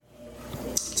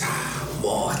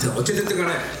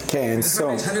Okay, and so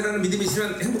as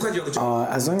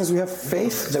long as we have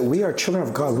faith that we are children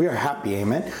of God, we are happy,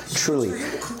 amen? Truly,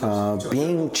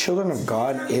 being children of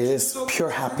God is pure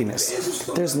happiness.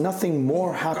 There's nothing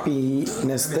more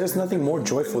happiness, there's nothing more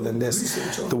joyful than this.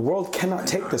 The world cannot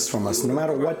take this from us. No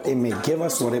matter what it may give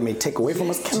us, what it may take away from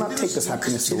us, cannot take this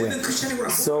happiness away.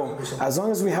 So as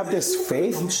long as we have this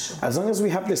faith,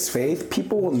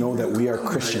 people will know that we are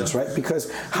Christians, right? Because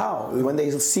how? When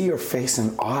they see your face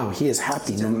and, oh, he is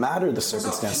happy no matter the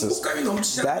circumstances,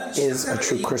 that is a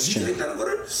true Christian.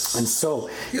 And so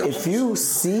if you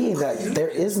see that there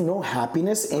is no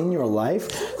happiness in your life,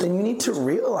 then you need to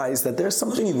realize that there's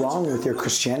something wrong with your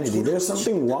Christianity. There's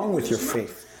something wrong with your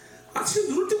faith.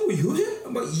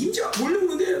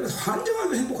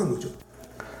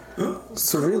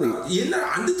 So really,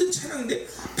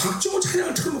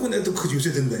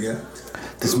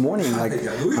 this morning,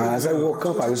 as I woke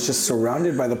up, I was just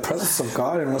surrounded by the presence of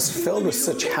God and was filled with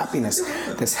such happiness.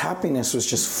 This happiness was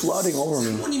just flooding over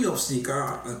me.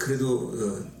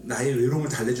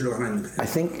 I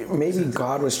think maybe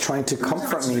God was trying to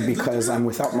comfort me because I'm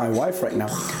without my wife right now.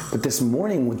 But this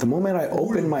morning, the moment I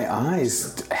opened my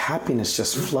eyes, happiness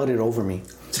just flooded over me.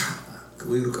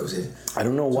 I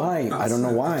don't know why,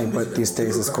 but these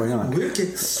days it's going on.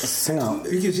 Sing out.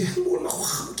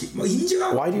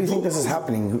 Why do you think this is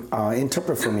happening?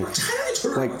 Interpret for me.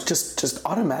 Just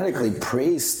automatically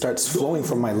praise starts flowing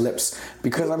from my lips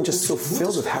because I'm just so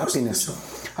filled with happiness.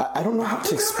 I don't know how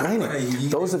to explain it.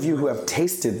 Those of you who have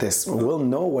tasted this will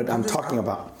know what I'm talking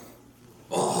about.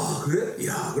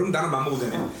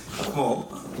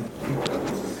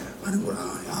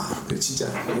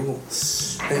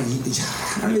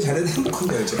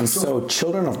 And so,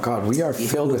 children of God, we are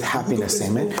filled with happiness,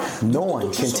 amen? No one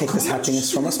can take this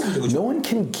happiness from us. No one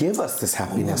can give us this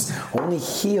happiness. Only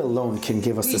He alone can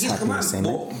give us this happiness,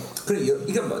 amen?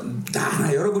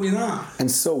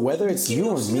 And so, whether it's you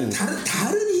or me,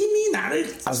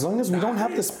 as long as we don't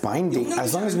have this binding,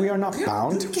 as long as we are not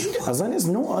bound, as long as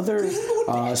no other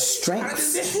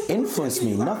strengths influence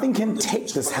me, nothing can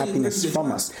take this happiness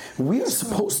from us. We are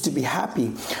supposed to be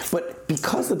happy, but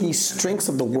because of these strengths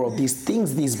of the world, these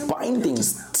things, these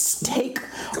bindings take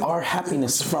our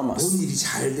happiness from us.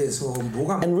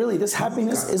 And really, this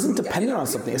happiness isn't dependent on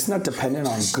something. It's not dependent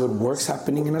on good works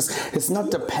happening in us. It's not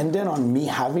dependent on me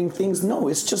having things. No,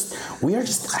 it's just, we are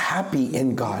just happy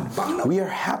in God. We are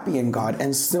happy in God.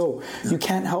 And so you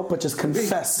can't help but just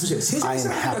confess, I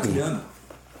am happy.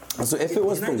 So if it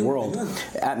was the world,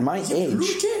 at my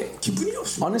age,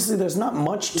 honestly, there's not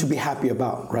much to be happy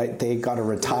about, right? They got to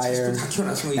retire,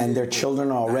 and their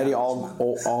children are already all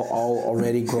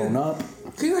already grown up.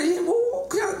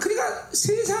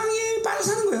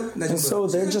 And so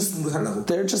they're just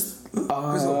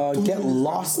get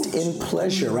lost in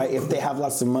pleasure, right? If they have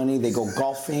lots of money, they go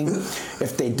golfing.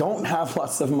 If they don't have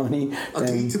lots of money,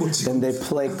 then they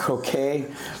play croquet,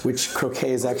 which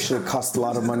croquet is actually cost a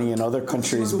lot of money in other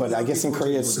countries, but I guess in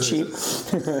Korea it's cheap.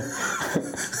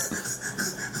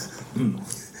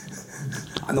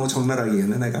 너무 적나라하게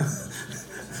했네 내가.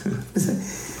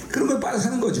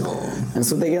 And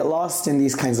so they get lost in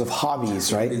these kinds of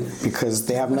hobbies, right? Because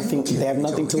they have nothing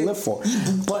to live for.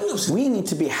 But we need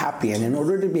to be happy, and in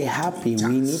order to be happy,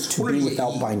 we need to be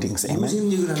without bindings. Amen.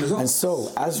 And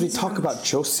so, as we talk about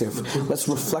Joseph, let's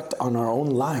reflect on our own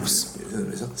lives.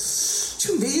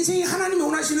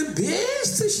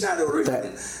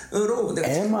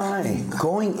 Am I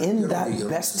going in that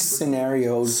best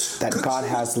scenarios that God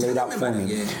has laid out for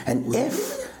me? And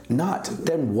if not,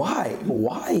 then why?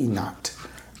 Why not?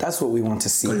 That's what we want to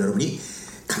see.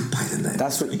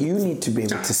 That's what you need to be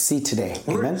able to see today.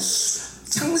 Amen?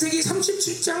 창세기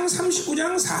 37장,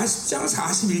 39장, 40장,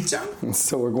 41장.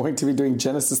 So we're going to be doing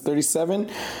Genesis 37,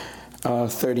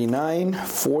 39,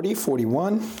 40,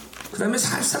 41. And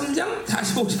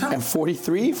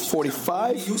 43,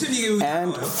 45,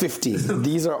 and 50.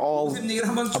 These are all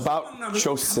about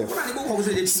Joseph.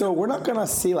 So we're not going to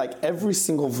see like every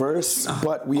single verse,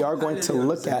 but we are going to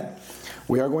look at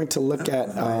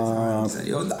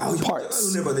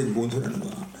parts.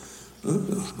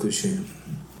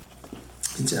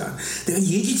 Okay,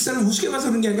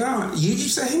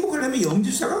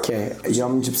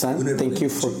 Yom Jibsan, thank you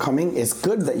for coming. It's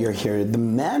good that you're here. The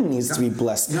man needs to be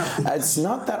blessed. It's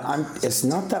not that I'm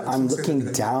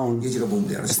looking down.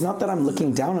 It's not that I'm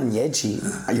looking down on Yeji,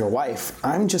 your wife.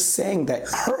 I'm just saying that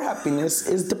her happiness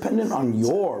is dependent on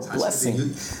your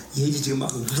blessing.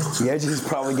 Yeji is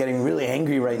probably getting really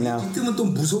angry right now.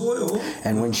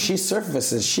 And when she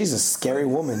surfaces, she's a scary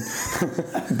woman.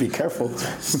 Be careful.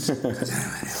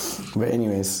 But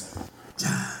anyways.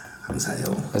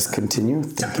 Let's continue.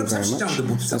 Thank you very much.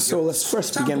 And so let's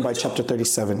first begin by chapter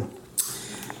 37.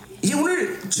 이제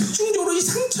오늘 집중적으로 이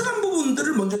상처난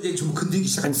부분들을 먼저 이제 좀 건드리기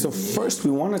시작합니다. And so first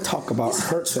we want to talk about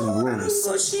hurts and wounds.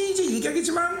 것이 이제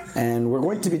얘기하겠지만, and we're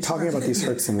going to be talking about these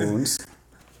hurts and wounds.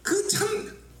 그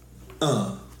참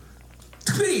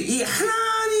특별히 이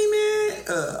하나님의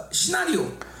시나리오,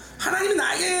 하나님이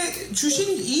나에게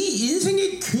주신 이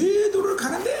인생의 궤도를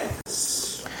가는데.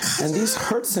 And these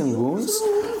hurts and wounds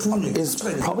is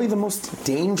probably the most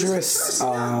dangerous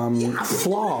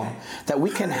flaw that we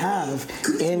can have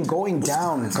in going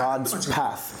down God's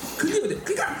path.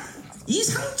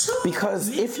 Because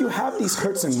if you have these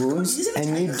hurts and wounds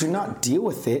and you do not deal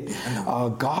with it,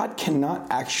 God cannot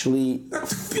actually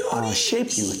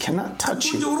shape you, cannot touch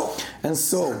you. And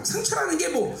so,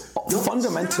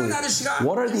 fundamentally,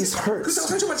 what are these hurts?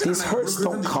 These hurts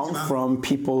don't come from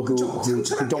people who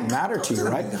don't matter to you,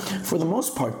 right? For the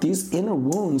most part, these inner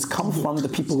wounds come from the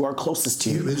people who are closest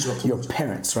to you, your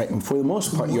parents, right? And for the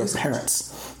most part, your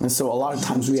parents. And so a lot of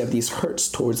times we have these hurts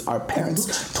towards our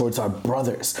parents, towards our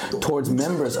brothers, towards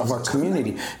members of our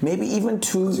community, maybe even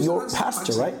to your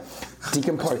pastor, right?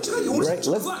 Deacon Park, right?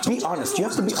 Let's be honest. You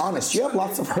have to be honest. You have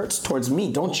lots of hurts towards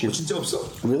me, don't you?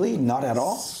 Really? Not at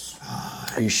all?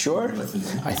 Are you sure?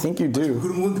 I think you do.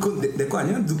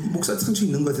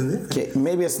 Okay,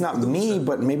 maybe it's not me,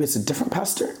 but maybe it's a different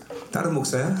pastor?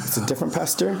 It's a different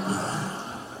pastor?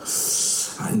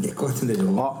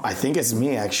 Oh, I think it's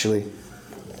me, actually.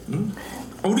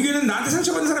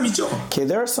 Okay,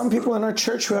 there are some people in our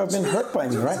church who have been hurt by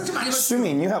me, right?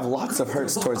 Sumin, you have lots of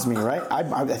hurts towards me, right?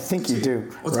 I think you do,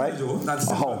 right?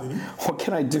 Oh, what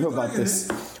can I do about this?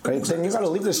 Right? Then you got to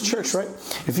leave this church, right?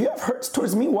 If you have hurts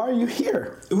towards me, why are you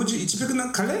here?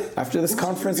 After this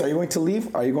conference, are you going to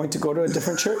leave? Are you going to go to a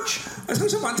different church?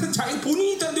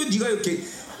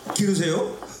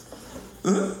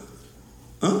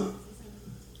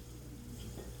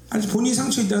 아니 본인이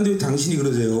상처 있다는데 왜 당신이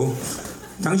그러세요?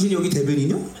 당신이 여기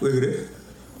대변이냐? 왜 그래?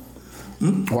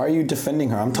 Why are you defending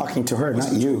her? I'm talking to her,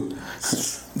 not you.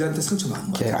 나한테 상처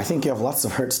많은 거야. Okay, I think you have lots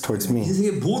of hurts towards me.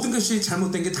 인생의 모든 것이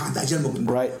잘못된 게 다 나 잘못된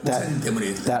right?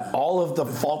 That all of the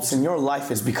faults in your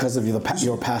life is because of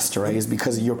your pastor, right? Is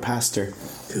because of your pastor.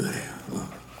 그래요.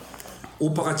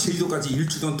 오빠가 제주도까지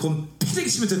일주 동안 돈 패대기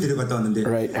치면서 데려갔다 왔는데.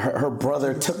 Right, her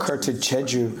brother took her to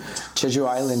Jeju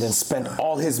Island and spent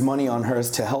all his money on her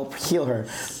to help heal her,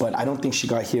 but I don't think she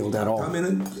got healed at all.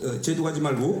 다음에는 제주 가지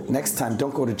말고. Next time,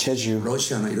 don't go to Jeju,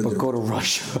 러시아나 이런 but go to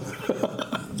Russia.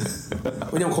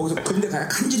 왜냐면 거기서 근데 가야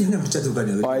간절히 하나님 붙잡고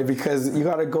다녀야 돼. Why? Because you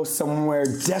gotta go somewhere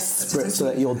desperate so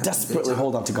that you'll desperately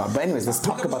hold on to God. But anyways, let's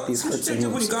talk about these hurts and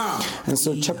wounds. And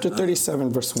so, chapter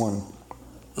 37, verse 1.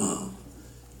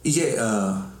 이제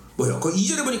뭐요? 그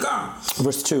 2절에 보니까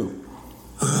verse 2.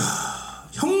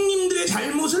 형님들의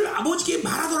잘못을 아버지께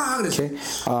말하더라 그랬어요. Okay.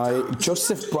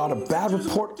 Joseph brought a bad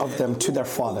report of them to their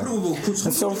father.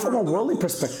 And so from a worldly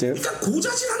perspective, 그러니까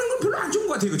고자질하는 건 별로 안 좋은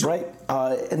것 같아요. 그렇죠? Right?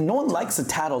 And no one likes a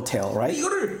tattletale, right?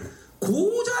 이거를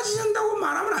고자질한다고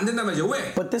말하면 안 된단 말이죠.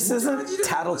 왜? But this isn't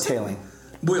tattletaling.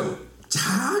 뭐요?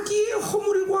 자기의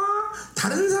허물과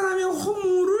다른 사람의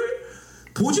허물을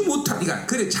보지 못하니까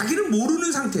그래 자기를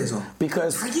모르는 상태에서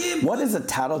because what is a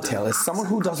tattletale is someone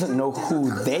who doesn't know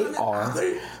who they are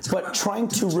but trying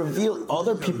to reveal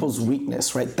other people's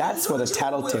weakness, right? That's what a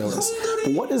tattletale is.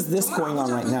 But what is this going on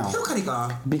right now?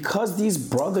 Because these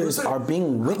brothers are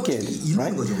being wicked,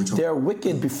 right? They are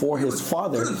wicked before his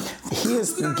father. He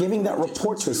is giving that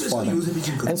report to his father.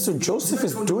 And so Joseph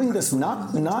is doing this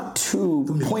not to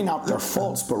point out their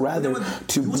faults, but rather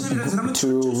to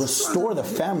restore the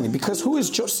family. Because who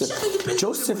is Joseph?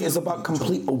 Joseph is about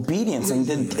complete obedience,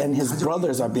 and his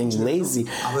brothers are being lazy.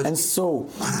 And so,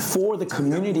 for the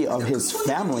community of his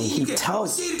family, he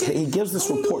gives this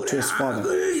report to his father.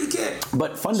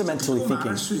 But fundamentally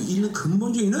thinking,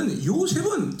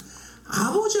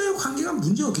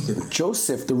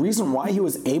 Joseph, the reason why he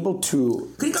was able to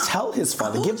tell his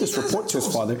father, give this report to his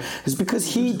father, is because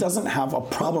he doesn't have a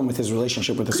problem with his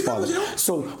relationship with his father.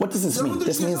 So what does this mean?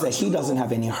 This means that he doesn't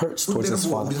have any hurts towards his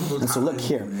father. And so look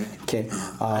here, okay,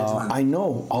 I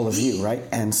know all of you, right?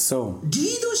 And so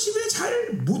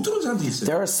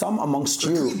there are some amongst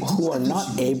you who are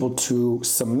not able to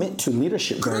submit to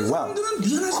leadership very well.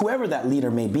 Whoever that leader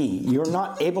may be, you're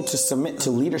not able to submit to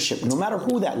leadership, no matter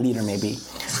who that leader may be.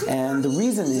 And the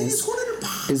reason is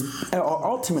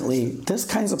ultimately, this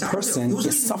kind of person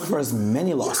suffers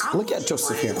many losses. Look at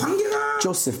Joseph here.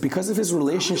 Joseph, because of his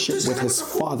relationship with his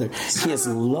father, he is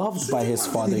loved by his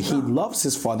father. He loves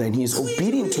his father and he is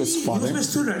obedient to his father.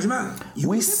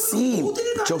 We see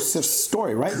Joseph's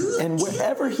story, right? And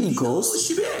wherever he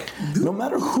goes, no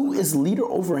matter who is leader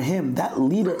over him, that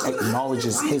leader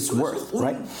acknowledges his worth,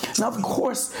 right? Now, of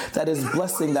course, that is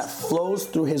blessing that flows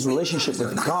through his relationship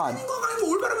with God.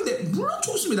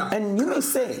 And you may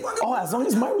say, oh, as long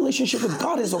as my relationship with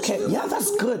God is okay, yeah,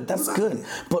 that's good.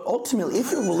 But ultimately,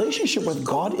 if your relationship with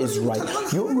God is right,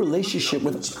 your relationship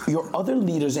with your other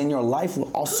leaders in your life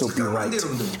will also be right.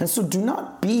 And so do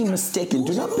not be mistaken.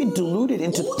 Do not be deluded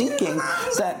into thinking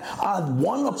that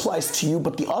one applies to you,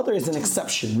 but the other is an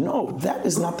exception. No, that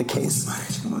is not the case.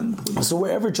 So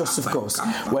wherever Joseph goes,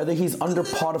 whether he's under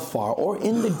Potiphar or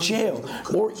in the jail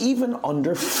or even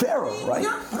under Pharaoh, right?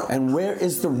 And where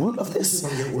is the root of this?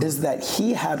 Is that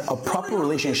he had a proper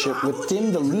relationship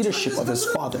within the leadership of his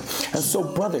father. And so,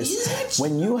 brothers,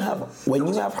 when you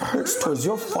have hurts towards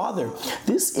your father,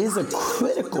 this is a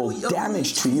critical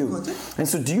damage to you. And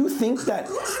so do you think that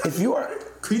if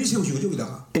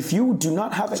you do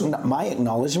not have my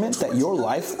acknowledgement that your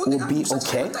life will be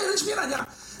okay?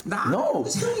 No,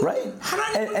 right?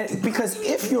 And because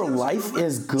if your life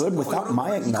is good without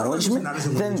my acknowledgement,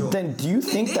 then do you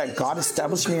think that God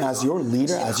established me as your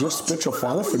leader, as your spiritual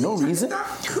father for no reason?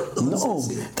 No,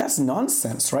 that's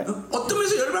nonsense, right? And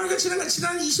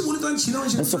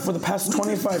so for the past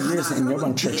 25 years in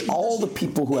Yerbang Church, all the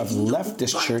people who have left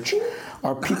this church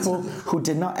are people who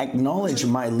did not acknowledge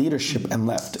my leadership and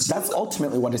left. That's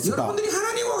ultimately what it's about.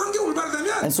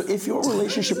 And so if your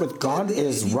relationship with God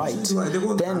is right,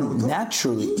 then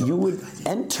naturally you would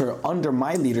enter under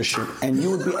my leadership and you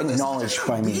would be acknowledged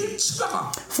by me.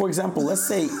 For example, let's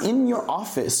say in your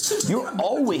office, you're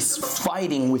always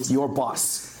fighting with your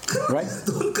boss. Right?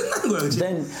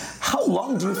 Then how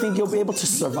long do you think you'll be able to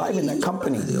survive in that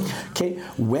company? Okay,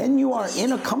 when you are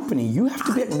in a company, you have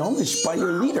to be acknowledged by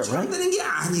your leader, right?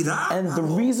 And the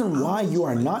reason why you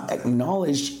are not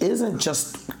acknowledged isn't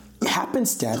just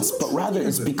happenstance, but rather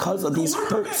it's because of these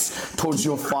hurts towards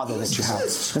your father that you have.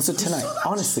 And so tonight,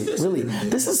 honestly, really,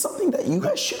 this is something that you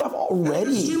guys should have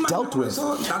already dealt with.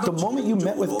 The moment you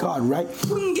met with God, right?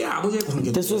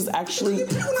 This was actually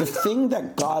the thing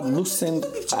that God loosened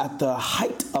at the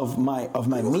height of my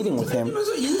meeting with him.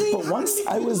 But once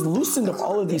I was loosened of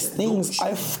all of these things,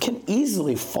 I can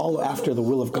easily follow after the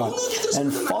will of God.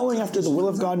 And following after the will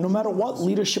of God, no matter what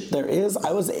leadership there is,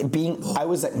 I was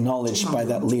acknowledged by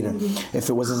that leader. If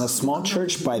it was in a small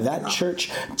church, by that church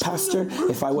pastor.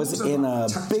 If I was in a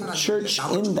big church,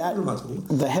 in that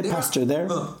the head pastor there.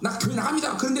 나 교회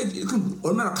나갑니다. 그런데 그럼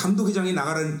얼마나 감독회장이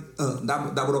나가는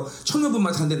나보러 청년분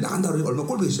맡았는데 나간다 그러니 얼마나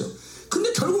꼴보겠어요.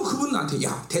 근데 결국 그분 나한테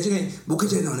야 대전에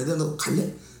목회자에 나오는데 너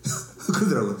갈래?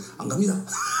 그러더라고. 안 갑니다.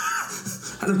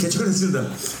 하나님 개척을 했습니다.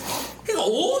 그러니까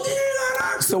어디를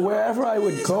So wherever I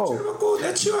would go,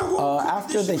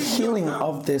 after the healing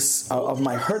of this, of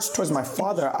my hurts towards my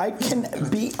father, I can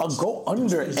go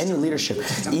under any leadership,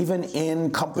 even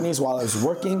in companies while I was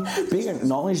working, being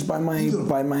acknowledged by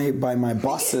my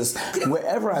bosses,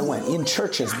 wherever I went, in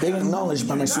churches, being acknowledged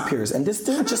by my superiors. And this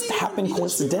didn't just happen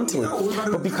coincidentally,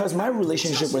 but because my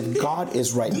relationship with God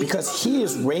is right, because He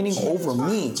is reigning over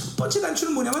me.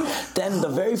 Then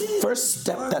the very first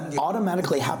step that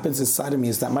automatically happens inside of me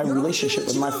is that my relationship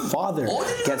with my father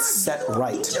gets set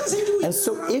right. And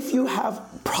so if you have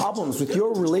problems with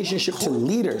your relationship to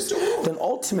leaders, then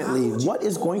ultimately what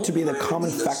is going to be the common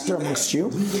factor amongst you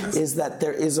is that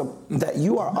that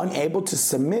you are unable to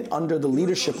submit under the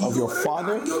leadership of your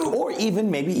father or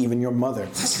maybe even your mother.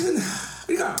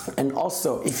 And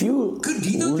also, if you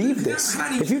leave this,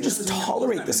 if you just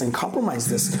tolerate this and compromise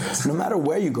this, no matter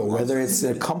where you go, whether it's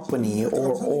a company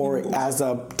or as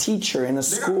a teacher in a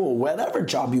school, whatever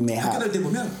job you may have.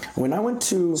 When I went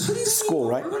to school,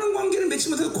 right,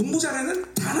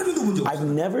 I've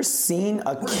never seen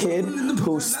a kid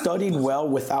who studied well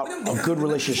without a good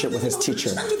relationship with his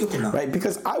teacher, right?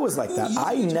 Because I was like that.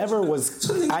 I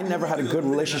never had a good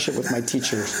relationship with my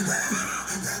teachers.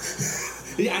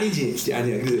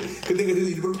 아니야. 근데 그래도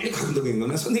일부러 빨리 감독인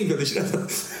거나 선생님 별로 싫어서.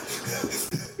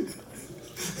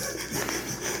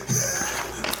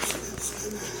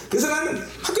 그래서 나는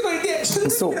학교 다닐 때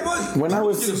So when I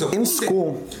was in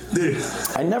school,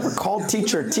 I never called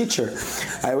teacher.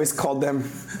 I always called them.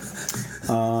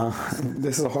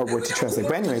 This is a hard word to translate.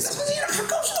 But anyways,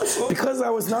 because I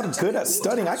was not good at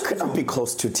studying, I could not be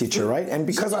close to a teacher, right? And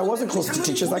because I wasn't close to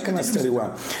teachers, I could not study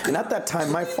well. And at that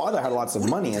time, my father had lots of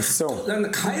money, and so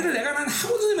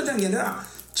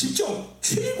직접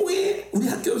최고의 우리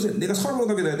학교에서 내가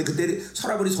서울고등학교 다녔는데 그때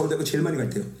서울아버지 서울대학교 제일 많이 갈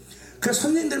때요. 그래서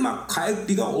선생님들 막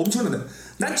과외비가 엄청나다.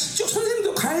 난 직접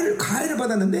선생님도 과외를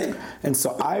받았는데. And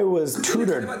so I was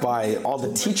tutored by all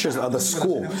the teachers of the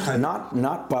school,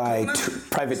 not by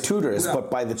private tutors, but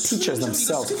by the teachers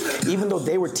themselves. Even though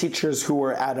they were teachers who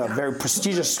were at a very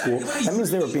prestigious school, that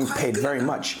means they were being paid very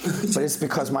much. But it's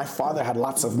because my father had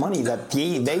lots of money that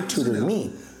they tutored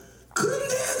me.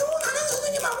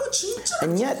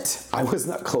 And yet, I was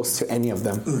not close to any of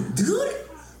them.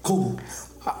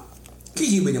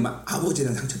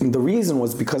 The reason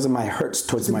was because of my hurts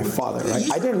towards my father, right?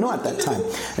 I didn't know at that time.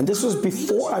 And this was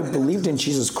before I believed in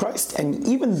Jesus Christ. And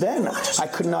even then, I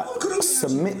could not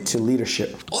submit to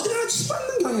leadership.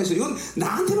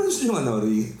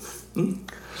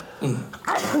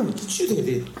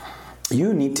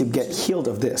 You need to get healed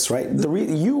of this, right?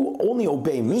 You only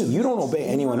obey me. You don't obey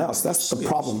anyone else. That's the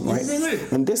problem, right?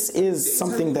 And this is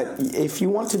something that if you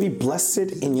want to be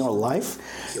blessed in your life,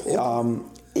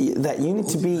 that you need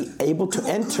to be able to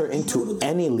enter into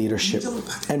any leadership.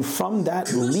 And from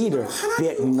that leader, be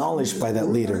acknowledged by that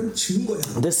leader.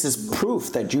 This is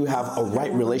proof that you have a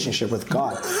right relationship with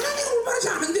God.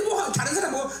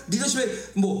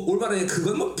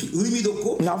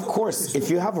 Now, of course, if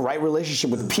you have a right relationship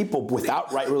with people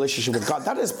without right relationship with God,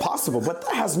 that is possible, but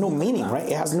that has no meaning, right?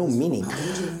 It has no meaning.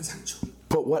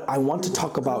 But what I want to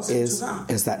talk about is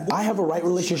that I have a right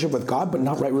relationship with God, but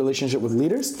not right relationship with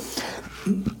leaders.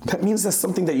 That means that's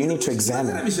something that you need to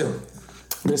examine.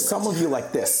 There's some of you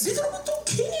like this.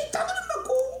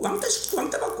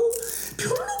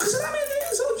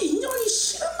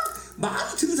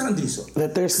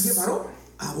 That there's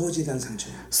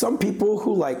some people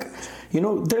who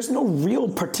there's no real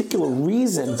particular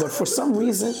reason, but for some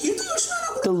reason,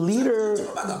 the leader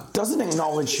doesn't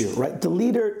acknowledge you, right? The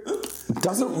leader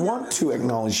doesn't want to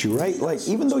acknowledge you, right? Like,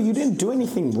 even though you didn't do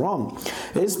anything wrong,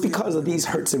 it's because of these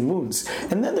hurts and wounds.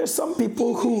 And then there's some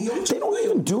people who, they don't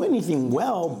even do anything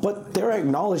well, but they're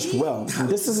acknowledged well. And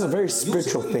this is a very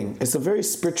spiritual thing. It's a very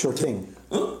spiritual thing.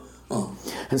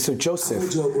 And so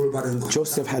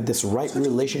Joseph had this right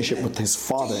relationship with his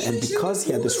father, and because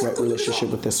he had this right relationship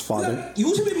with his father,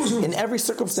 in every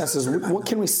circumstances, what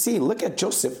can we see? Look at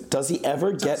Joseph. Does he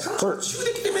ever get hurt?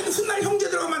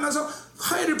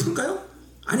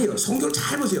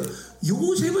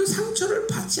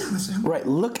 Right,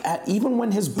 look at even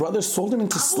when his brothers sold him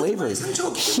into slavery,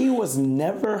 he was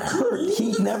never hurt.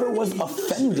 He never was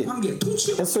offended.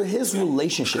 And so his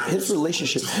relationship,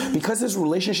 because his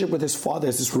relationship with his father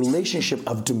is this relationship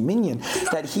of dominion,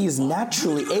 that he is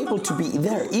naturally able to be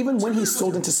there, even when he's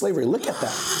sold into slavery. Look at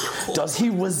that. Does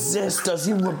he resist? Does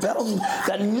he rebel?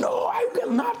 That, no, I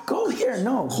will not go here.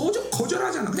 No.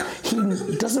 He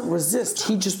doesn't resist.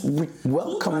 He just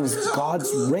welcomes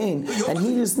God's reign, and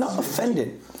he is not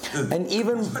offended. And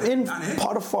even in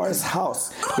Potiphar's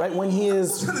house, right, when he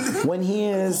is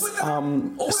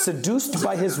seduced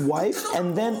by his wife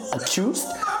and then accused,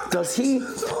 does he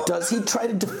try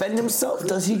to defend himself?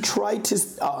 Does he try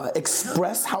to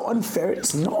express how unfair it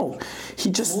is? No,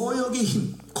 he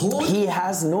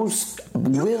has no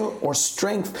will or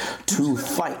strength to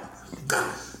fight.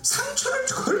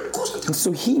 And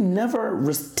so he never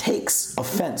takes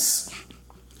offense.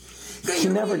 He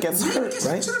never gets hurt,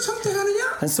 right?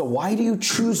 And so why do you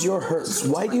choose your hurts?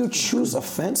 Why do you choose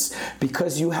offense?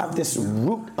 Because you have this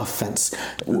root offense,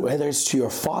 whether it's to your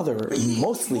father,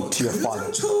 mostly to your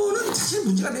father.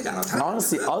 And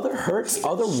honestly, other hurts,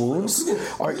 other wounds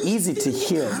are easy to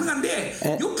heal.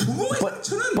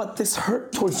 But this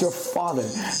hurt towards your father,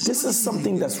 this is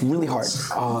something that's really hard.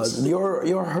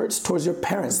 Your hurts towards your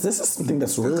parents, this is something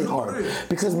that's really hard.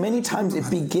 Because many times it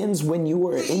begins when you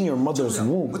were in your mother's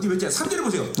womb.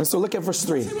 And so look at verse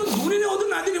 3.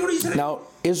 Now,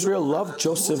 Israel loved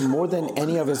Joseph more than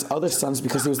any of his other sons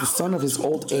because he was the son of his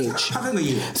old age.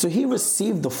 So he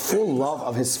received the full love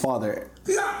of his father.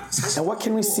 And what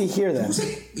can we see here then?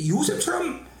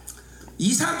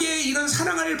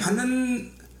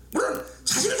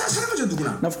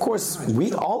 Now, of course,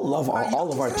 we all love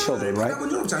all of our children, right?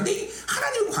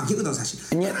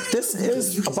 And yet, this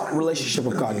is about relationship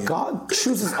with God. God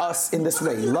chooses us in this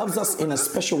way. He loves us in a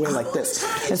special way like this.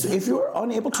 And so if you're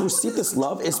unable to receive this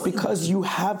love, it's because you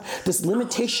have this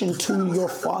limitation to your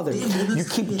father. You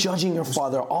keep judging your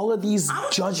father. All of these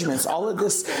judgments, all of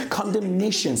this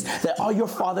condemnations that, oh, your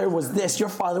father was this, your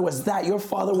father was that, your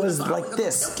father was like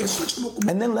this.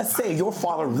 And then let's say your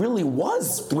father really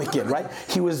was wicked, right?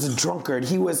 He was a drunkard,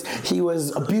 he was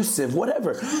abusive,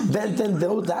 whatever. Then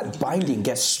though that binding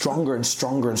gets stronger and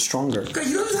stronger and stronger.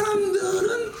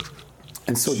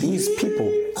 And so these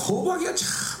people,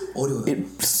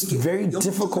 it's very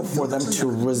difficult for them to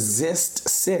resist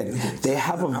sin. They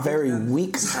have a very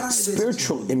weak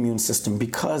spiritual immune system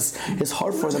because it's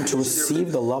hard for them to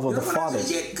receive the love of the Father.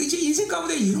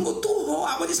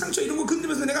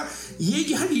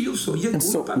 And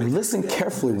so listen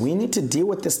carefully. We need to deal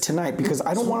with this tonight because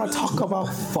I don't want to talk about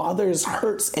father's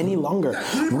hurts any longer.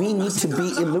 We need to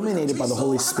be illuminated by the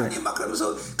Holy Spirit.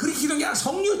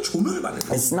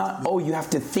 It's not, oh, you have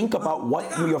to think about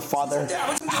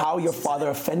how your father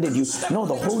offended you. No,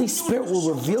 the Holy Spirit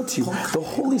will reveal to you. The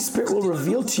Holy Spirit will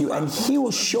reveal to you and He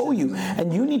will show you.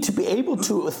 And you need to be able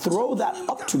to throw that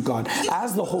up to God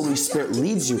as the Holy Spirit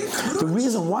leads you. The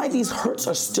reason why these hurts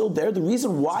are still there, the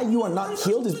reason why you are not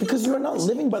healed is because you are not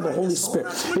living by the Holy Spirit.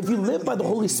 If you live by the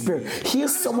Holy Spirit, He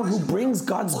is someone who brings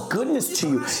God's goodness to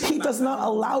you. He does not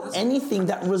allow anything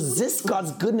that resists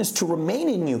God's goodness to remain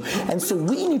in you. And so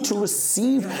we need to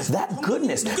receive that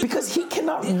goodness because He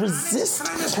cannot resist.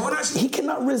 He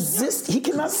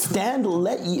cannot stand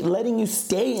letting you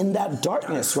stay in that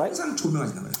darkness, right?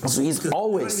 So He's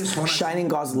always shining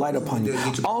God's light upon you,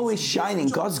 always shining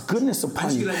God's goodness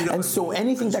upon you. And so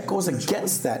anything that goes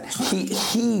against that,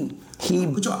 He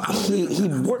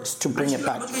works to bring it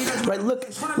back. Right? Look,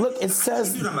 it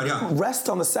says rest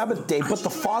on the Sabbath day, but the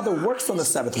Father works on the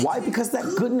Sabbath. Why? Because that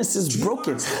goodness is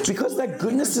broken. Because that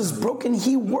goodness is broken,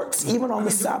 He works even on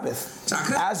the Sabbath.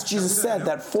 As Jesus said,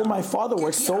 that for my Father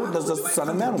works, so does the Son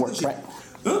of Man work, right?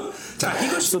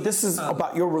 So this is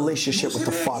about your relationship with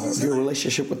the Father. Your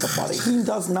relationship with the Father. He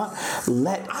does not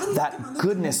let that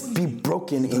goodness be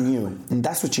broken in you. And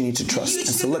that's what you need to trust. And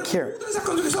so look here.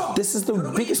 This is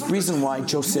the biggest reason why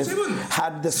Joseph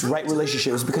had this right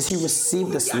relationship, is because he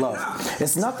received this love.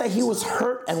 It's not that he was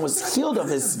hurt and was healed of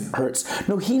his hurts.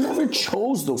 No, he never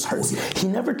chose those hurts. He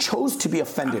never chose to be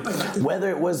offended.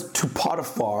 Whether it was to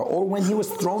Potiphar or when he was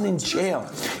thrown in jail,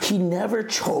 he never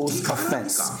chose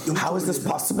offense. How is this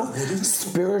possible?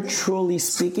 Spiritually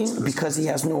speaking, because he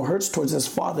has no hurts towards his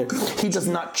Father, he does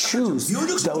not choose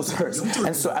those hurts.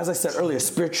 And so, as I said earlier,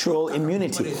 spiritual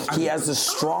immunity. He has a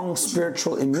strong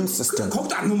spiritual immune system.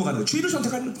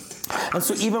 And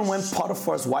so even when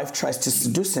Potiphar's wife tries to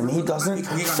seduce him, he doesn't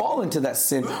fall into that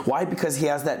sin. Why? Because he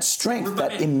has that strength,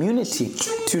 that immunity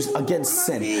against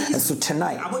sin. And so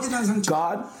tonight,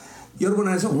 God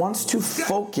wants to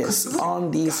focus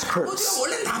on these hurts.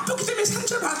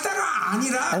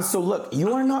 And so look,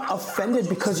 you are not offended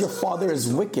because your father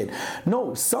is wicked.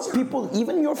 No, some people,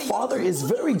 even your father is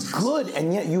very good,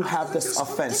 and yet you have this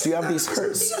offense. You have these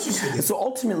hurts. And so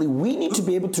ultimately, we need to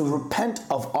be able to repent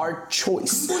of our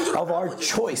choice,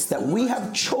 that we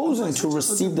have chosen to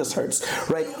receive this hurts,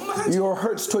 right? Your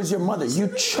hurts towards your mother, you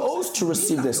chose to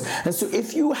receive this. And so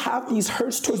if you have these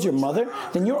hurts towards your mother,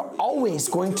 then you're always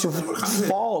going to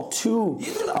fall to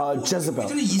Jezebel.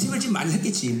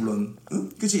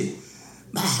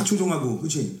 막 조종하고,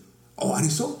 그렇지? 안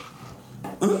했어?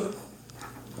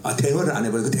 대화를 안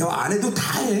해버려. 그 대화 안 해도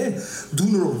다 해.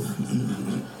 눈으로.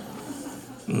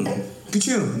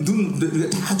 그치? 눈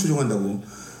다 조종한다고.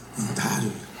 다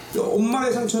조종.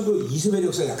 엄마의 상처도 이스벨의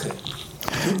역사가 약해.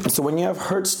 And so when you have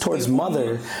hurts towards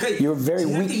mother, you're very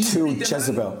weak to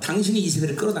Jezebel.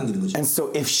 And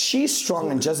so if she's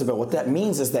strong in Jezebel, what that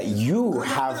means is that you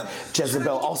have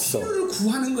Jezebel also.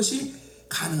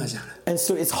 And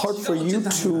so it's hard for you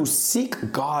to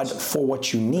seek God for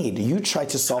what you need. You try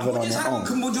to solve it on your own.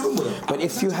 But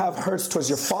if you have hurts towards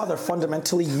your father,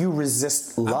 fundamentally you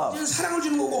resist love.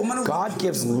 God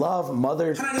gives love,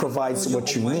 mother provides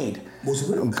what you need.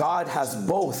 God has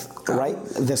both, right?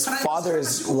 This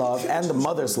father's love and the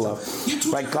mother's love.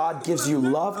 Right? God gives you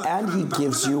love and He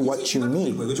gives you what you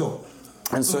need.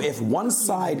 And so if one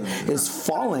side is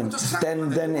fallen,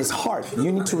 then it's hard.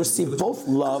 You need to receive both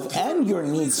love and your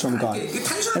needs from God.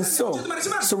 And so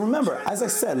remember, as I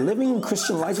said, living in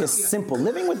Christian life is simple.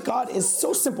 Living with God is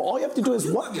so simple. All you have to do is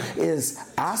what? Is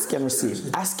ask and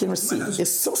receive. Ask and receive.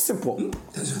 It's so simple.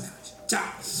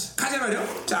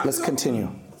 Let's continue.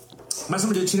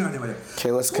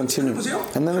 Okay, let's continue.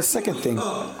 And then the second thing.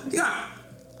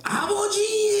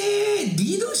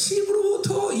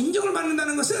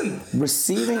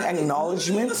 Receiving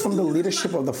acknowledgement from the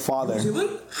leadership of the Father.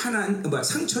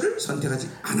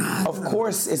 Of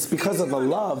course, it's because of the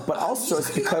love, but also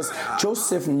it's because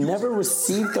Joseph never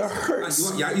received the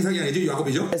hurts.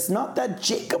 It's not that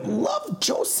Jacob loved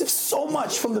Joseph so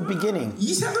much from the beginning.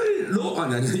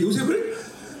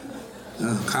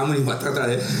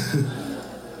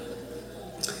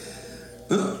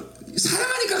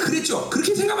 그랬죠.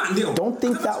 그렇게 생각하면 안 돼요. Don't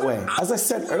think that way. As I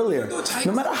said earlier,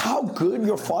 no matter how good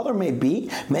your father may be,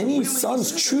 many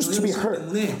sons choose to be hurt,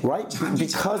 right?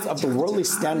 Because of the worldly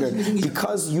standard,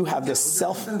 because you have this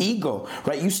self-ego,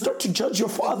 right? You start to judge your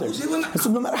father. And so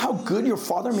no matter how good your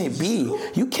father may be,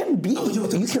 you can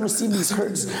receive these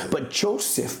hurts. But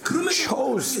Joseph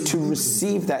chose to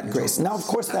receive that grace. Now, of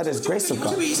course, that is grace of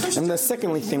God. And the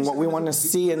secondly thing, what we want to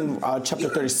see in chapter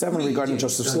 37 regarding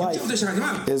Joseph's life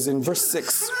is in verse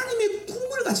 6.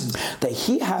 That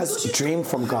he has a dream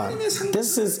from God.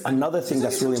 This is another thing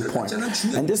that's really important.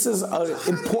 And this is an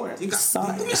important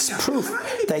proof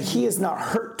that he is not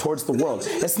hurt towards the world.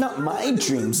 It's not my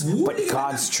dreams, but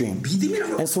God's dream.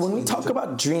 And so when we talk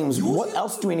about dreams, what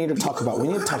else do we need to talk about? We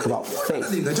need to talk about faith.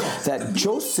 That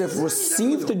Joseph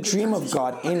received the dream of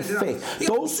God in faith.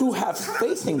 Those who have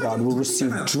faith in God will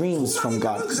receive dreams from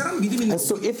God. And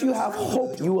so if you have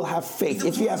hope, you will have faith.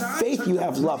 If you have faith, you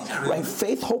have love. Right?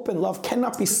 Faith, hope, and love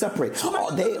cannot be separate.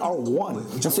 They are one.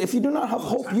 And so if you do not have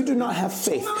hope, you do not have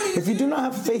faith. If you do not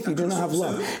have faith, you do not have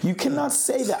love. You cannot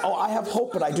say that, I have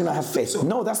hope, but I do not have faith.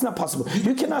 No, that's not possible.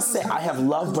 You cannot say, I have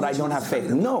love, but I don't have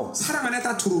faith. No.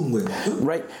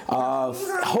 Right?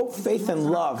 Hope, faith,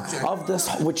 and love. Of this,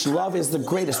 which love is the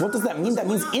greatest. What does that mean? That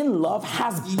means in love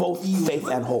has both faith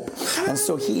and hope. And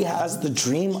so he has the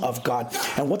dream of God.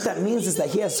 And what that means is that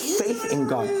he has faith in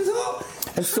God.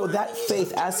 And so that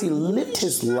faith, as he lived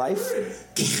his life,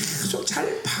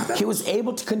 he was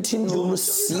able to continue to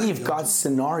receive God's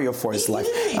scenario for his life,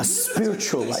 a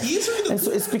spiritual life. And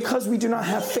so it's because we do not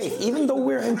have faith. Even though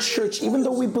we're in church, even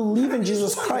though we believe in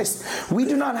Jesus Christ, we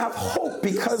do not have hope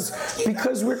because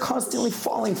we're constantly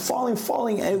falling,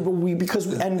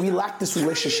 and we lack this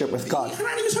relationship with God.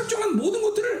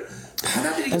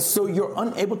 And so you're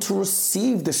unable to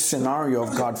receive the scenario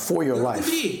of God for your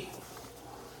life.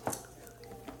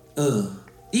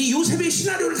 이 요셉의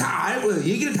시나리오를 다 알고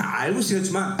얘기를 다 알고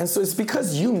있었지만 And so it's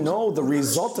because you know the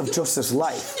result of Joseph's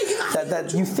life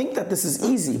that you think that this is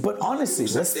easy. But honestly,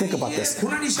 let's think about this.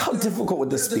 How difficult would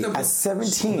this be? At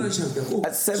 17,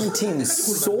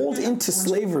 sold into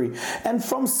slavery. And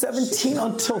from 17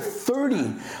 until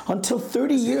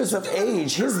 30 years of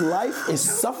age, his life is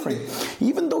suffering.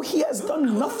 Even though he has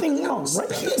done nothing wrong, right?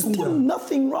 He has done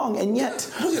nothing wrong. And yet,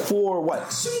 for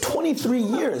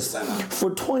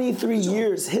 23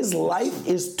 years, his life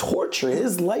is torture.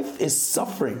 His life is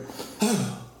suffering.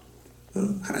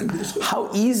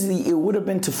 How easy it would have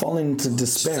been to fall into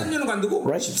despair,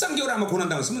 right? 13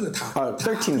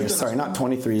 years, sorry, not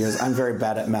 23 years. I'm very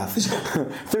bad at math.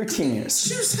 13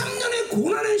 years.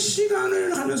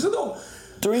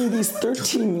 During these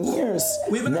 13 years,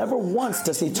 never once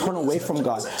does he turn away from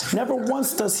God. Never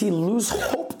once does he lose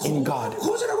hope in God.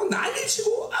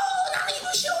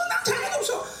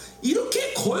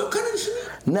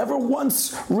 Never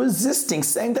once resisting,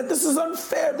 saying that this is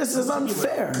unfair,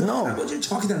 No.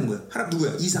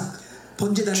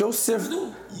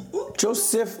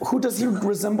 Joseph, who does he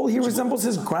resemble? He resembles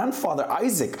his grandfather,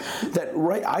 Isaac.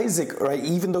 Isaac,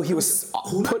 even though he was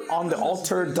put on the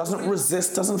altar, doesn't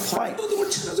resist, doesn't fight.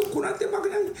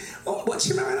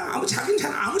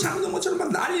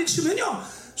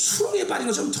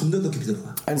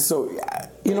 And so,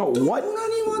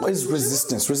 what is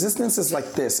resistance? Resistance is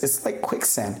like this. It's like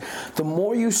quicksand. The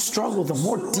more you struggle, the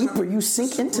more deeper you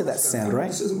sink into that sand,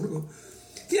 right?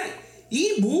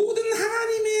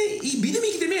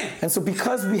 And so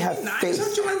because we have faith,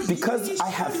 because I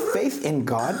have faith in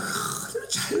God,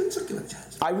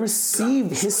 I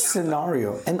receive his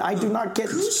scenario and I do not get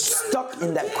stuck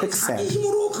in that quicksand.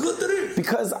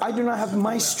 Because I do not have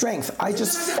my strength, I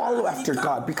just follow after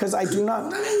God. Because I do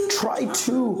not try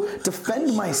to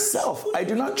defend myself, I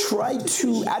do not try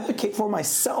to advocate for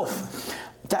myself.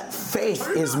 That faith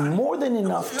is more than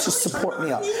enough to support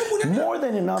me up, more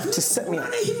than enough to set me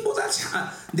up.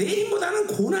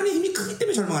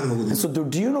 And so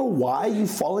do you know why you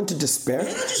fall into despair?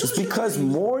 It's because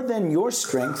more than your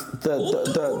strength,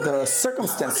 the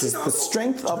circumstances, the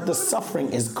strength of the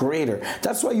suffering is greater.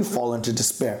 That's why you fall into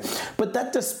despair. But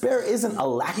that despair isn't a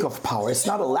lack of power. It's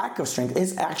not a lack of strength.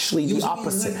 It's actually the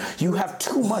opposite. You have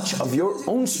too much of your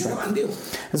own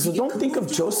strength. And so don't think of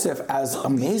Joseph as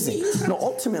amazing. No,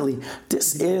 ultimately,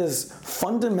 this is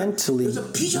fundamentally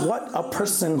what a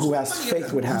person who has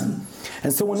faith would have.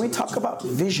 And so when we talk about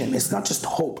vision, it's not just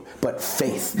hope, but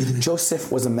faith.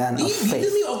 Joseph was a man of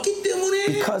faith.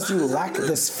 Because you lack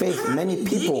this faith, many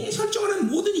people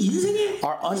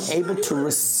are unable to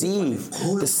receive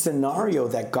the scenario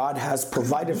that God has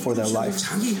provided for their life.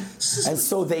 And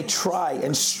so they try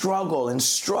and struggle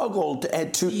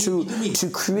to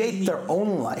create their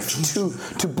own life,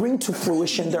 to bring to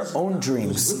fruition their own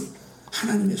dreams.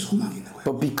 하나님의 소망이 있는 거예요.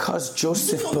 But because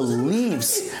Joseph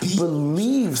believes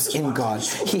in God,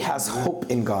 he has hope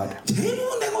in God.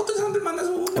 대부분 내가 어떤 사람들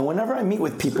만나서 And whenever I meet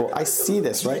with people, I see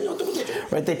this, right?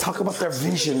 Right? They talk about their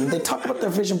vision. They talk about their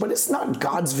vision, but it's not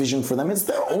God's vision for them. It's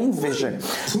their own vision.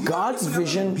 God's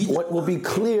vision, what will be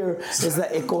clear is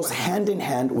that it goes hand in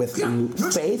hand with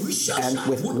faith and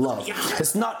with love.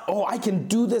 It's not, oh, I can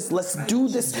do this. Let's do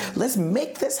this. Let's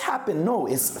make this happen. No,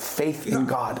 it's faith in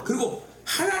God. 그리고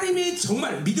하나님이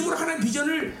정말 믿음으로 하나님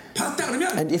비전을 받았다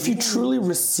그러면 And if you truly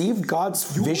receive God's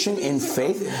vision in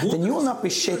faith, then you will not be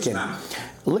shaken.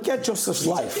 Look at Joseph's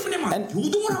life. And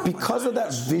because of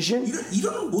that vision,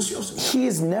 he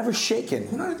is never shaken.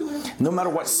 No matter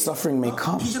what suffering may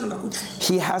come,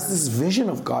 he has this vision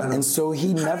of God, and so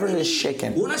he never is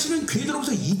shaken.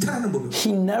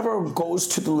 He never goes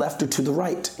to the left or to the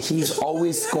right. He's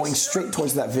always going straight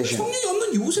towards that vision.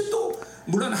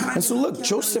 And so look,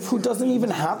 Joseph, who doesn't even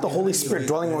have the Holy Spirit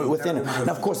dwelling within him.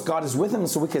 Now, of course, God is with him,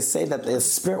 so we could say that the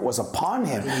Spirit was upon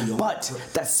him, but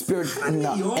that Spirit did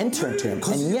not enter into him.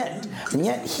 And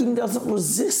yet, he doesn't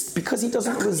resist. Because he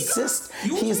doesn't resist,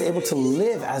 he is able to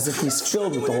live as if he's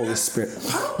filled with the Holy Spirit.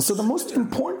 And so the most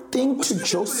important thing to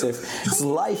Joseph's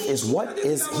life is what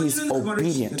is he's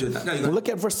obedient. Look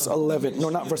at verse 11. No,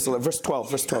 not verse 11. Verse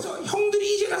 12. Verse 12.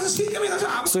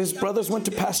 So his brothers went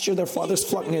to pasture their father's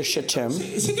flock near Shechem.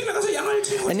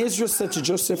 And Israel said to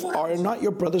Joseph, are not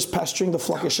your brothers pasturing the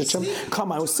flock at Shechem?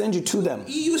 Come, I will send you to them.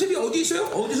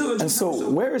 And so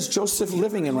where is Joseph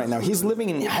living in right now? He's living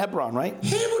in Hebron, right?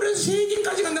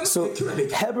 So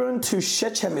Hebron to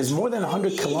Shechem is more than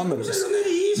 100 kilometers.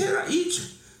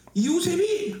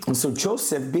 And so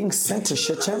Joseph being sent to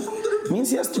Shechem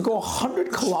means he has to go 100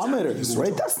 kilometers,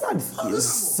 right? That's not a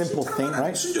simple thing,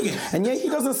 right? And yet he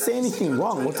doesn't say anything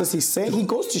wrong. What does he say? He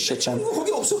goes to Shechem.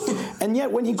 And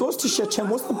yet when he goes to Shechem,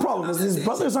 what's the problem? Is his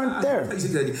brothers aren't there.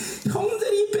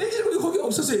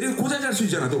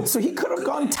 So he could have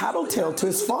gone tattletale to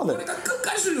his father.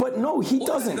 But no, he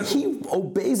doesn't. He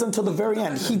obeys until the very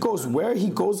end. He goes where? He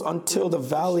goes until the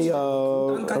valley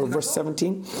of, verse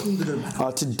 17,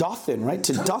 to Dothan, right?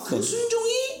 To Dothan.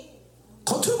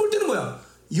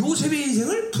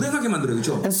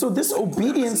 And so this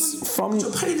obedience from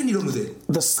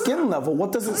the skin level,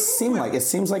 what does it seem like? It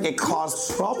seems like it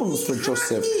caused problems for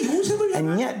Joseph.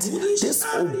 And yet, this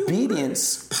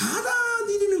obedience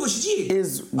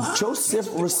is Joseph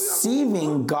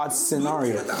receiving God's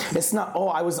scenario. It's not, oh,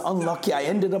 I was unlucky, I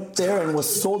ended up there and was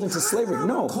sold into slavery.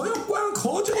 No.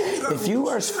 If you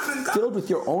are filled with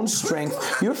your own strength,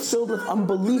 you're filled with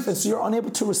unbelief, and so you're unable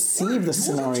to receive the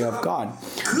scenario of God.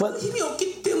 But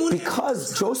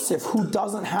because Joseph, who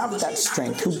doesn't have that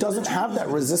strength, who doesn't have that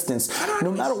resistance,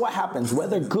 no matter what happens,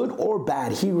 whether good or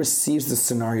bad, he receives the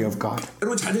scenario of God.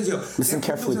 Listen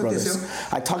carefully, brothers.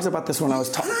 I talked about this when I was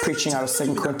preaching out of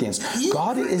 2 Corinthians.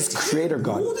 God is creator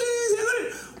God.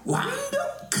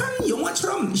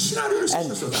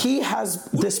 And he has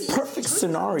this perfect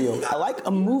scenario, like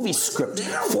a movie script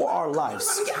for our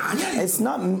lives. It's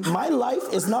not, my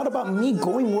life is not about me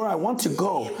going where I want to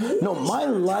go. No, my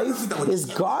life is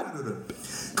God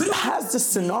has this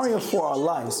scenario for our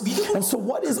lives. And so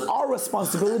what is our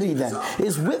responsibility then?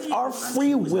 Is with our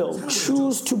free will,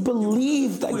 choose to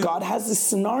believe that God has this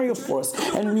scenario for us,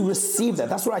 and we receive that.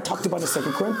 That's what I talked about in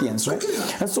 2 Corinthians, right?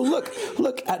 And so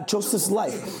look at Joseph's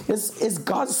life. It's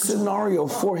God's scenario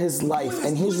for his life,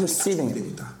 and he's receiving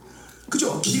it.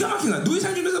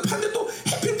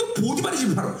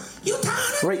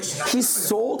 Right, he's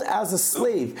sold as a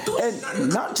slave,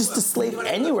 and not just a slave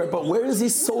anywhere, but where is he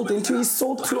sold into? He's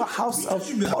sold to a house of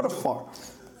Potiphar.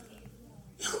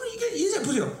 이제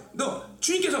보세요. 너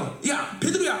주님께서 야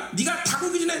베드로야, 네가 닭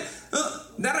오기 전에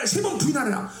나를 3번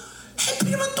부인하라.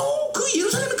 해필이면 또 그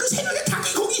예루살렘에 그 새벽에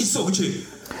닭이 거기 있어,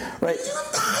 그렇지? Right.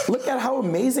 Look at how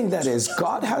amazing that is.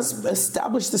 God has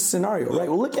established this scenario, right?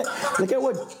 Well, look at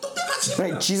what,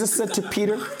 right? Jesus said to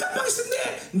Peter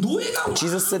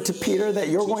that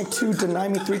you're going to deny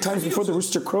me 3 times before the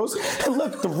rooster crows. And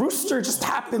look, the rooster just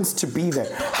happens to be there.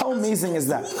 How amazing is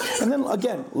that? And then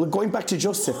again, going back to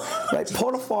Joseph, right?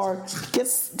 Potiphar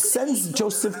sends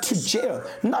Joseph to jail.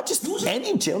 Not just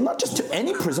any jail, not just to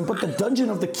any prison, but the dungeon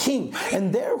of the king.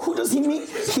 And there, who does he meet?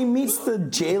 He meets the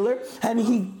jailer, and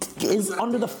he is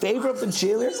under the favor of the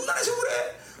jailer.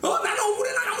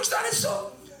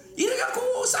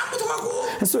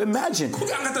 And so imagine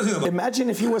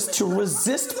if he was to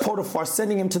resist Potiphar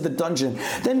sending him to the dungeon.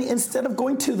 Then instead of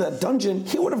going to the dungeon,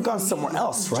 he would have gone somewhere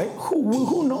else, right?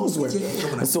 Who knows where?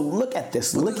 And so look at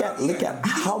this. Look at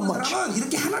how much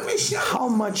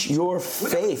your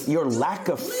faith, your lack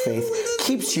of faith,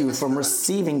 keeps you from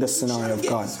receiving the scenario of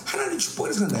God.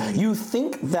 You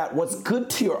think that what's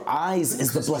good to your eyes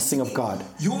is the blessing of God.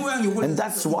 And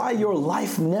that's why your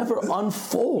life never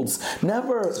unfolds,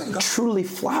 never truly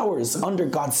flowers under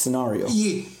God's scenario.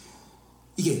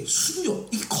 And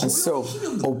so,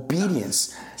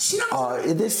 obedience,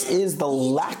 this is the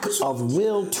lack of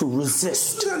will to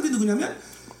resist.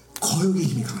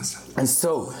 And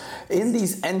so, in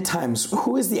these end times,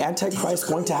 who is the Antichrist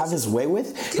going to have his way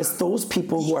with? It's those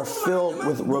people who are filled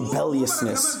with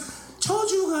rebelliousness.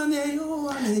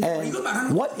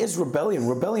 And what is rebellion?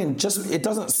 Rebellion it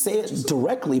doesn't say it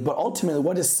directly, but ultimately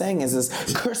what it's saying is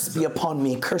curse be upon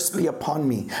me, curse be upon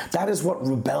me. That is what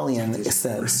rebellion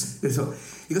says.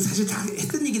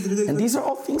 And these are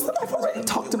all things that I've already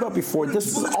talked about before.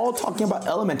 This is all talking about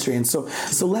elementary. And so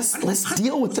let's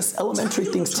deal with this elementary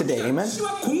things today. Amen?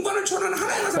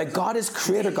 Like God is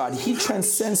creator God. He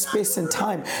transcends space and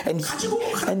time.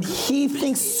 And he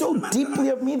thinks so deeply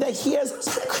of me that he has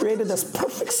created this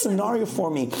perfect scenario for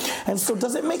me. And so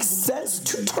does it make sense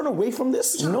to turn away from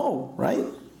this? No, right?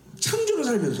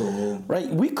 Right?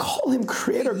 We call him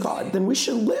creator God, then we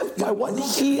should live by what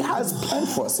he has planned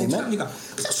for us. Amen?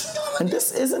 And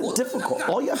this isn't difficult.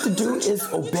 All you have to do is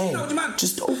obey.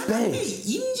 Just obey.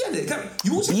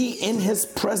 Be in his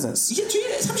presence.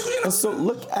 And so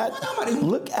look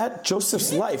at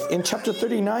Joseph's life. In chapter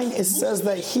 39, it says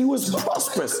that he was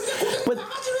prosperous. But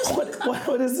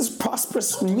what does this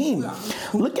prosperous mean?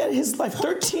 Look at his life.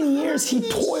 13 years he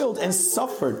toiled and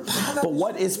suffered. But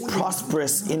what is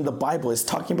prosperous in the Bible is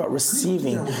talking about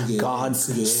receiving God's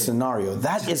scenario.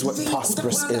 That is what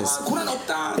prosperous is.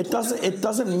 It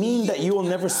doesn't mean that you will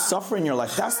never suffer in your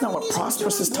life. That's not what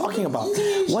prosperous is talking about.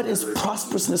 What is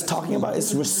prosperousness talking about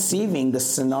is receiving the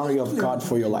scenario of God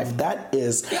for your life. That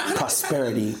is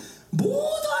prosperity.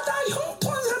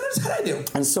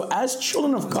 And so as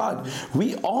children of God,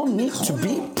 we all need to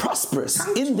be prosperous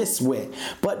in this way.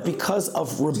 But because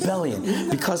of rebellion,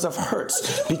 because of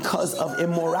hurts, because of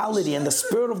immorality and the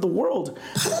spirit of the world,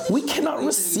 we cannot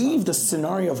receive the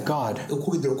scenario of God.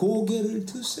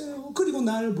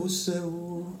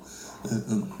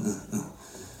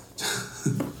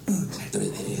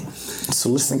 So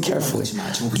listen carefully.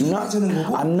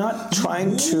 I'm not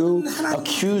trying to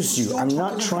accuse you. I'm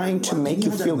not trying to make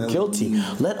you feel guilty.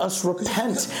 Let us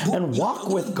repent and walk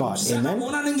with God. Amen?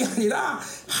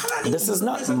 This is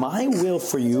not my will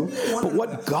for you, but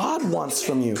what God wants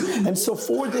from you. And so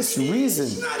for this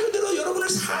reason,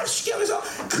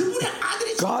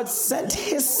 God sent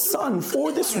his son.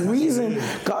 For this reason,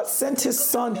 God sent his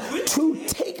son to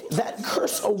take that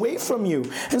curse away from you.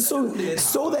 And so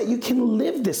that you can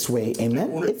live this way.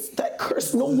 Amen? That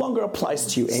curse no longer applies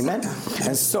to you. Amen?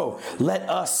 And so let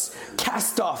us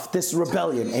cast off this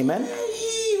rebellion. Amen?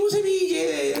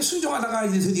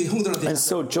 And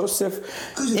so Joseph,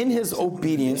 in his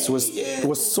obedience,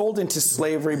 was sold into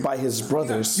slavery by his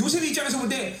brothers. So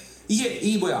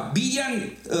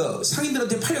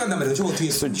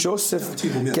Joseph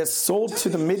gets sold to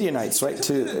the Midianites, right?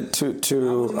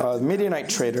 To Midianite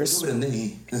traders.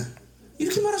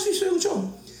 이렇게 말할 수 있어요,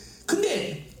 그렇죠?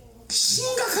 근데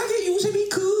심각하게 요셉이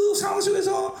그 상황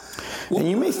속에서 And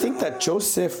you may think that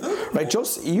Joseph, right?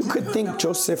 You could think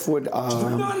Joseph would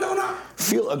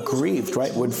feel aggrieved,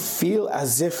 right? Would feel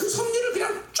as if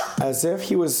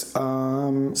he was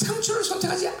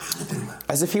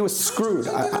screwed.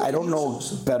 I don't know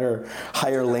better,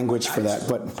 higher language for that,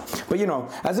 but you know,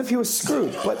 as if he was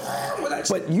screwed.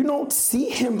 But you don't see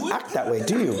him act that way,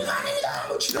 do you?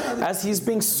 As he's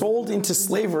being sold into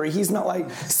slavery, he's not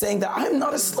like saying that I'm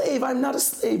not a slave.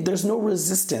 There's no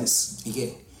resistance.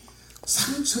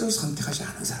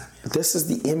 This is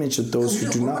the image of those who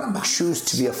do not choose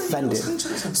to be offended.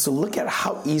 So look at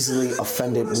how easily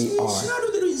offended we are.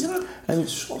 And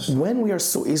when we are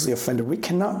so easily offended, we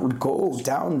cannot go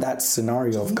down that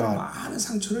scenario of God.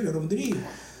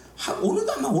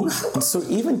 And so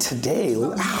even today,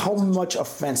 how much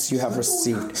offense you have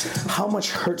received, how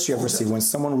much hurt you have received when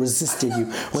someone resisted you,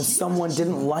 when someone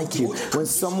didn't like you, when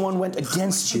someone went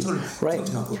against you, right?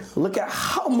 Look at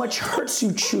how much hurts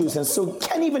you choose, and so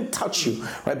can't even touch you,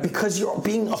 right? Because you're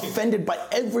being offended by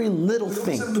every little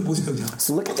thing.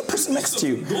 So look at the person next to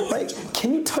you, right?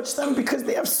 Can you touch them? Because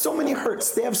they have so many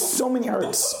hurts. They have so many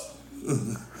hurts.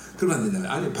 그러면 안 된다.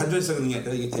 아니 반전성 있는 게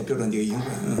아니라 이게 대표로 한 얘기 이런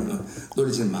거야.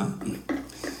 놀리지 마. 근데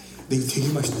이거 되게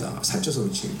맛있다. 살쪄서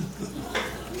그렇지.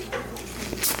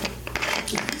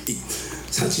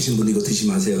 다치신 분 이거 드시지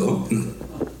마세요.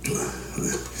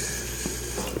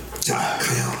 자,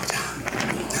 가요.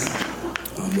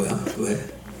 자, 뭐야? 왜?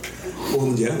 뭐가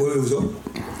문제야? 왜 웃어?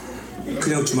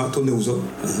 그냥 주마 돈 내고 웃어?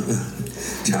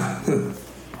 자,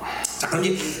 그럼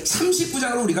이제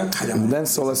 39장으로 우리가 가자. Then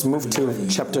so let's move to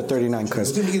chapter 39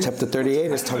 because chapter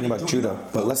 38 is talking about Judah.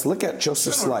 But let's look at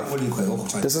Joseph's life.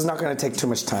 This is not going to take too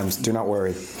much time, so do not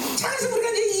worry. 자, 그래서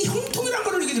우리가 이제 이 형통이란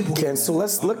거를 이게 보게. Okay, and so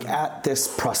let's look at this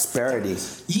prosperity.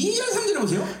 2절 3절에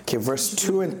보세요. Okay, verse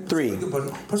 2 and 3.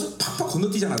 벌써 팍팍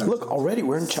건너뛰잖아. Look, already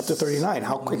we're in chapter 39.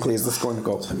 How quickly is this going to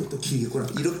go? 또 길겠구나.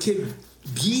 이렇게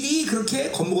미리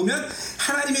그렇게 겁먹으면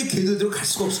하나님의 궤도대로 갈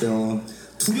수가 없어요.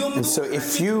 And so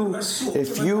if you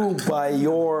by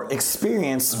your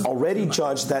experience already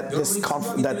judge that this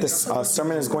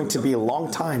sermon is going to be a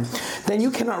long time, then you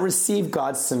cannot receive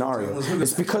God's scenario.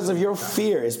 It's because of your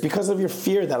fear. It's because of your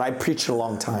fear that I preach a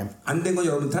long time. And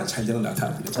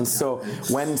so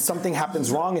when something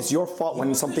happens wrong, it's your fault.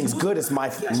 When something's good, it's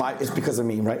it's because of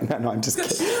me, right? No, I'm just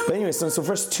kidding. But anyway, so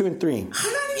verse 2 and 3.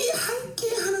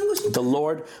 The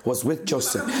Lord was with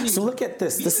Joseph. So look at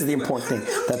this. This is the important thing,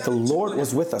 that the Lord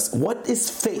was with us. What is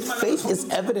faith? Faith is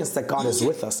evidence that God is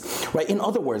with us, right? In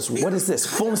other words, what is this?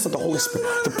 Fullness of the Holy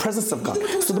Spirit, the presence of God.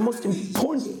 So the most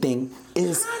important thing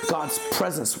is God's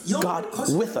presence, God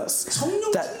with us.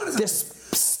 That this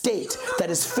state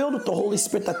that is filled with the Holy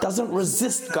Spirit that doesn't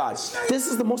resist God. This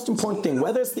is the most important thing.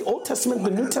 Whether it's the Old Testament, the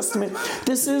New Testament,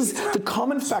 this is the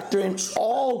common factor in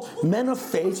all men of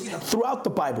faith throughout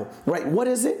the Bible, right? What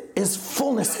is it? It's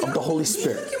fullness of the Holy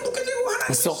Spirit.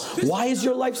 And so why is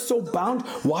your life so bound?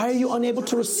 Why are you unable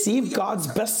to receive God's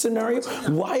best scenario?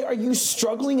 Why are you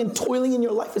struggling and toiling in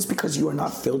your life? It's because you are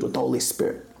not filled with the Holy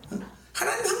Spirit.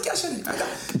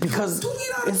 Because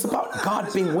it's about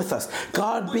God being with us.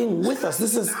 God being with us.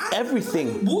 This is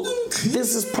everything.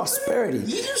 This is prosperity.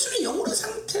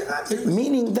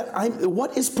 Meaning that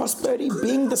what is prosperity?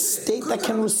 Being the state that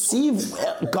can receive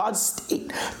God's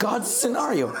state, God's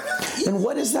scenario. And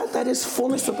what is that? That is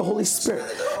fullness of the Holy Spirit.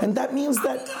 And that means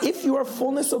that if you are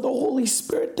fullness of the Holy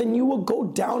Spirit, then you will go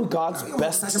down God's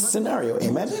best scenario.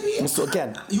 Amen? And so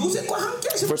again,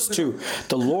 verse 2,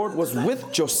 the Lord was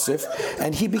with Joseph,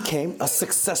 and he became a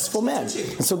successful man.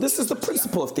 And so this is the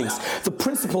principle of things, the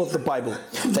principle of the Bible,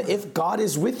 that if God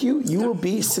is with you, you will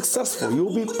be successful, you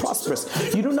will be prosperous.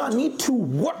 You do not need to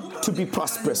work to be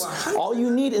prosperous. All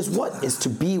you need is what? Is to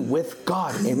be with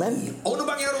God. Amen?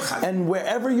 And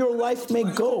wherever your life may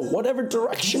go, whatever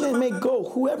direction it may go,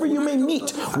 whoever you may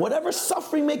meet, whatever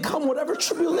suffering may come, whatever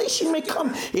tribulation may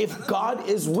come, if God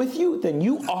is with you, then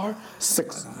you are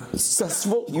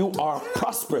successful, you are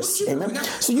prosperous. Amen?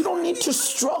 So you don't need to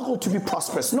struggle to be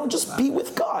prosperous. No, just be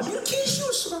with God.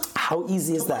 How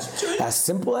easy is that? As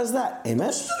simple as that.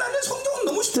 Amen?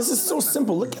 This is so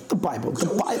simple. Look at the Bible.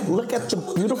 Look at the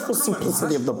beautiful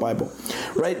simplicity of the Bible.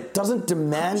 Right? It doesn't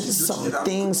demand some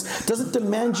things. Doesn't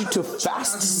demand you to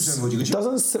fast.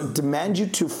 Doesn't demand you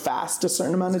to fast a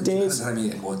certain amount of days.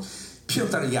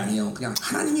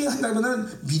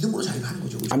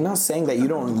 I'm not saying that you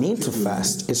don't need to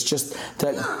fast. It's just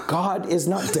that God is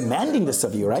not demanding this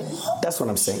of you, right? That's what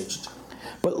I'm saying.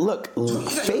 But look,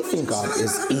 faith in God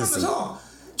is easy.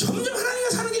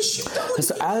 And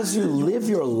so as you live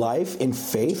your life in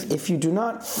faith, if you do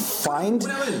not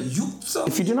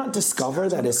discover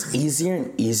that it's easier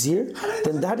and easier,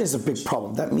 then that is a big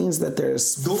problem. That means that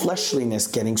there's fleshliness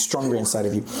getting stronger inside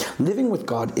of you. Living with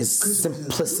God is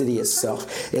simplicity itself.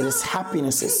 It is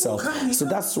happiness itself. So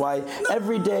that's why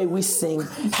every day we sing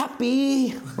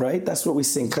happy, right? That's what we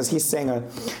sing, because he sang a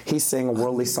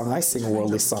worldly song. I sing a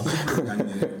worldly song.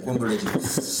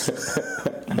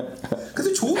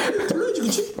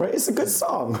 Right? It's a good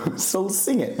song. So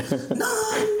sing it.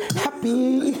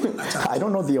 Happy. I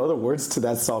don't know the other words to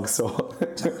that song, so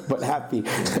but happy.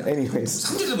 Anyways.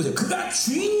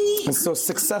 And so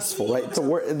successful, right?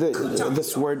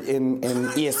 This word in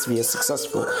ESV is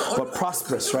successful, but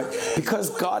prosperous, right? Because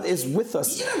God is with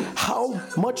us. How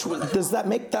much does that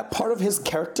make that part of his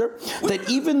character? That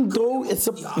even though it's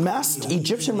a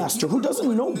Egyptian master who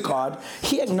doesn't know God,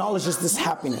 he acknowledges this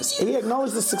happiness. He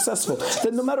acknowledges the successful.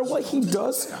 That no matter what he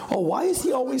does, why is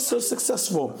he always so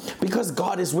successful? Because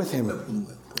God is with him.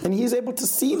 And he's able to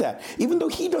see that, even though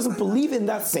he doesn't believe in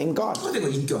that same God.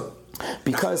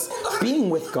 Because being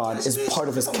with God is part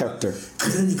of his character.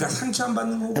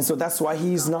 And so that's why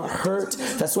he's not hurt.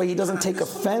 That's why he doesn't take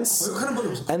offense.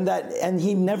 And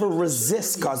he never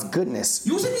resists God's goodness.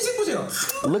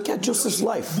 Look at Joseph's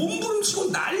life.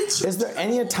 Is there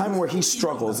any time where he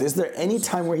struggles? Is there any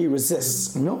time where he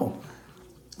resists? No.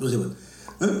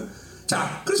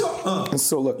 자, 그래서 And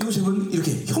so look, 요셉은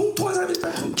이렇게 형통한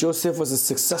사람이었다. Joseph was a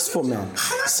successful man.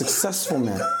 Successful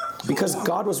man. Because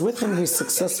God was with him, he's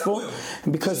successful.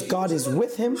 And because God is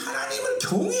with him, 하나님을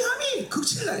경외함이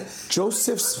극치를 나요.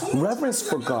 Joseph's reverence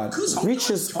for God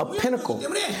reaches a pinnacle.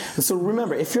 And so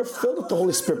remember, if you're filled with the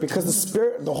Holy Spirit, because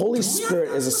the Holy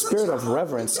Spirit is a spirit of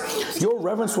reverence, your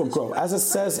reverence will grow. As it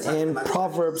says in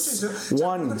Proverbs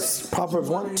 1,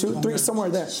 2, 3, somewhere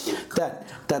there,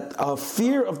 that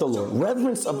fear of the Lord,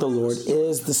 reverence of the Lord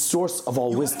is the source of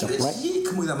all wisdom, right?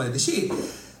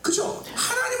 그죠?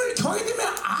 하나님을 경외하게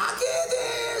되면 악에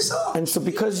대해서 And so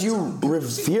because you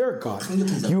revere God,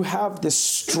 you have this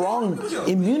strong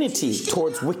immunity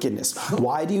towards wickedness.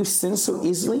 Why do you sin so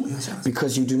easily?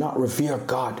 Because you do not revere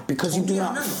God. Because you do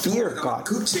not fear God.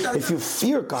 If you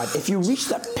fear God, if you reach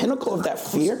that pinnacle of that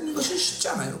fear,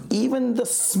 even the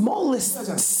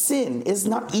smallest sin is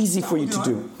not easy for you to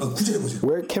do.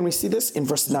 Where can we see this? In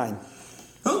verse 9.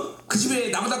 그 집에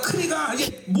나보다 크니까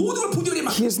이제 모든 걸 풍족하게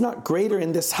막. He is not greater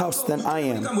in this house than I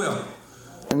am.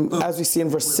 And as we see in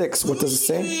verse 6, what does it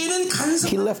say?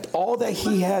 He left all that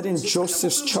he had in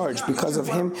Joseph's charge. Because of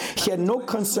him, he had no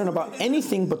concern about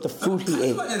anything but the food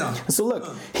he ate. And so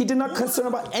look, he did not concern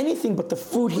about anything but the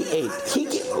food he ate. He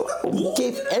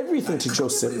gave everything to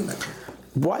Joseph.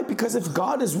 Why? Because if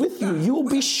God is with you, you will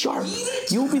be sharp.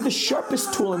 You will be the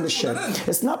sharpest tool in the shed.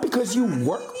 It's not because you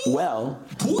work well,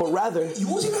 but rather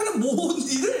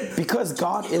because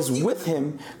God is with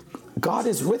him. God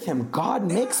is with him. God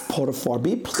makes Potiphar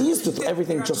be pleased with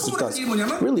everything Joseph does.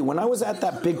 Really, when I was at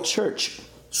that big church,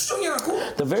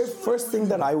 the very first thing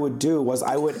that I would do was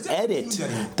I would edit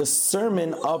the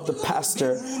sermon of the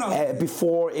pastor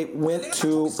before it went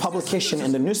to publication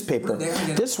in the newspaper.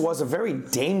 This was a very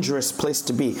dangerous place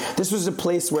to be. This was a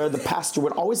place where the pastor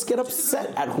would always get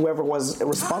upset at whoever was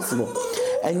responsible.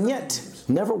 And yet,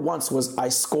 never once was I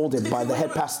scolded by the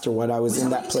head pastor when I was in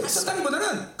that place.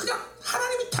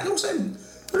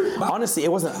 Honestly,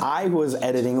 it wasn't I who was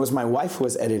editing, it was my wife who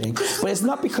was editing. But it's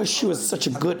not because she was such a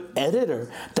good editor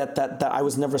that I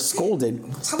was never scolded,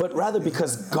 but rather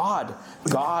because God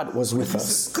was with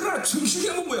us. 그러나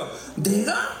중요한 건 뭐야?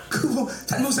 내가 그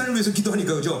단목사를 위해서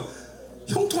기도하니까 그죠?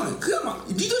 형통하네. 그냥 막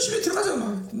리더십에 들어가서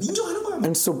막 인정하는 거야.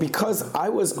 And so because I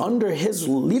was under his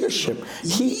leadership,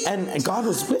 he and God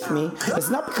was with me, it's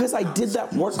not because I did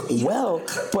that work well,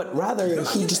 but rather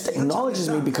he just acknowledges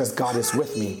me because God is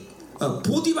with me.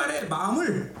 보디발의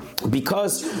마음을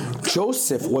Because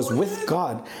Joseph was with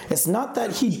God, it's not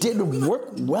that he did work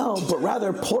well, but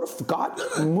rather God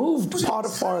moved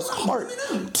Potiphar's heart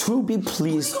to be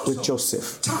pleased with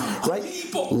Joseph. Right?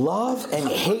 Love and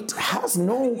hate has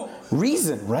no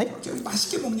reason, right?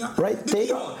 Right?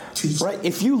 Right?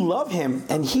 If you love him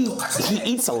and he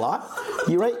eats a lot,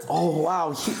 you're right. Oh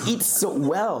wow, he eats so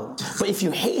well. But if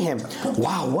you hate him,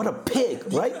 wow, what a pig,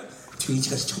 right?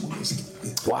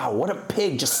 Wow, what a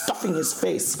pig, just stuffing his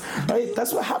face. Right?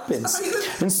 That's what happens.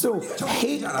 And so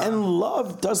hate and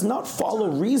love does not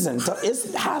follow reason.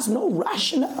 It has no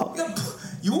rationale.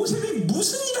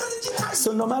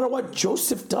 So no matter what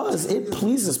Joseph does, it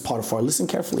pleases Potiphar. Listen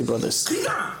carefully, brothers.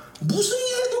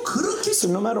 So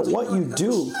no matter what you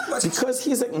do, because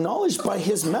he's acknowledged by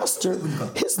his master,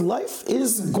 his life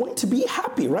is going to be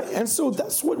happy, right? And so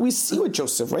that's what we see with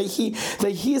Joseph, right?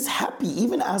 That he is happy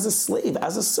even as a slave,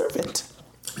 as a servant.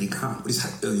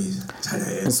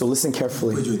 And so listen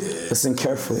carefully. Listen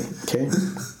carefully, okay?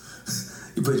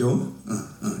 이뻐줘.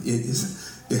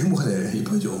 행복하대.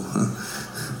 이뻐줘.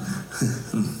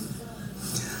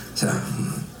 자,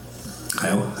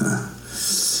 가요.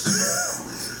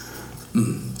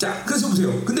 자, 그래서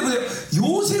보세요. 근데 보세요.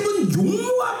 요셉은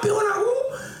용모가 빼어나고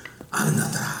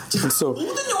아름답더라. And so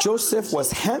Joseph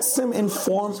was handsome in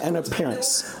form and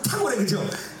appearance.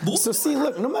 So see,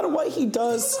 look, no matter what he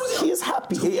does, he is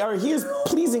happy, or he is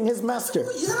pleasing his master.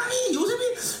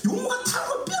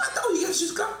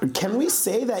 Can we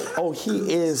say that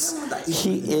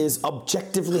he is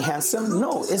objectively handsome?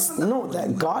 No,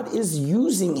 that God is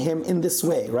using him in this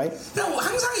way, right?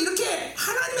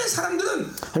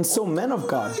 And so men of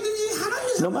God,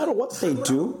 no matter what they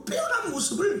do,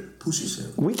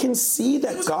 we can see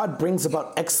that God brings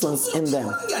about excellence in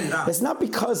them. It's not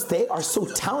because they are so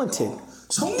talented.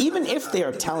 Even if they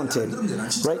are talented,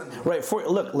 right?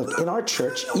 Look, in our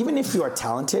church, even if you are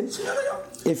talented,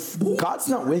 if God's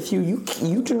not with you,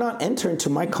 you do not enter into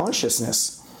my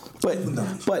consciousness.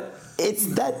 But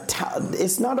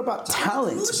it's not about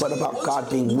talent, but about God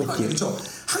being with you.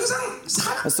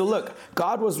 And so look,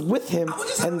 God was with him,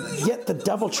 and yet the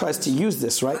devil tries to use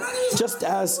this, right? Just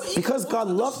as, because God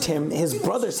loved him, his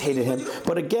brothers hated him,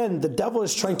 but again, the devil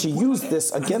is trying to use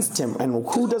this against him. And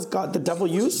who does the devil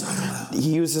use?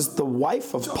 He uses the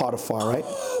wife of Potiphar, right?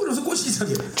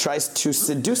 Tries to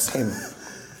seduce him.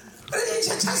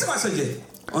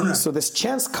 So this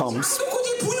chance comes,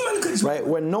 right,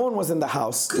 when no one was in the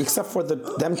house except for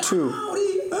them two.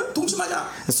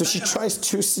 And so she tries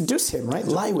to seduce him, right?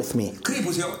 Lie with me.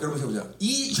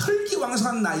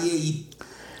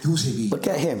 Look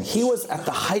at him. He was at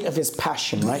the height of his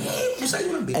passion, right?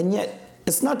 And yet,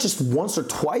 it's not just once or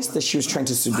twice that she was trying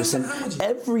to seduce him.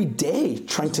 Every day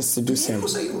trying to seduce him.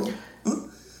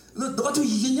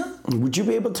 Would you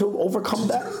be able to overcome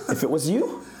that if it was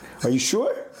you? Are you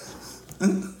sure?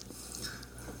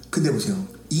 근데 보세요.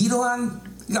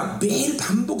 그러니까 매일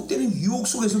반복되는 유혹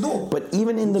속에서도 But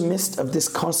even in the midst of this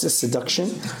constant seduction,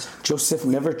 Joseph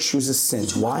never chooses sin.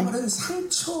 Why?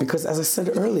 Because as I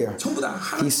said earlier,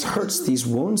 these hurts, these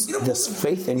wounds, this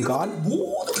faith in God,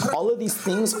 all of these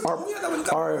things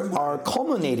are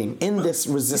culminating in this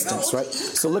resistance, right?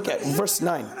 So look at verse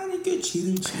 9.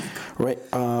 Right?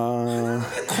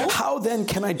 How then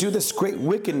can I do this great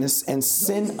wickedness and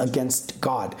sin against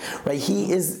God? Right?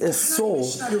 He is a soul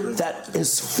that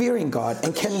is fearing God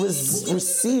and can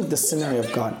receive the scenario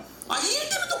of God.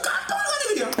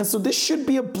 And so this should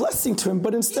be a blessing to him,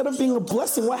 but instead of being a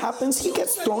blessing, what happens? He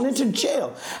gets thrown into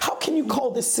jail. How can you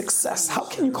call this success? How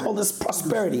can you call this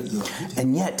prosperity?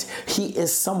 And yet, he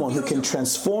is someone who can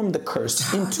transform the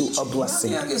curse into a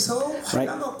blessing. Right?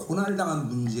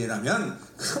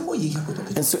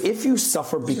 And so if you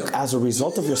suffer as a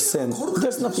result of your sin,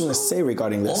 there's nothing to say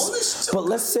regarding this. But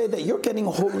let's say that you're getting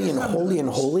holy and holy and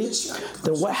holy,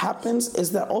 then what happens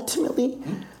is that ultimately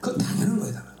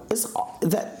is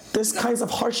that this kinds of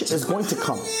hardship is going to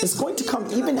come. It's going to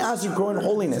come even as you grow in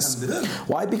holiness.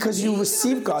 Why? Because you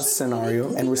receive God's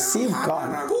scenario and receive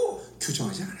God.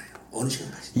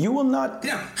 You will not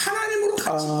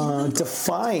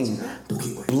define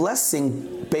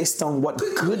blessing based on what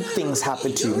good things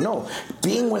happen to you. No,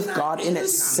 being with God in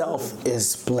itself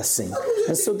is blessing.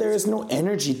 And so there is no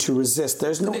energy to resist.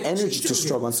 There's no energy to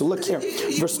struggle. And so look here,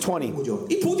 verse 20.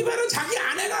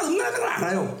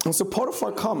 And so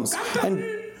Potiphar comes, and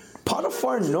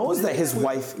Potiphar knows that his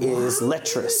wife is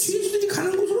lecherous.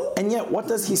 And yet, what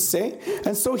does he say?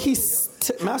 And so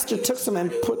master took him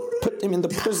and put him in the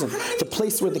prison, the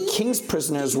place where the king's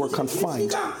prisoners were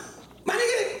confined.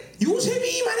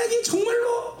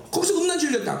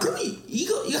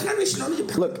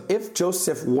 Look, if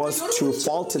Joseph was to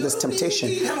fall to this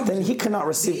temptation, then he cannot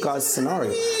receive God's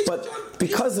scenario. But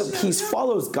because he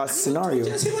follows God's scenario,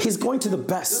 he's going to the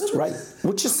best, right?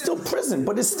 Which is still prison,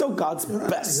 but it's still God's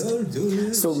best.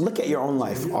 So look at your own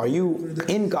life. Are you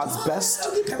in God's best?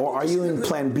 Or are you in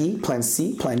plan B, plan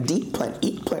C, plan D, plan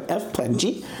E, plan F, plan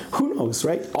G? Who knows,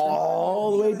 right?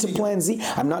 All the way to plan Z.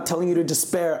 I'm not telling you to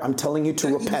despair. I'm telling you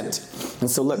to repent. And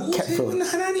so look carefully.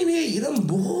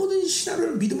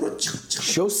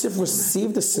 Joseph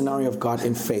received the scenario of God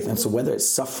in faith. And so whether it's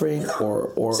suffering or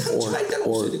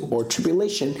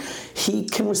tribulation, he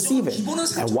can receive it.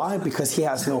 And why? Because he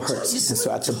has no hurts. And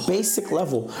so at the basic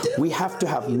level, we have to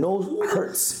have no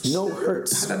hurts. No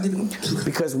hurts.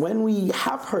 Because when we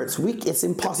have hurts, it's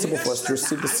impossible for us to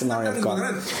receive the scenario of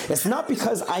God. It's not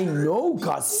because I know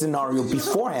God's scenario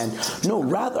beforehand. No,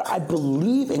 rather I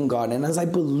believe in God. And as I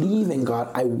believe in God,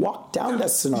 I walk down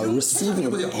that scenario,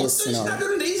 receiving his scenario.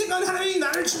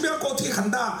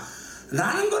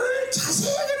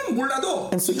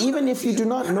 And so even if you do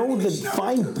not know the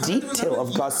fine detail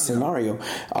of God's scenario,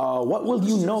 what will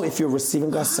you know if you're receiving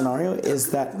God's scenario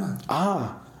is that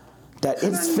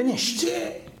it's finished.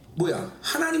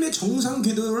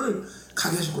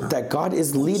 That God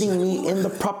is leading me in the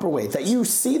proper way. That you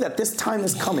see that this time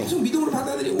is coming.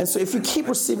 And so if you keep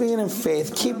receiving it in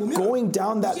faith, keep going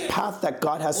down that path that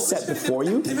God has set before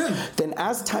you, then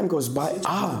as time goes by,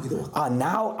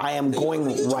 now I am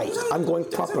going right. I'm going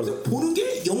properly.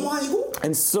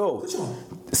 And so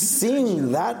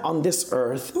seeing that on this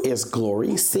earth is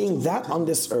glory. Seeing that on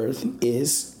this earth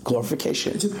is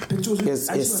glorification.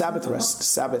 Is Sabbath rest.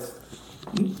 Sabbath.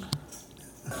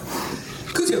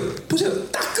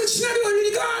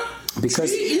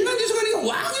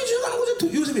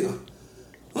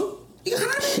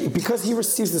 Because he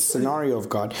receives the scenario of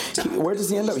God, where does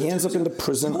he end up? He ends up in the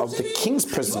prison of the king's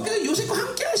prison.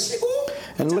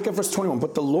 And look at verse 21.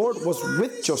 But the Lord was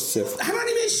with Joseph.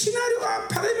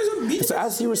 And so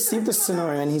as he received the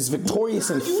scenario and he's victorious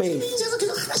in faith,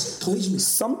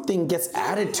 something gets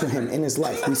added to him in his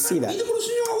life. We see that.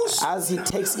 As he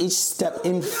takes each step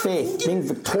in faith, being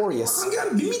victorious,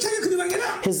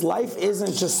 his life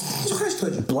isn't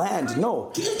just bland.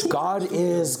 No, God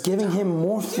is giving him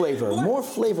more flavor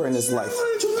in his life.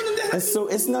 And so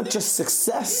it's not just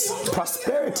success,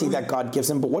 prosperity that God gives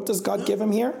him, but what does God give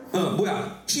him here?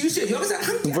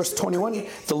 In verse 21,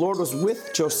 the Lord was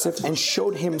with Joseph and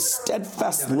showed him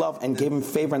steadfast love and gave him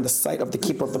favor in the sight of the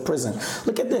keeper of the prison.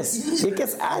 Look at this. It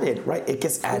gets added, right? It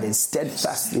gets added.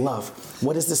 Steadfast love.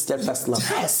 What is the steadfast love?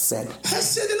 Hesed.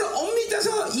 헤세드는 엄밀히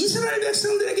따서 이스라엘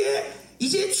백성들에게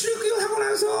이제 출애굽하고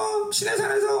나서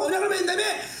시내산에서 언약을 맺은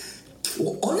다음에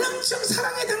언약적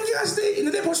사랑의 단계가 갔을 때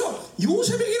있는데 벌써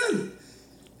요셉에게는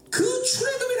그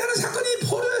출애굽이라는 사건이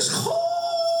벌어져서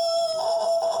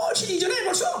훨씬 이전에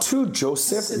벌써 To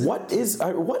Joseph, what is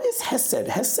Hesed?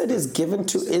 Hesed is given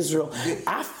to Israel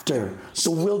after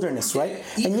the wilderness, right?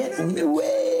 And yet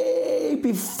way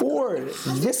before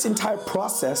this entire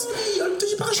process,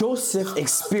 Joseph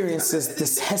experiences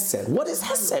this Hesed. What is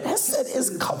Hesed? Hesed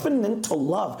is covenantal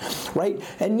love, right?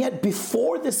 And yet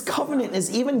before this covenant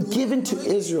is even given to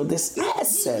Israel, this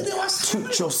Hesed to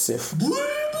Joseph,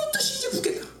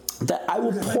 that I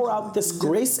will pour out this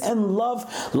grace and love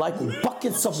like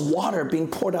buckets of water being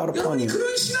poured out upon you.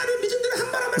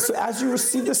 So as you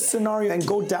receive this scenario and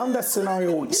go down that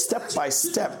scenario step by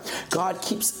step, God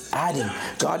keeps adding.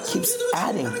 God keeps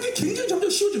adding.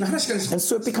 And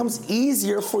so it becomes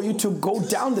easier for you to go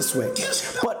down this way.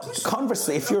 But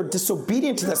conversely, if you're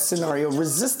disobedient to that scenario,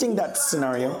 resisting that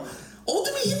scenario,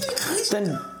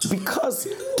 then because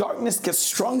darkness gets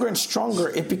stronger and stronger,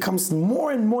 it becomes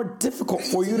more and more difficult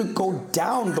for you to go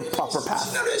down the proper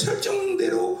path.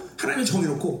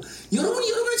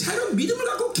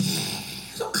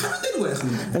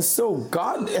 And so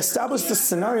God established this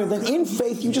scenario, then in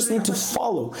faith you just need to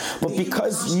follow. But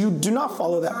because you do not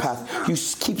follow that path, you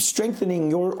keep strengthening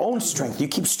your own strength. You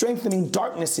keep strengthening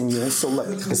darkness in you. And so look,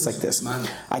 it's like this.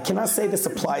 I cannot say this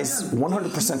applies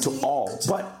 100% to all,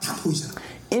 but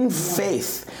in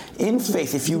faith,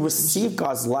 if you receive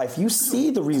God's life, you see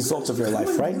the results of your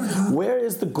life, right? Where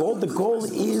is the goal? The goal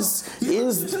is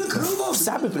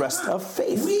Sabbath rest of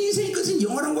faith.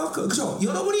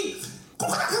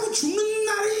 꼬락하고 죽는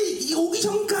날이 오기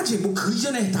전까지 뭐 그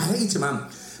이전에 다 해야겠지만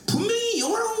분명히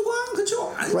영원함과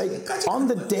그렇죠? Right, on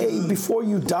the day before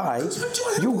you die,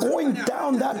 you're going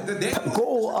down that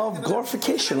goal of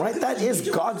glorification, right? That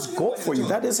is God's goal for you.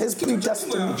 That is His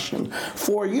predestination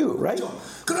for you, right?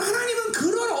 그럼 하나님은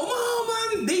그런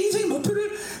어마어마한 내 인생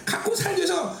목표를 갖고 살기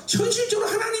위해서 현실적으로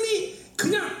하나님이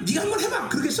그냥 네가 한번 해봐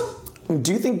그러겠어?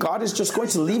 Do you think God is just going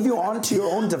to leave you on to your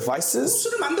own devices?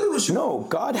 No,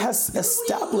 God has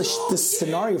established this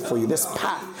scenario for you, this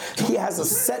path. He has a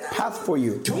set path for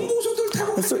you.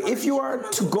 And so if you are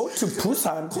to go to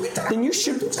Busan, then you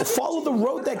should follow the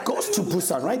road that goes to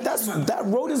Busan, right? That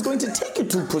road is going to take you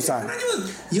to Busan.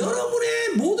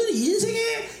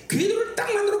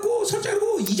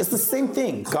 It's the same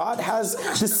thing. God has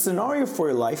this scenario for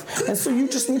your life, and so you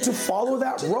just need to follow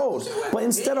that road. But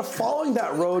instead of following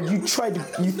that road, you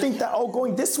think that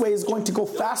going this way is going to go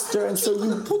faster, and so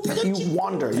you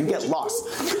wander, you get lost.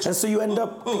 And so you end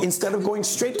up, instead of going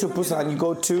straight to Busan, you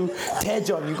go to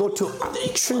Daejeon, you go to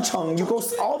Chuncheon, you go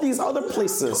all these other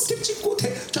places. You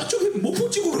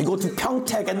go to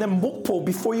Pyeongtaek and then Mokpo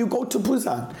before you go to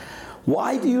Busan.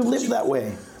 Why do you live that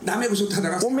way?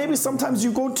 Or maybe sometimes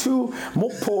you go to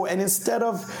Mokpo and instead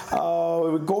of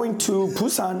going to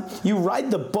Busan, you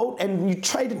ride the boat and you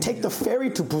try to take the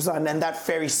ferry to Busan and that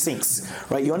ferry sinks.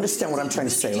 Right? You understand what I'm trying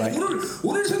to say, right?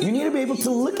 You need to be able to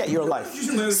look at your life.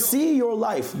 See your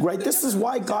life, right? This is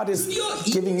why God is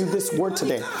giving you this word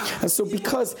today. And so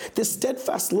because this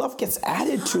steadfast love gets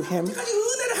added to him,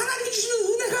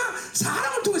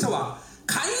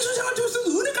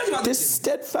 this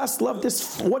steadfast love,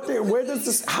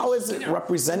 how is it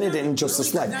represented in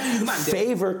Joseph's life?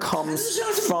 Favor comes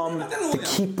from the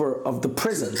keeper of the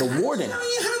prison, the warden.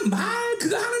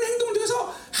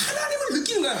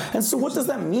 And so what does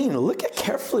that mean? Look at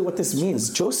carefully what this means.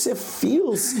 Joseph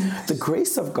feels the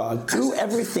grace of God through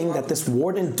everything that this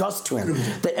warden does to him.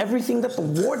 That everything that the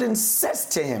warden says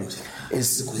to him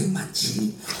is...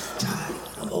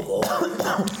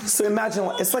 So imagine,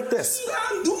 it's like this.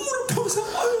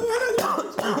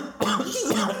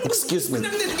 Excuse me.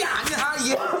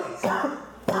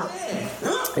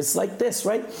 It's like this,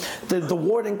 right? The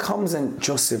warden comes and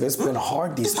Joseph, it's been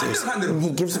hard these days. And he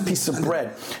gives a piece of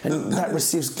bread and he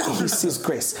sees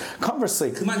grace. Conversely,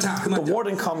 the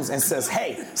warden comes and says,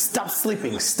 hey, stop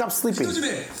sleeping.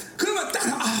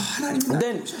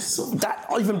 then that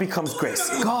even becomes grace.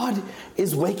 God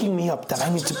is waking me up that I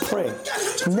need to pray.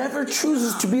 Never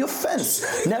chooses to be offense.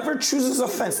 Never chooses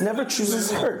offense. Never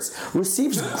chooses hurts.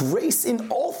 Receives grace in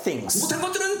all things.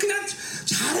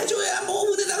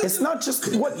 It's not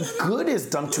just what good is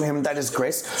done to him that is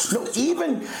grace. No,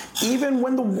 even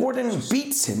when the warden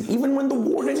beats him, even when the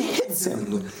warden hits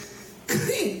him,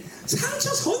 he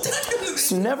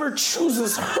never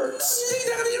chooses hurts.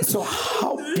 So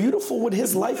how beautiful would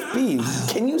his life be?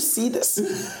 Can you see this?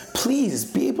 Please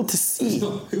be able to see.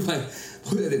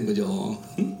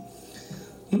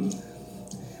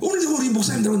 오늘도 우리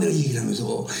목사님들하고 내가 얘기를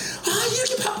하면서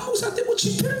이렇게 바쁜 목사한테 뭐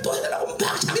집회를 또 해달라고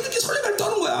막 자기들끼리 설레발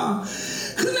떠는 거야.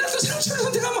 그런데 내가 또 상처를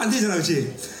선택하면 안 되잖아,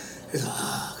 그렇지? 그래서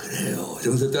그래요.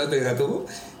 이러면서 내가 또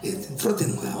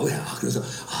풀어대는 거야. 왜? 그래서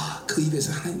그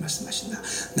입에서 하나님 말씀하신다.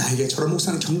 나에게 저런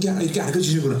목사는 경계하라 이렇게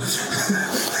알려주시구나.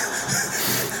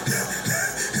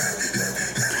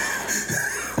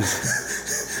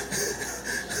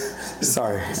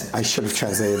 Sorry, I should have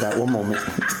translated that. One moment.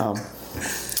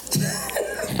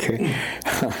 Okay.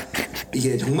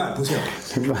 이게 정말 보세요.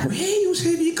 왜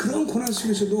요셉이 그런 고난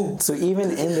속에서도 So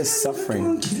even in this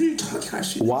suffering,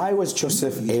 why was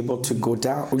Joseph able to go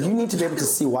down? Well, you need to be able to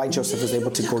see why Joseph is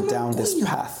able to go down this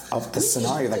path of the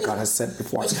scenario that God has set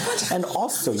before. And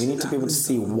also, you need to be able to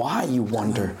see why you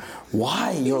wonder,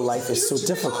 why your life is so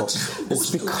difficult. It's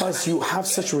because you have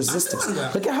such resistance.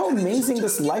 Look at how amazing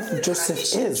this life of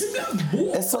Joseph is.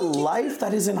 It's a life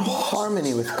that is in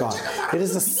harmony with God. It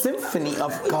is a symphony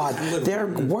of God.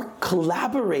 We're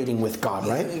collaborating with God,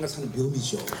 right?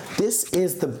 This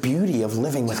is the beauty of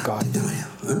living with God.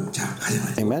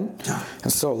 Amen?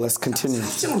 And so let's continue.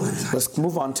 Let's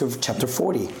move on to chapter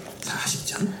 40.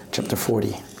 Chapter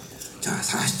 40. 자,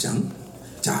 40장.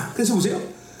 자, 그래서 보세요.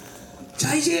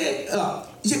 자, 이제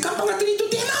깜빡했더니 또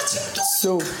때마침 또.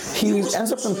 So he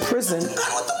ends up in prison,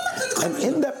 and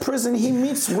in that prison he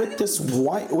meets with this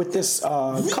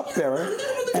cupbearer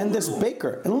and this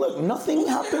baker. And look, nothing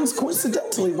happens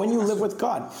coincidentally when you live with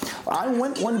God. I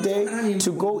went one day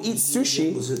to go eat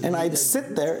sushi, and I'd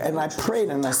sit there and I prayed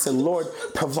and I said, Lord,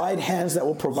 provide hands that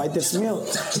will provide this meal.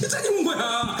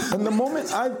 And the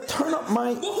moment I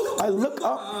look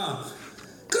up,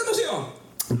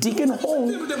 Deacon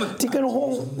Hong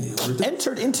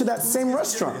entered into that same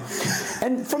restaurant.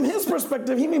 And from his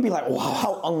perspective, he may be like, wow,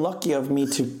 how unlucky of me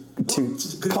to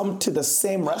come to the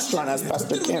same restaurant as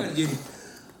Pastor Kim.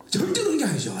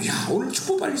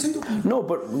 No,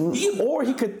 but or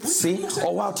he could see,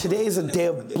 oh wow, today is a day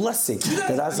of blessing.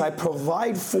 That as I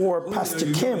provide for Pastor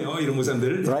Kim,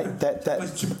 right? That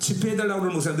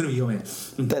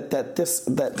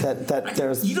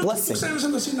there's blessing.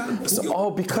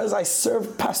 So because I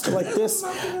serve pastor like this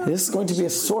is going to be a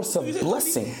source of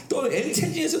blessing. So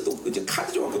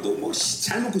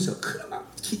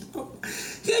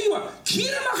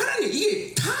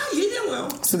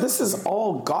this is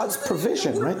all God's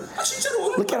provision, right?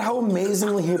 Look at how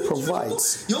amazingly He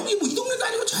provides.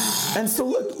 And so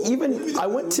look, even I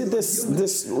went to this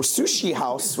sushi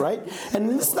house, right?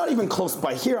 And it's not even close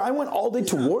by here. I went all the way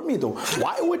to Wormido.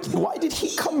 Why did He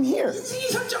come here?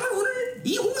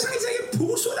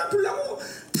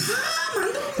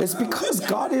 It's because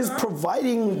God is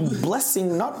providing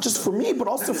blessing not just for me, but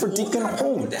also for Deacon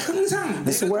Hong.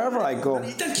 This is wherever I go.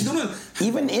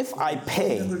 Even if I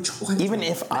pay, even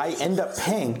if I end up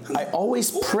paying, I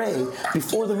always pray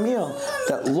before the meal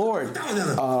that Lord,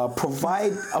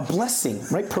 provide a blessing,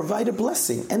 right? Provide a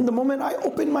blessing. And the moment I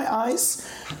opened my eyes,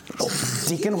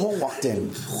 Deacon Hong walked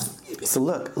in. So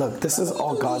look, this is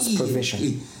all God's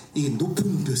provision.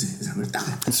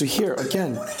 And so here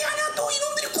again,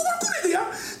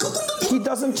 He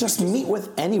doesn't just meet with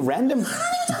any random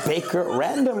baker,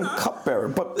 random cupbearer,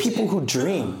 but people who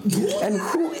dream. And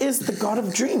who is the God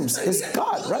of dreams? Is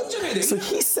God, right? So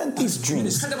He sent these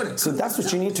dreams. So that's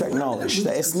what you need to acknowledge,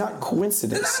 that it's not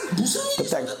coincidence, but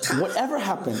that whatever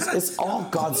happens, it's all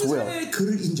God's will.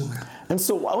 And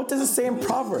so what does it say in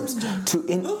Proverbs? To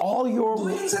in all your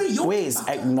ways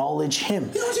acknowledge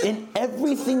Him. In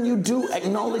everything you do,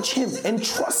 acknowledge Him and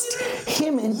trust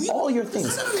Him in all your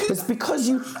things. It's because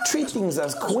you treat things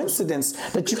as coincidence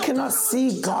that you cannot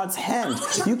see God's hand.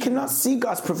 You cannot see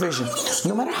God's provision.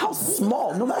 No matter how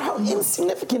small, no matter how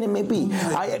insignificant it may be,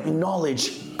 I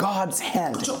acknowledge God's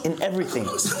hand in everything.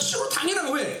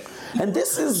 And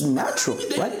this is natural,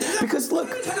 right? Because look,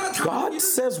 God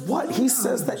says what? He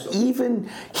says that even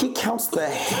He counts the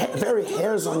very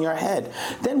hairs on your head.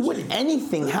 Then would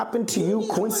anything happen to you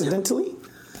coincidentally?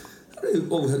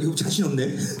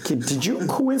 Okay, did you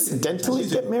coincidentally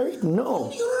get married?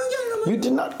 No. You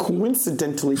did not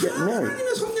coincidentally get married.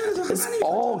 It's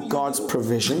all God's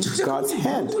provision, God's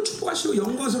hand.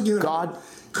 God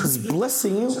is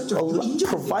blessing you,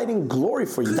 providing glory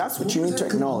for you. That's what you need to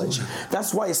acknowledge.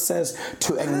 That's why it says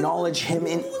to acknowledge Him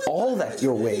in all that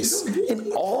your ways.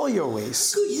 In all your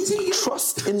ways.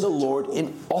 Trust in the Lord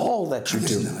in all that you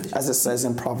do. As it says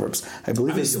in Proverbs. I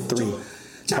believe it's 3.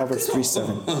 Proverbs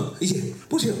 3:7.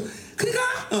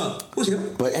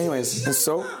 But anyways, and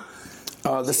so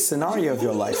the scenario of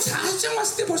your life.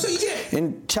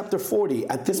 In chapter 40,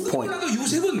 at this point,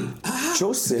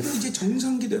 Joseph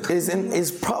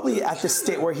is probably at the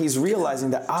state where he's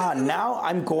realizing that, now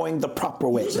I'm going the proper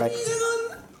way, right?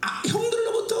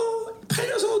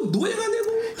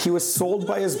 He was sold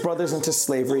by his brothers into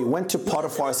slavery, went to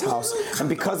Potiphar's house, and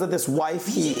because of this wife,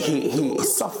 he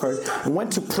suffered and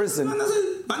went to prison.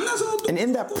 And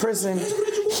in that prison,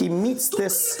 he meets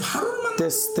this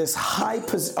high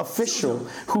official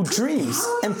who dreams.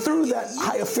 And through that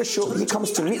high official, he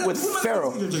comes to meet with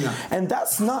Pharaoh. And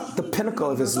that's not the pinnacle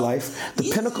of his life. The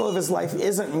pinnacle of his life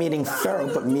isn't meeting Pharaoh,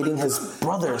 but meeting his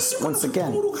brothers once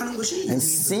again. And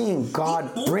seeing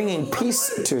God bringing peace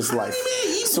to his life.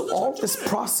 So all this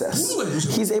process,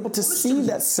 he's able to see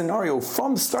that scenario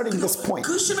from starting this point.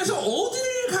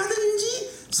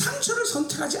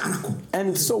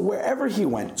 And so wherever he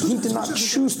went, he did not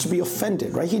choose to be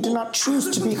offended, right? He did not choose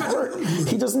to be hurt.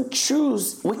 He doesn't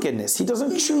choose wickedness. He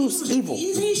doesn't choose evil.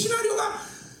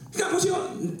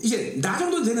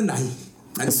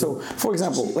 And so, for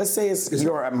example, let's say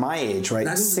you're at my age,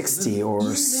 right? 60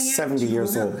 or 70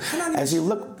 years old. As you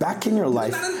look back in your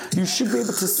life, you should be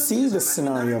able to see the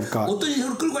scenario of God.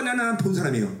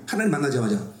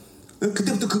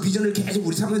 그때부터 그 비전을 계속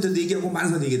우리 사모님들도 얘기하고 많은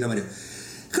사람들도 얘기했단 말이야.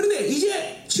 그런데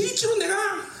이제 실제로 내가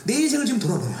내 인생을 지금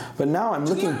돌아보면 But now I'm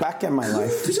looking back at my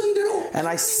life and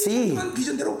I see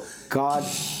God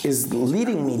is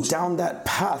leading me down that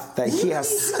path that He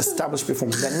has established before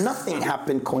me. That nothing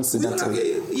happened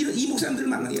coincidentally.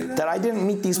 That I didn't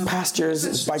meet these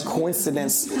pastors by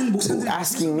coincidence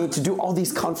asking me to do all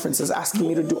these conferences, asking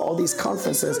me to do all these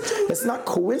conferences. It's not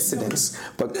coincidence,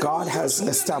 but God has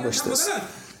established this.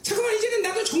 잠깐만 이제는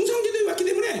나도 정상기도에 왔기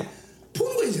때문에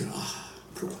보는 거야 이제는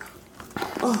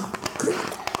그래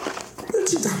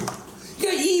진짜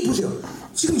그러니까 이 보세요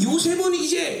지금 요셉은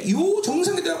이제 요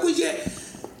정상기도에 왔고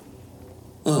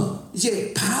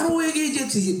이제 바로에게 이제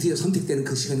드디어 선택되는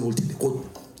그 시간이 올 텐데 곧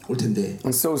올 텐데.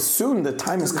 And so soon the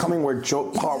time is coming where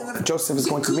Joseph is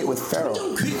going to meet with Pharaoh.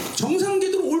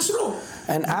 정상기도로 올수록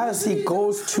And as he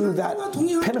goes to that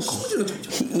pinnacle,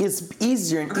 it is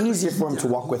easier and easier for him to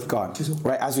walk with God.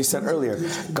 Right? As we said earlier,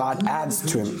 God adds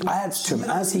to him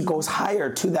as he goes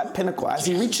higher to that pinnacle, as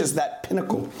he reaches that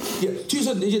pinnacle.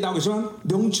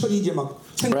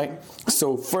 Right?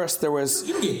 So first there was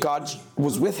God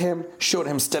was with him, showed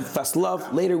him steadfast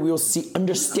love. Later we will see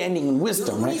understanding and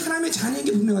wisdom, right?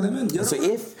 So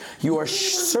if you are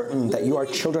certain that you are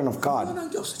children of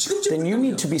God, then you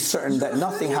need to be certain that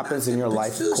nothing happens in your life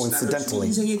coincidentally.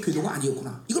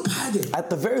 At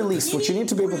the very least, what you need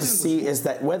to be able to see is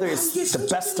that whether it's the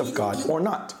best of God or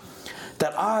not.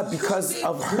 That because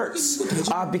of hurts,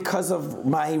 because of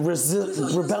my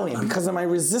rebellion, because of my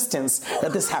resistance,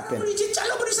 that this happened.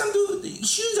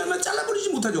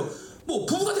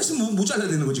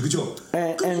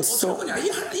 And so,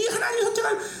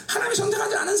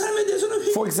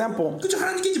 for example,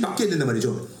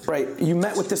 right, you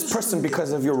met with this person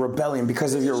because of your rebellion,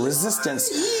 because of your resistance,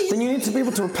 then you need to be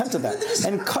able to repent of that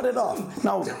and cut it off.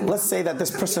 Now, let's say that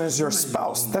this person is your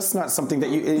spouse. That's not something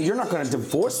that you're not going to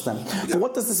divorce them. But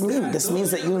what does this mean? This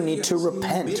means that you need to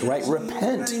repent, right?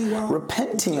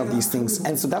 Repenting of these things.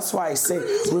 And so that's why I say,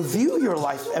 review your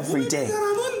life every day.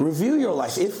 Review your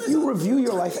life. If you review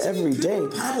your life every day,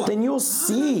 then you'll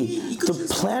see the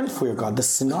plan for your God, the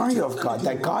scenario of God,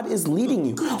 that God is leading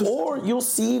you. Or you'll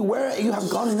see where you have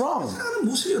gone wrong.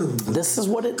 This is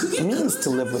what it means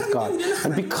to live with God.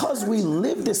 And because we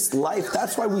live this life,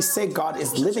 that's why we say God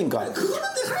is living God.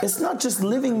 It's not just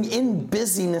living in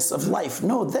busyness of life.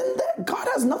 No, then God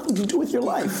has nothing to do with your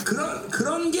life.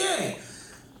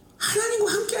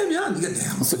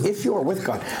 So if you are with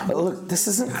God, look, this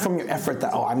isn't from your effort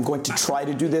that, I'm going to try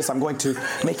to do this, I'm going to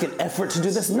make an effort to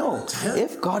do this. No,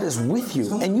 if God is with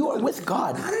you and you are with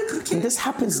God, and this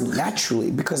happens naturally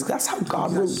because that's how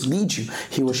God will lead you.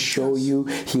 He will show you,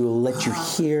 He will let you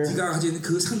hear that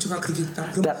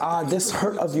this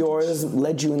hurt of yours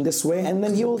led you in this way, and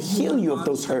then He will heal you of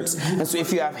those hurts. And so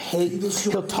if you have hate,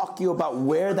 He'll talk to you about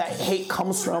where that hate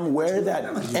comes from, where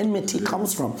that enmity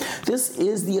comes from. This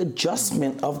is the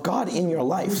adjustment of God in your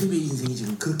life. 요셉의 인생이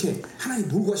지금 그렇게 하나님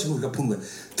몰고 가신 걸 우리가 보는 거야.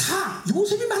 다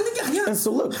요셉이 만든 게 아니야. And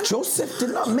so look, Joseph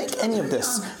did not make any of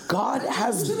this. God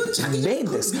has made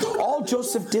this. All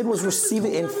Joseph did was receive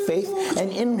it in faith,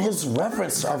 and in his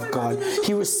reverence of God,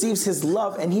 he receives his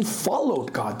love and he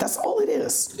followed God. That's all it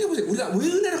is. 우리가 왜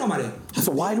은혜라고 말해?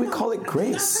 So why do we call it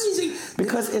grace?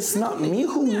 Because it's not me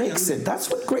who makes it. That's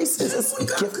what grace is. It's a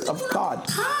gift of God.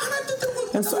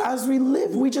 And so as we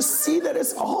live, we just see that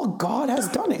it's all God has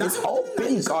done it. It's all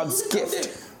been God's gift.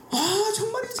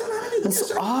 And so,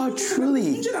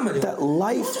 truly, that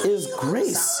life is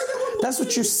grace. That's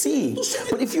what you see.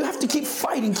 But if you have to keep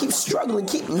fighting, keep struggling,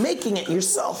 keep making it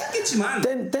yourself,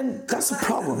 then that's a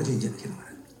problem.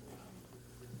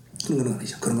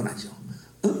 그런 건 아니죠.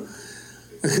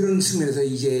 그런 측면에서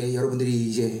이제 여러분들이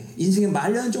이제 인생의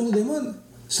말년 정도 되면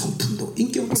성품도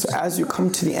인격도. So as you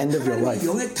come to the end of your life,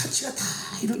 영의 타치가 다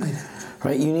일어나야 돼요.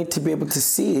 Right, you need to be able to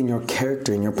see in your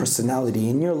character, in your personality,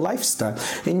 in your lifestyle,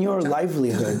 in your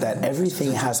livelihood that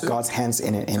everything has God's hands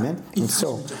in it. Amen? And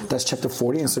so, that's chapter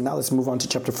 40. And so now let's move on to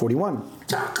chapter 41.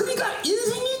 자, 그러니까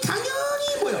인생이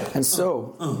당연히 뭐예요? And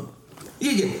so,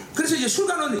 이게 그래서 이제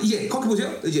술관은 이제 거기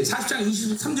보세요. 이제 40장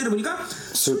 23절에 보니까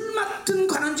술 맡은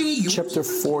관원증이 chapter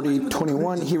 40,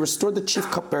 21, he restored the chief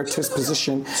cupbearer to his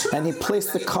position and he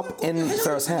placed the cup in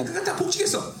Pharaoh's hand. 다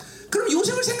복직했어. 그럼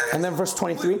요셉을 생각해. And then verse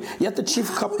 23, yet the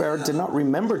chief cupbearer did not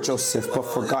remember Joseph but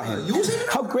forgot him.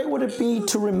 How great would it be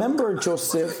to remember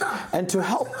Joseph and to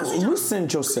help loosen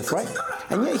Joseph, right?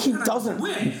 And yet he doesn't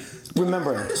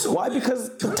remember him. Why?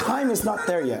 Because the time is not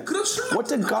there yet. What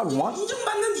did God want?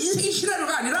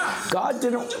 God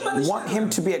didn't want him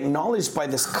to be acknowledged by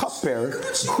this cupbearer.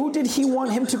 Who did he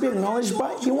want him to be acknowledged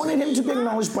by? He wanted him to be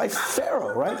acknowledged by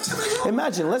Pharaoh, right?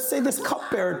 Imagine, let's say this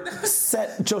cupbearer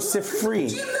set Joseph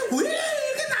free.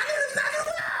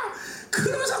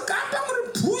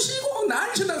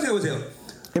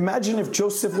 Imagine if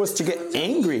Joseph was to get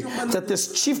angry that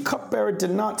this chief cupbearer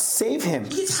did not save him.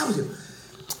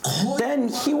 Then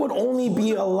he would only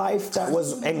be a life that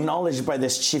was acknowledged by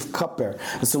this chief cupbearer.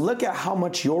 And so look at how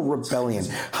much your rebellion,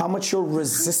 how much your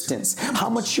resistance, how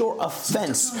much your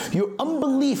offense, your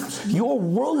unbelief, your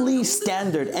worldly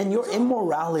standard, and your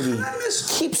immorality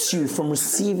keeps you from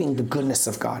receiving the goodness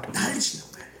of God.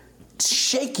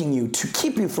 Shaking you to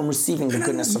keep you from receiving the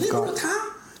goodness of God.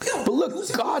 But look,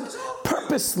 God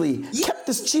purposely kept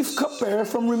this chief cupbearer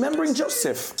from remembering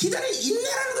Joseph.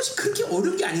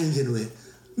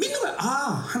 믿는 거야.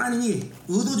 하나님이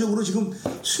의도적으로 지금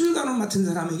술관을 맡은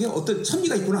사람에게 어떤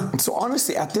섭리가 있구나. So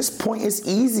honestly, at this point, it's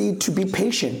easy to be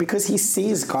patient because he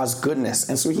sees God's goodness,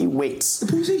 and so he waits.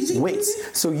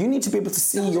 So you need to be able to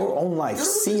see your own life,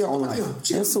 see your own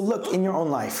life. And so look in your own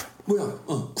life.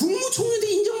 국무총리도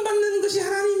인정받는 것이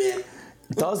하나님의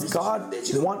Does God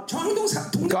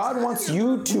wants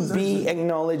you to be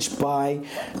acknowledged by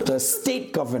the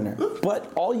state governor, but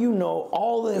all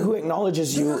who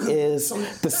acknowledges you is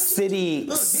the city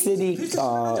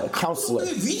councilor.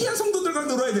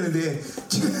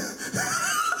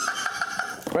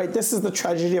 Right, this is the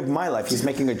tragedy of my life. He's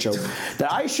making a joke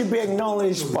that I should be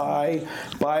acknowledged by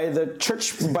the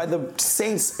church, by the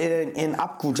saints in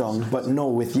Apgujeong, but no,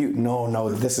 with you. No,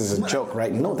 this is a joke,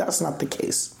 right? No, that's not the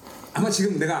case. 아마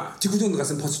지금 내가 직구정도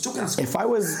갔으면 벌써 쫓겨났어. If I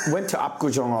went to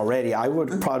Apgujeong already, I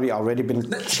would probably already been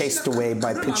chased away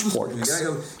by pitchforks.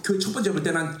 교회 첫 번째 볼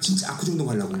때 난 진짜 압구정동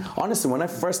가려고. Honestly, when I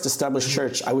first established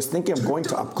church, I was thinking of going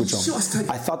to Apgujeong.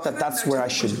 I thought that that's where I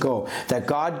should go. That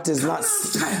God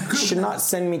should not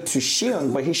send me to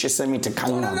Siheung, but He should send me to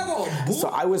Gangnam. So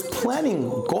I was planning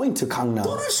going to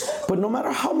Gangnam, but no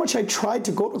matter how much I tried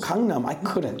to go to Gangnam, I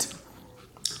couldn't.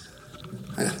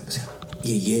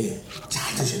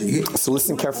 So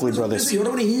listen carefully, brothers. Through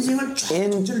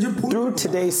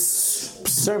today's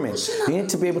sermon, you need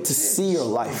to be able to see your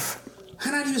life.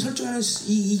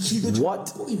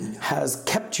 What has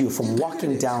kept you from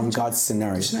walking down God's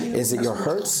scenario? Is it your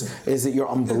hurts? Is it your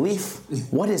unbelief?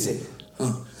 What is it?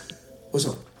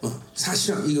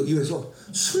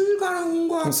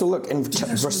 And so look in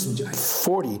verse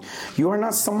 40, you are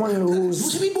not someone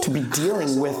who's to be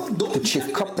dealing with the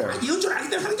chief cupbearer.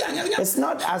 It's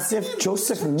not as if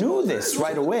Joseph knew this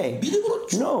right away.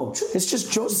 No, it's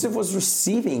just Joseph was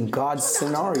receiving God's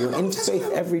scenario in faith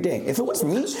every day. If it was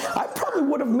me, I probably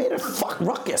would have made a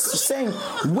ruckus saying,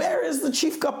 where is the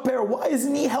chief cupbearer? Why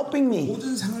isn't he helping me?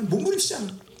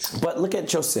 But look at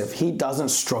Joseph. He doesn't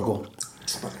struggle.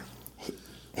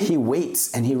 He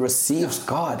waits and he receives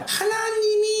God.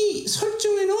 하나님이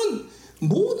설정해놓은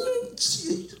모든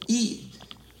이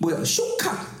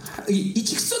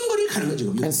직선거리를 가는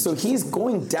거죠. And so he's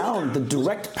going down the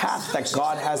direct path that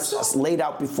God has laid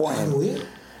out before him.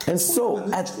 And so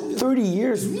at 30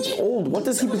 years old, what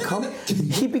does he become?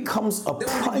 He becomes a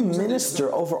prime minister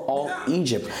over all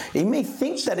Egypt. You may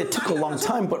think that it took a long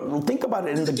time, but think about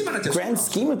it in the grand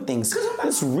scheme of things.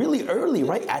 It's really early,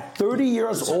 right? At 30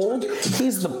 years old,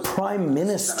 he's the prime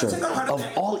minister of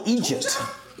all Egypt.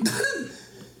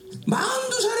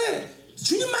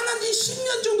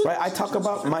 Right, I talk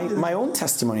about my own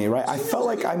testimony, right? I felt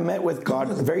like I met with God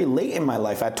very late in my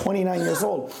life, at 29 years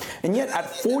old. And yet at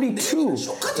 42,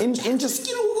 in just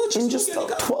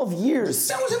 12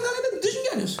 years,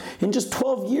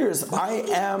 I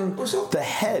am the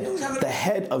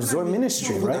head of Zoe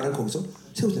Ministry, right?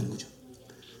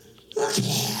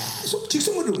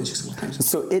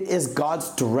 So it is God's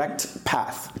direct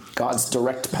path. God's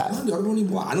direct path.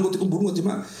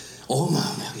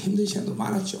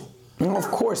 Now,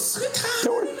 of course,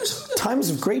 there were times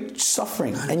of great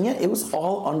suffering, and yet it was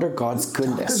all under God's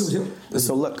goodness.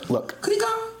 So look.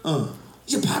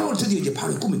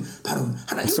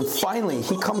 So finally,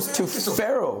 he comes to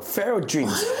Pharaoh. Pharaoh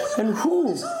dreams. And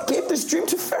who gave this dream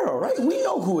to Pharaoh, right? We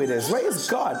know who it is, right? It's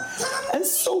God. And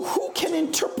so who can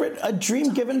interpret a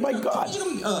dream given by God?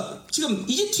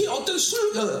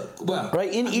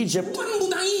 Right, in Egypt,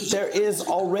 there is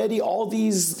already all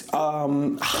these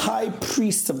high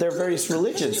priests of their various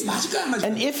religions.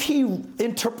 And if he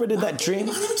interpreted that dream,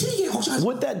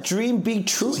 would that dream be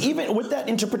true? Would that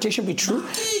interpretation be true?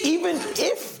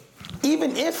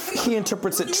 Even if he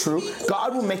interprets it true,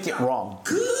 God will make it wrong.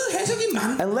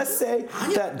 And let's say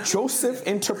that Joseph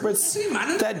interprets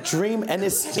that dream and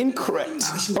it's incorrect.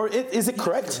 Or is it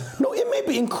correct? No, it may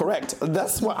be incorrect.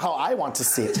 That's how I want to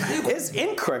see it. It's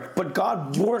incorrect, but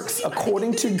God works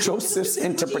according to Joseph's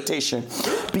interpretation.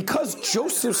 Because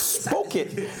Joseph spoke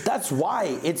it, that's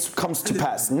why it comes to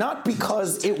pass. Not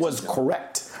because it was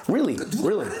correct. Really.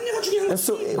 And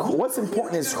so what's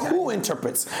important is who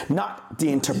interprets, not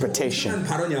the interpretation.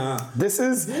 This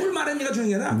is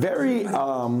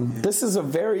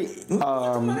very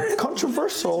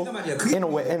controversial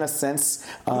in a sense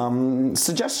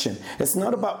suggestion. It's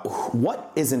not about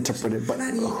what is interpreted, but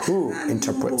who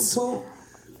interprets.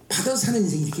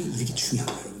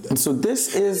 And so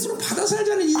this is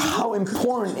how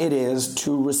important it is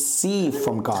to receive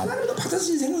from God.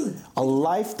 A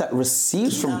life that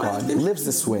receives from God lives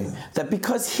this way. That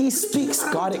because he speaks,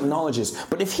 God acknowledges.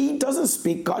 But if he doesn't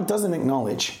speak, God doesn't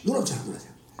acknowledge.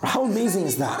 How amazing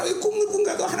is that?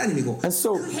 And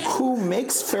so who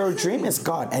makes Pharaoh dream is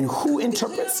God. And who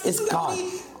interprets is God.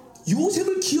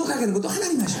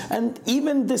 And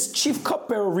even this chief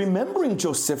cupbearer remembering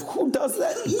Joseph, who does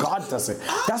that? God does it.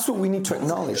 That's what we need to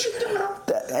acknowledge.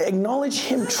 Acknowledge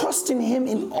him, trust in him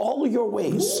in all your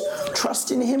ways. Trust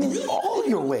in him in all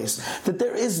your ways. That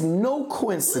there is no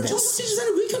coincidence.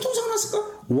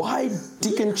 Why,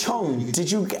 Deacon Chung,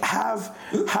 did you have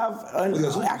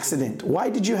an accident? Why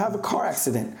did you have a car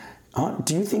accident?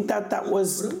 Do you think that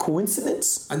was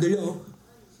coincidence?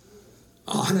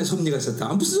 하나의 섭리가 있었다.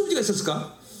 무슨 섭리가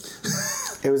있었을까?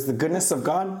 It was the goodness of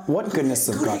God. What goodness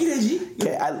of God?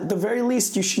 Okay, at the very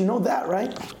least, you should know that,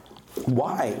 right?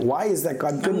 Why? Why is that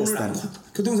God goodness then?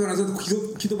 교통사고 나서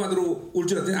기도 받으러 올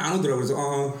줄 알았더니 안 오더라고.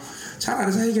 그래서 잘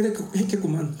알아서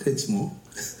해결했겠구만. 그랬지 뭐.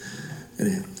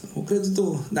 그래. 그래도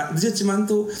또 늦었지만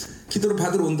또 기도를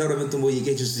받으러 온다 그러면 또 뭐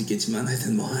얘기해 줄 수 있겠지만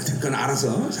하여튼 뭐 그건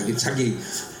알아서 자기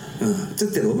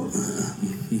뜻대로.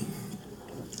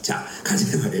 자,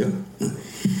 가자 말이에요.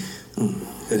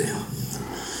 그래요.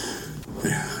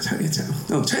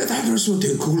 자기가 다 그랬으면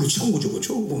돼. 그걸로 치운 거죠,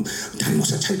 그죠? 뭐, 다른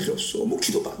목사 차릴 필요 없어. 뭐,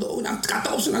 기도 받아. 그냥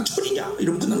갔다 없어. 난 철이냐?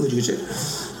 이러면 끝나는 거지, 그치?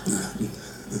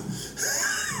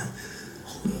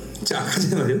 자,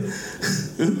 가자 말이에요.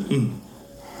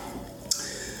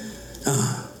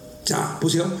 자,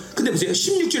 보세요. 근데 보세요.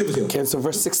 16절에 보세요. Okay, so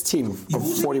verse 16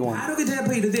 of 41.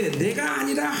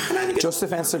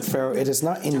 Joseph answered Pharaoh, it is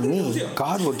not in me.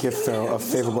 God will give Pharaoh a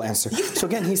favorable answer. So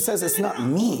again, he says it's not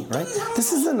me, right?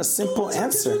 This isn't a simple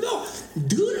answer.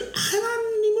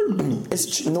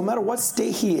 It's, no matter what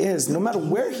state he is, no matter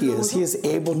where he is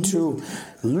able to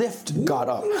lift God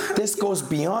up. This goes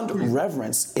beyond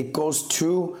reverence. It goes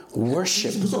to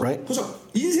worship, right?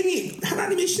 인생이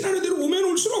하나님의 시나리오대로 오면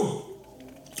올수록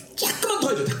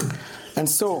And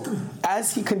so,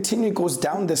 as he continually goes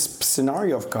down this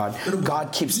scenario of God,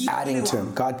 God keeps adding to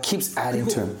him. God keeps adding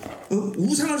to him.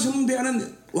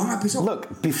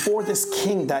 Look, before this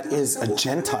king that is a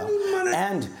Gentile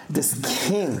and this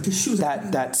king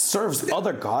that serves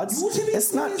other gods,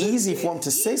 it's not easy for him to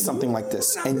say something like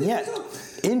this. And yet,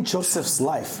 in Joseph's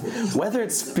life, whether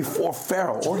it's before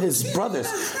Pharaoh or his brothers,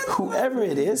 whoever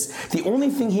it is, the only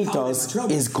thing he does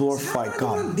is glorify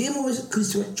God.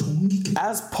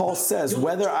 As Paul says,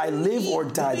 whether I live or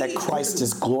die, that Christ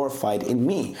is glorified in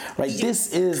me. Right?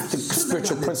 This is the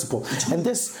spiritual principle. And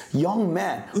this young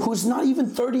man, who's not even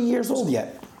 30 years old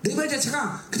yet,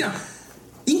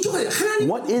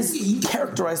 what is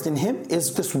characterized in him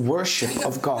is this worship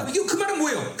of God.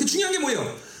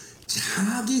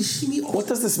 What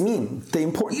does this mean? The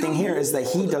important thing here is that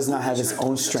he does not have his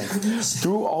own strength.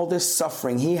 Through all this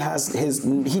suffering, he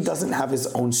doesn't have his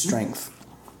own strength.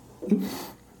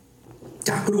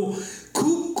 자, 그리고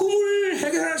그 꿈을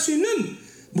해결할 수 있는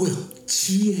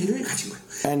지혜를 가진 거예요.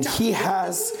 And he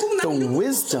has the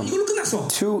wisdom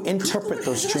to interpret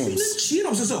those dreams. 지혜는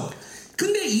없어서.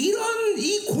 근데 이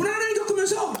고난을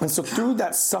겪으면서 And so through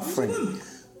that suffering,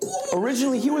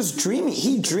 originally he was dreaming.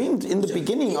 He dreamed in the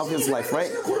beginning of his life,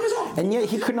 right? And yet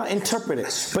he could not interpret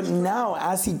it. But now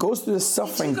as he goes through the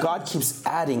suffering, God keeps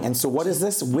adding. And so what is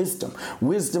this? Wisdom.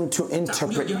 Wisdom to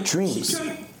interpret dreams.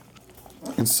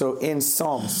 And so in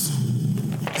Psalms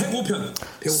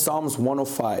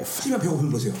 105.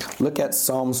 Look at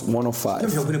Psalms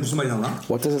 105.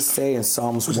 What does it say in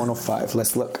Psalms 105?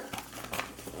 Let's look.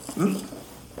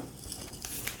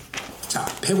 자,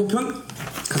 105편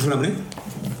가슬라문에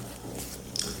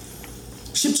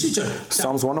 17절.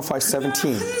 Psalms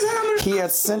 105:17. He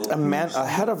had sent a man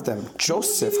ahead of them,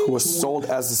 Joseph, who was sold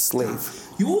as a slave.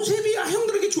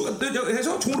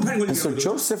 And so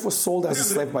Joseph was sold as a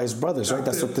slave by his brothers, right?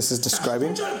 That's what this is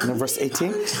describing. And in verse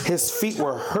 18, his feet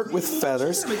were hurt with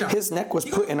feathers, his neck was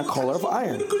put in a collar of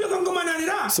iron.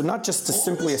 So not just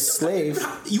simply a slave,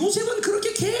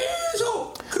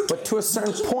 but to a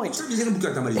certain point,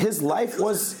 his life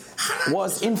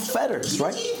was in fetters,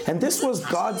 right? And this was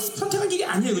God's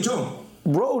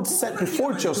road set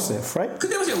before Joseph, right?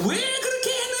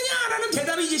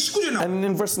 And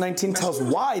in verse 19 tells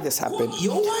why this happened.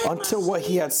 Until what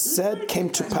he had said came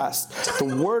to pass. The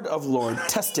word of Lord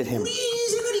tested him.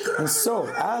 And so,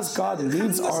 as God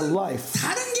leads our life,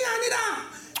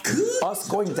 us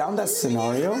going down that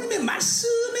scenario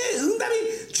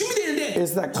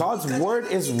is that God's word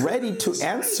is ready to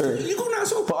answer.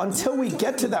 But until we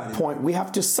get to that point, we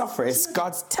have to suffer. It's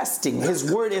God's testing.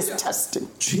 His word is testing.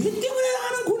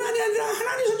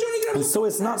 And so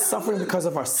it's not suffering because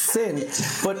of our sin,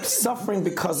 but suffering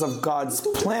because of God's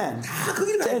plan.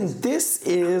 Then this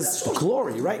is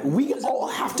glory, right? We all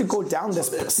have to go down this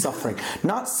suffering.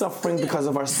 Not suffering because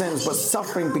of our sins, but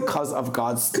suffering because of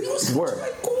God's word.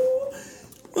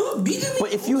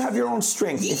 But if you have your own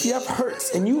strength, if you have hurts,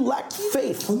 and you lack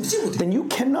faith, then you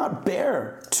cannot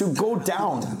bear to go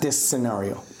down this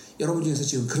scenario. There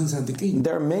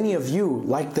are many of you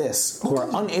like this who are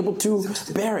unable to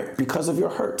bear it because of your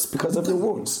hurts, because of your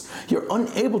wounds. You're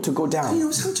unable to go down.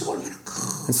 And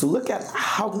so look at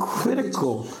how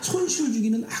critical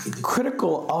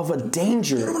of a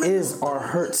danger is our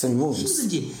hurts and wounds.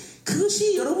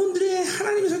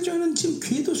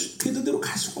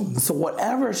 So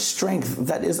whatever strength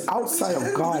that is outside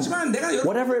of God,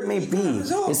 whatever it may be,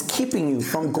 is keeping you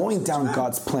from going down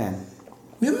God's plan,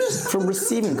 from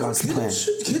receiving God's plan.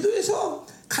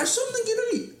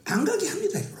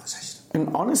 And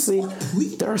honestly,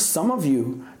 there are some of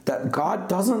you that God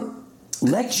doesn't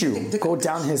let you go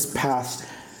down his path,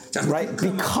 right?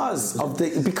 Because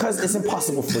it's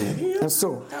impossible for you. And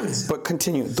so, but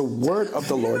continue. The word of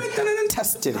the Lord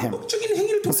tested him.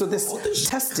 And so this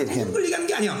tested him.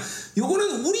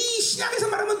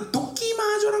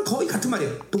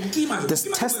 This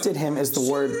tested him is the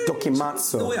word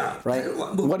dokimatsu, right?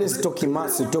 What is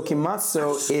dokimatsu?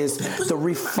 Dokimatsu is the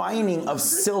refining of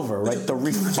silver, right? The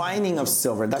refining of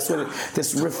silver. That's what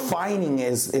this refining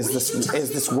is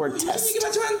this word test.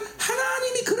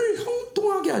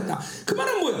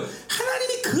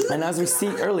 And as we see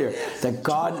earlier, that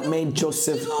God made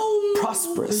Joseph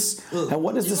prosperous. And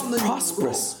what is this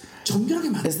prosperous?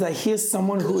 Is that he is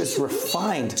someone who is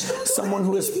refined, someone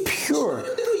who is pure.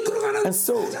 And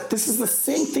so this is the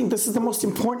same thing. This is the most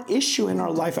important issue in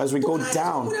our life as we go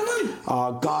down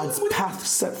God's path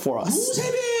set for us.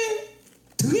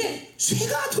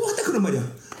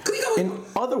 In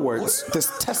other words, this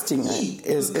testing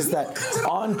is that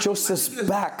on Joseph's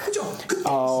back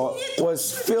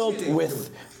was filled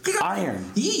with iron.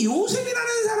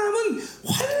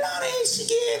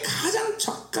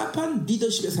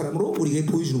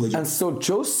 And so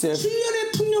Joseph,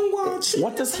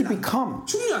 what does he become?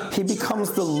 He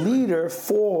becomes the leader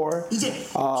for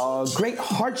great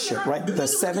hardship, right? The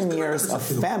 7 years of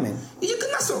famine.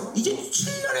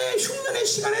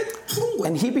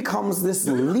 And he becomes this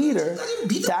leader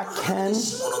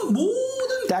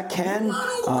that can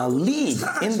lead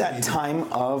in that time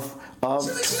of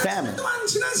famine.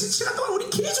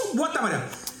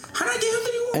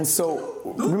 And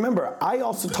so, remember, I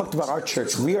also talked about our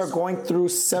church. We are going through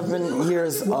 7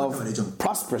 years of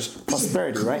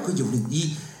prosperity, right?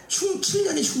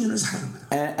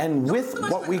 And with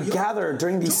what we gather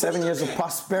during these 7 years of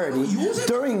prosperity,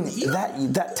 during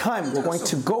that time, we're going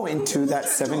to go into that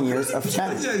 7 years of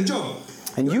famine.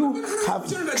 And you have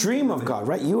a dream of God,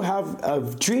 right? You have a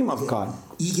dream of God.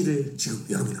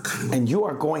 And you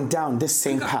are going down this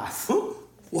same path.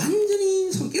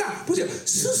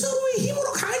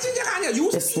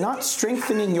 It's not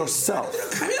strengthening yourself.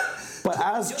 But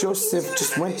as Joseph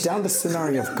just went down the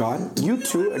scenario of God, you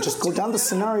too just go down the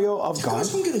scenario of God,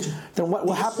 then what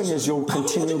will happen is you'll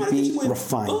continue to be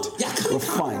refined,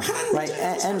 right?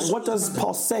 And what does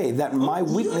Paul say? That my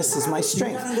weakness is my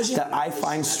strength, that I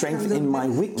find strength in my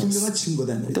weakness.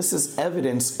 This is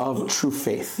evidence of true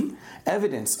faith,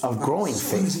 evidence of growing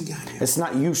faith. It's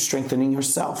not you strengthening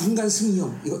yourself.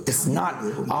 It's not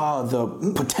the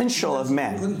potential of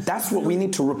man. That's what we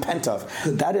need to repent of.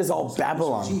 That is all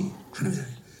Babylon.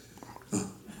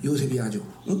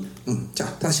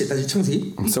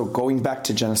 So going back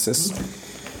to Genesis.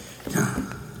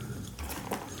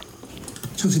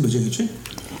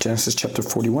 Genesis chapter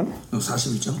 41.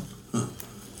 41장.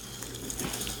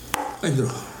 힘들어.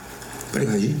 빨리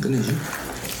가야지. 끝내지.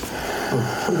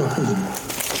 허리가 아프지.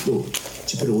 또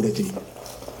집회를 오래 했더니.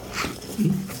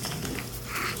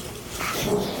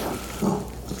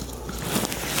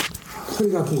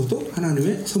 허리가 아픈 것도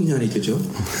하나님의 섭리 안에 있겠죠.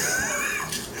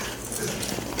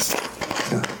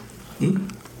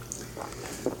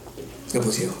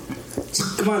 보세요.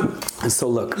 잠깐만. So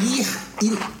look.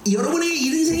 여러분의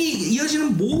인생이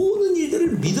이어지는 모든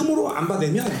일들을 믿음으로 안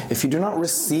받으면, if you do not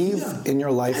receive in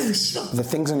your life the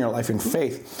things in your life in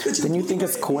faith, then you think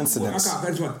it's coincidence.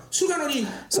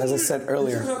 So as I said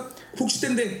earlier,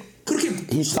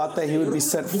 he thought that he would be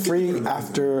set free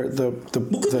after the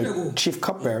chief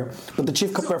cupbearer, but the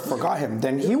chief cupbearer forgot him.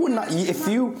 Then he would not. If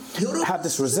you have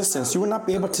this resistance, you would not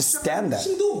be able to stand that.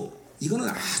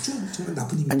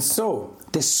 And so,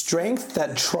 this strength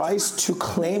that tries to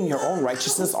claim your own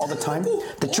righteousness all the time,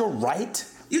 that you're right,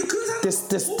 this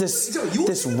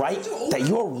right, that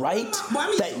you're right,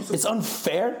 that it's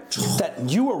unfair, that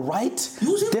you are right,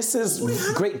 this is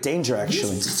great danger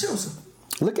actually.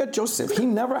 Look at Joseph. He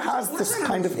never has this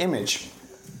kind of image.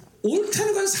 It's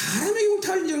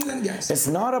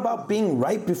not about being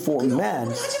right before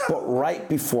man, but right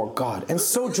before God. And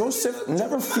so Joseph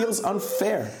never feels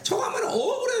unfair.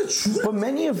 But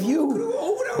many of you,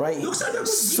 right,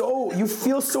 so you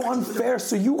feel so unfair,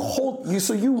 so you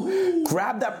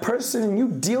grab that person and you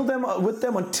deal with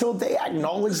them until they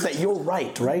acknowledge that you're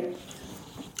right?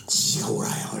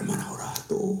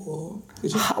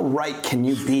 How right can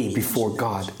you be before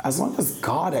God? As long as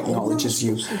God acknowledges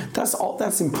you, that's all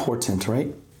that's important,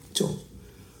 right?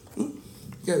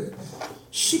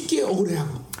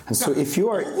 And so if you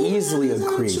are easily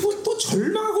aggrieved,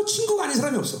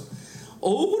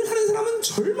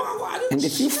 and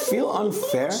if you feel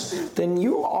unfair, then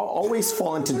you always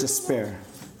fall into despair.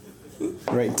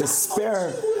 Right?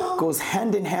 Despair goes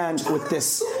hand in hand with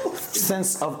this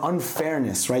sense of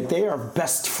unfairness, right? They are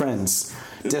best friends.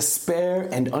 Despair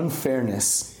and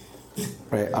unfairness.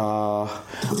 Right?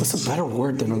 What's a better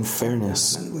word than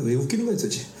unfairness?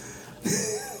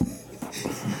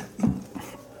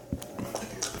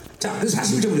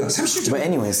 But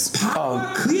anyways,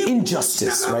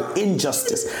 injustice, right?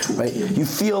 Injustice, right? You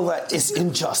feel that it's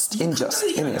unjust. And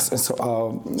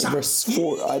so, verse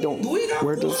 4,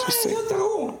 where does it say?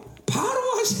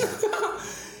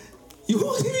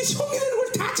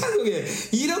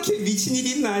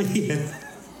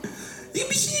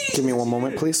 Give me one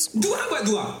moment, please.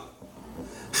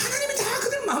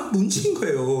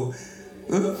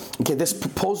 Okay, this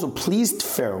proposal pleased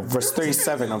Pharaoh, verse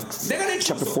 37 of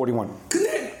chapter 41.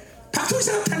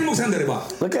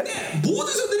 Look at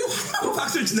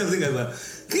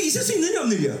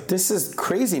this is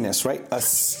craziness, right? A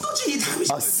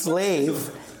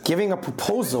slave giving a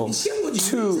proposal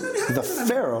to the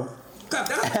Pharaoh,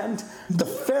 and the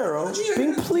Pharaoh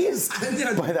being pleased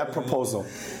by that proposal.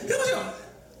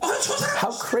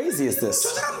 How crazy is this?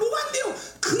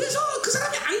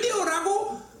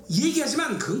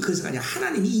 얘기하지만 그것이 아니야.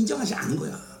 하나님이 인정하지 않은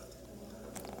거야.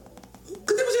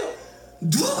 근데 보세요.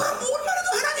 누가 뭘 말해도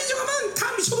하나님 인정하면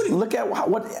다 미쳐버리고. Look at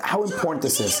how important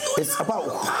this is. It's about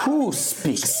who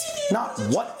speaks, not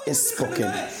what is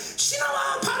spoken.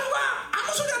 신하와 바로가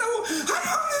아무 소리 안 하고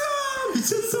하나님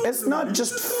미쳤어. it's not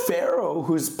just Pharaoh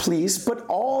who's pleased, but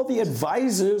all the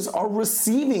advisors are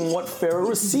receiving what Pharaoh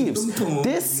receives.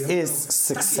 This is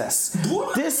success.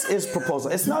 This is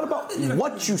proposal. It's not about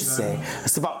what you say.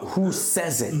 It's about who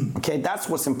says it. Okay, that's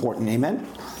what's important. Amen?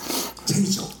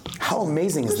 How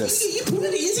amazing is this?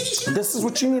 This is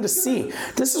what you need to see.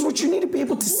 This is what you need to be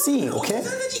able to see, okay?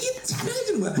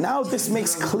 Now this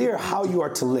makes clear how you are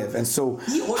to live. And so,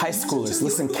 high schoolers,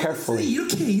 listen carefully.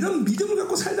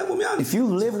 If you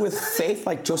live with faith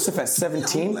like Joseph at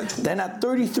 17, then at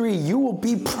 33, you will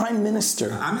be prime minister.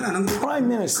 Prime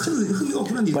minister.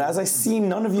 But as I see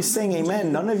none of you saying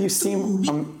amen, none of you seem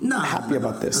happy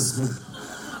about this.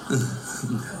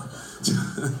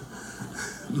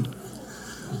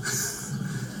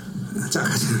 자,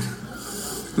 가자.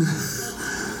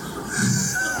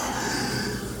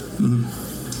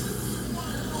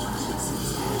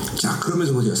 자,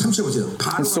 그러면서 보죠. 3절 보죠.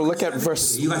 So look at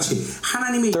verse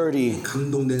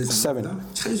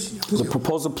 37. The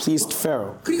proposal pleased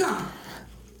Pharaoh. 그러니까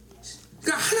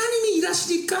하나님이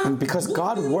일하시니까 And because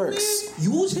God works,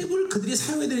 요셉을 그들이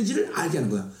사용해야 되는지를 알게 하는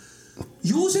거야.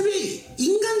 요셉의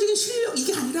인간적인 실력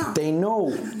이게 아니라 they know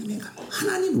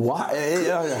하나님 why.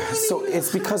 So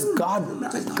it's because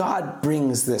God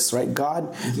brings this, right?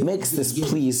 God makes this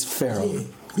please Pharaoh.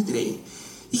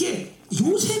 이게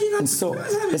요셉이나 And so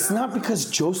it's not because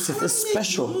Joseph is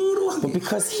special, but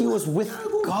because he was with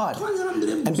God.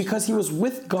 And because he was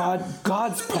with God,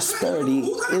 God's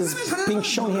prosperity is being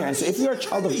shown here. And so if you're a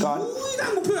child of God,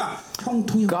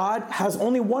 God has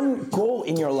only one goal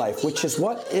in your life, which is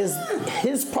what is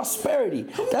his prosperity.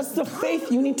 That's the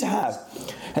faith you need to have.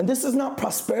 And this is not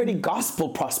prosperity, gospel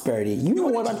prosperity. You know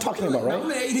what I'm talking about, right?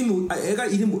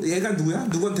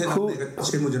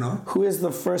 Who is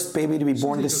the first baby to be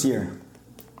born this year?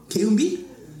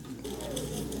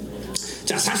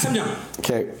 자, 43장.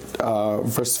 Okay,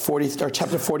 verse 40 or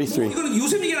chapter 43. 이거는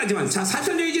요셉 얘기는 하지만 자,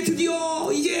 43장 이제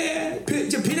드디어 이제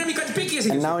베냐민까지 뺏기게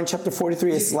생겼어. And now in chapter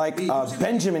 43, it's like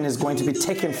Benjamin is going to be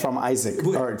taken from Isaac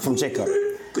or from Jacob.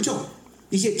 그렇죠?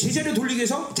 이게 제자를 돌리기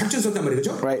위해서 작전 썼단 말이에요,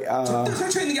 그렇죠? Right. 절대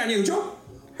상처 있는 게 아니에요, 그렇죠?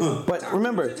 But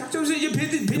remember,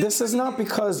 this is not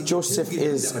because Joseph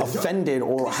is offended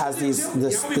or has this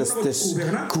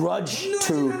grudge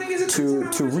to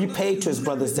repay to his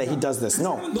brothers that he does this.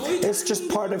 No, it's just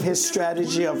part of his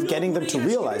strategy of getting them to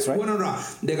realize, right?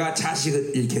 내가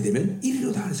자식을 잃게 되면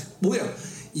이리로다. 뭐야?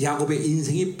 야곱의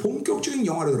인생이 본격적인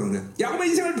영화로 들어오는 거야. 야곱의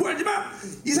인생을 보여주지만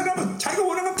이 사람은 자기가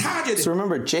원하는 건 다 가져야 돼. So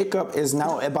remember, Jacob is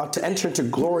now about to enter into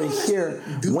glory here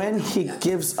when he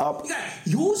gives up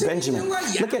Benjamin.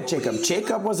 Look at Jacob.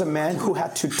 Jacob was a man who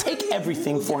had to take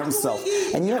everything for himself.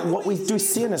 And yet what we do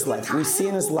see in his life, we see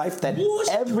in his life that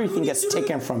everything gets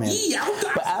taken from him.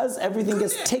 But as everything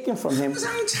gets taken from him,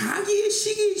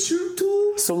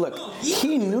 so look,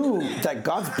 he knew that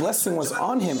God's blessing was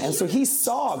on him, and so he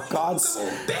saw God's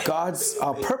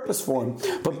purpose for him.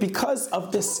 But because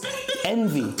of this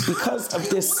envy, because of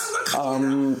this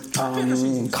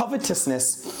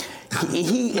covetousness,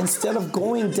 he instead of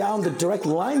going down the direct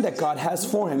line that God has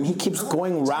for him, he keeps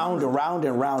going round and round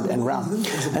and round and round.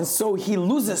 And so he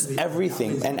loses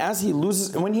everything. And as he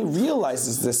loses, when he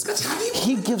realizes this,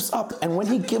 he gives up. And when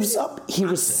he gives up, he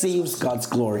receives God's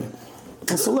glory.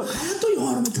 And so look,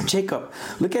 Jacob,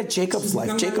 look at Jacob's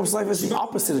life. Jacob's life is the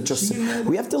opposite of Joseph.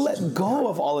 We have to let go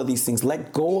of all of these things.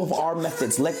 Let go of our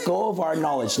methods. Let go of our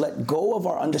knowledge. Let go of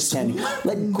our understanding.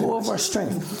 Let go of our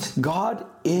strength. God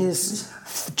is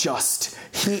just.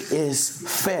 He is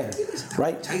fair,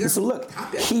 right? And so look,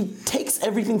 he takes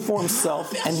everything for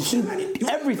himself and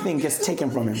everything gets taken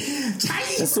from him.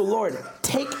 And so Lord,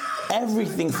 take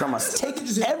everything from us. Take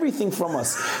everything from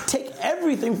us. Take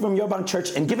everything from Yobang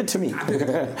Church and give it to me.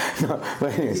 No,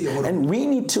 but anyways, and we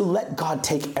need to let God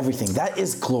take everything. That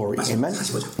is glory. Amen?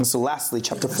 And so lastly,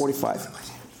 chapter 45.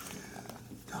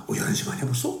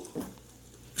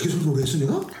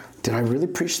 Did I really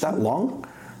preach that long?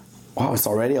 Wow, it's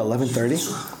already 11:30?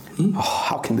 Oh,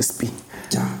 how can this be?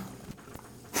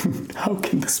 How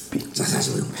can this be?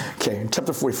 Okay,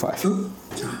 chapter 45.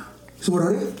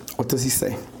 What does he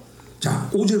say?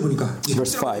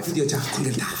 Verse 5.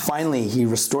 Finally, he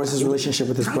restores his relationship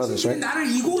with his brothers, right?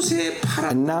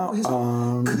 And now,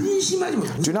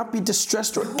 do not be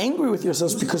distressed or angry with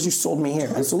yourselves because you sold me here.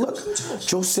 And so look,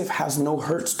 Joseph has no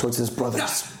hurts towards his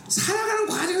brothers. It's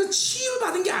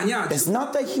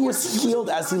not that he was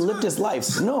healed as he lived his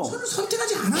life. No.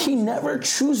 He never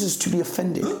chooses to be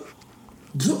offended.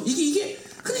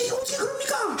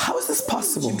 How is this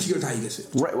possible?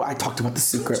 Right, well, I talked about the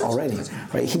secret already.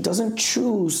 Right, he doesn't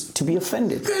choose to be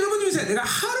offended.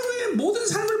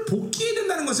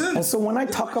 것은 And so when I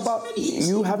talk about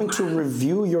you having to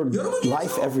review your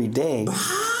life every day,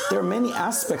 there are many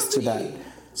aspects to that.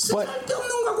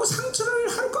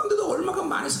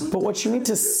 But what you need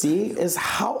to see is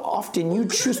how often you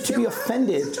choose to be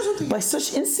offended by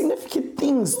such insignificant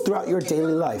things throughout your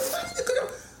daily life.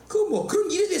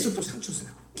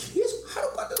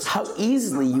 How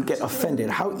easily you get offended,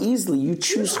 how easily you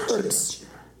choose hurts.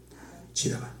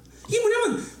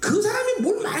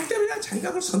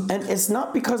 And it's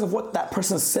not because of what that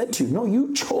person said to you. No,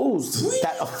 you chose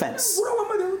that offense.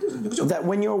 That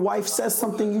when your wife says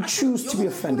something, you choose to be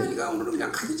offended.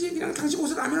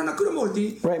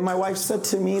 Right? My wife said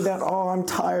to me that, oh, I'm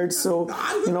tired, so,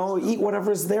 eat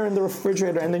whatever's there in the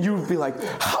refrigerator. And then you would be like,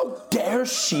 how dare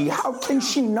she? How can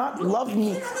she not love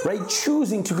me? Right?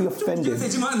 Choosing to be offended.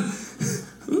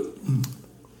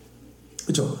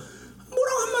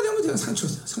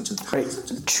 Right.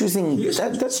 Choosing,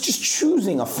 that's just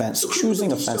choosing offense.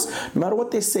 Choosing offense. No matter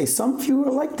what they say. Some of you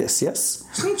are like this, yes?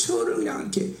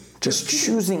 Just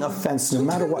choosing offense no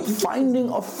matter what. Finding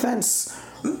offense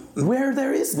where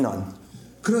there is none.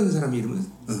 그런 사람 이름은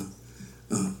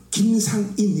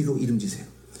김상인으로 이름 지세요.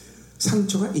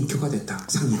 상처가 인격화 됐다.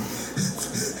 상인.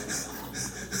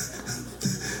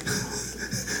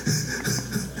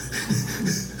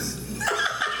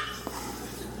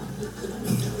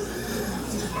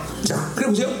 자, 그래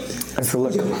보세요.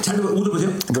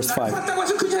 Verse 5.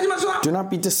 Do not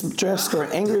be distressed or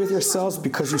angry with yourselves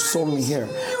because you sold me here.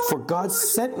 For God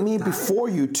sent me before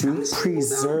you to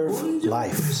preserve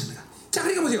life. 자,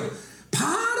 그러니까 보세요.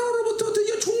 바로로부터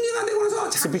드디어 총리가 되고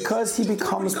나서 So because he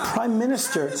becomes prime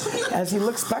minister, as he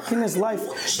looks back in his life,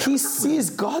 he sees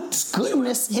God's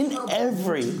goodness in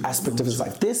every aspect of his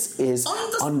life. This is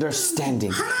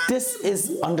understanding. This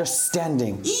is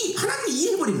understanding.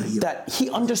 That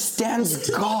he understands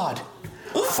God.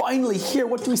 Finally, here,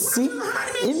 what do we see?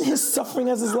 In his suffering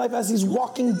as his life, as he's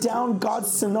walking down God's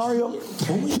scenario,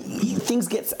 things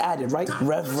gets added, right?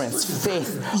 Reverence,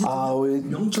 faith,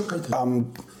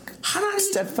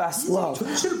 steadfast love,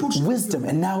 wisdom,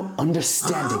 and now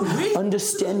understanding.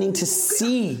 Understanding to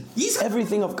see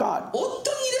everything of God.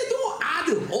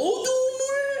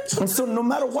 And so no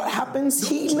matter what happens,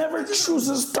 he never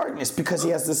chooses darkness because he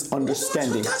has this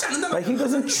understanding. Like he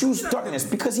doesn't choose darkness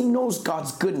because he knows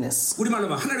God's goodness.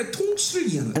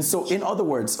 And so in other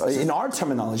words, in our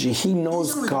terminology, he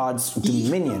knows God's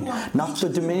dominion. Not the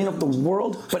dominion of the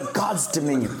world, but God's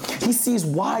dominion. He sees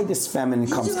why this famine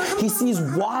comes. He sees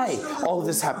why all of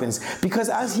this happens. Because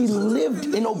as he lived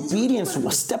in obedience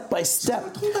step by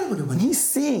step, he's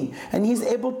seeing and he's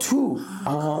able to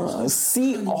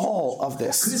see all of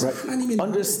this. Right?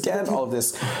 Understand all of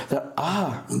this. That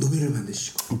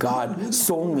God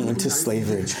sold me into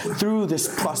slavery. Through this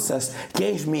process,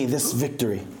 gave me this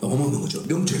victory.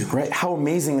 Right? How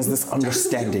amazing is this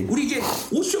understanding?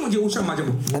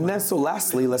 And then so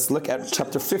lastly, let's look at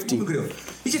chapter 50.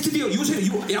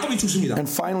 And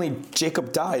finally,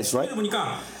 Jacob dies, right?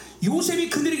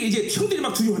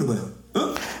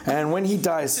 And when he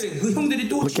dies,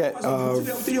 look at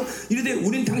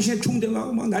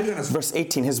verse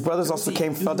 18. His brothers also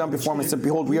came, fell down before him and said,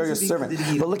 behold, we are your servant.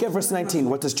 But look at verse 19.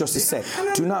 What does Joseph say?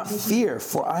 Do not fear,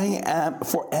 for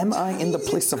am I in the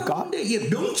place of God?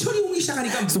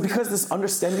 So because this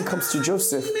understanding comes to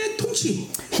Joseph,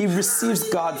 he receives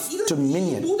God's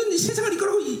dominion,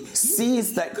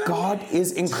 sees that God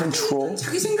is in control.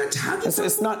 And so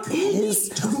it's not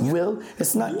his will,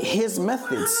 it's not his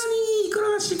methods,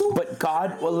 but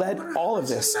God will lead all of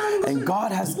this. And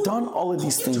God has done all of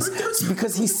these things. So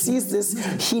because he sees this,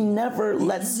 he never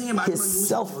lets his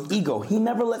self-ego, he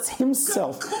never lets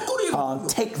himself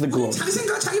take the glory.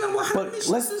 But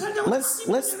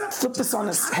let's flip this on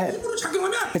its head.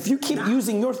 If you keep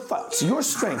using your thoughts, your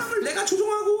strength,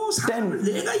 then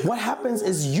what happens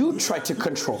is you try to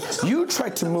control, you try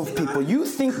to move people, you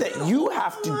think that you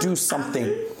have to do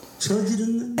something,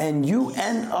 and you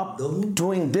end up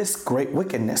doing this great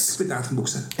wickedness.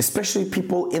 Especially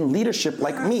people in leadership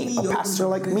like me, a pastor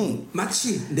like me.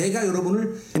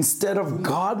 Instead of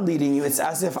God leading you, it's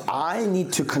as if I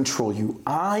need to control you,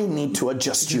 I need to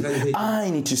adjust you,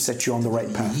 I need to set you on the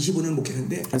right path.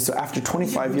 And so after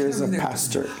 25 years of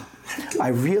pastor, I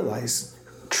realized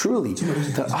truly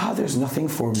that there's nothing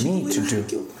for me to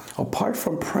do. Apart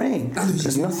from praying,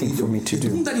 there's nothing for me to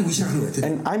do.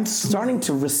 And I'm starting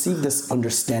to receive this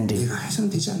understanding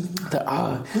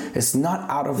that it's not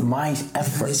out of my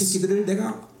efforts.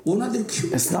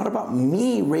 It's not about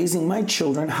me raising my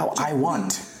children how I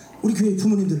want.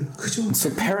 And so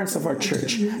parents of our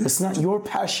church, it's not your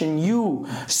passion, you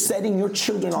setting your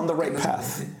children on the right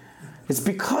path. It's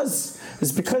because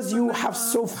It's because you have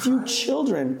so few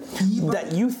children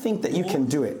that you think that you can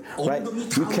do it, right?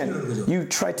 You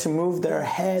try to move their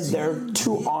head, their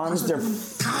two arms,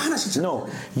 no,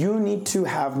 you need to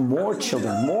have more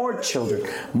children,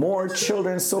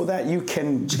 so that you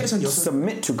can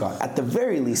submit to God. At the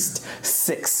very least,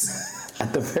 6.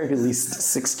 At the very least,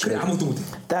 6 children.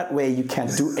 That way you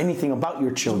can't do anything about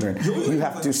your children. You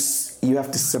have to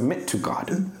submit to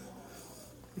God.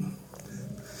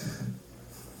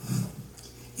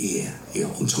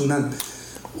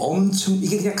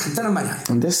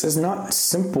 And this is not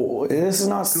simple. It's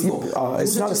not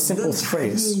a simple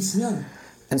phrase.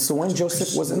 And so when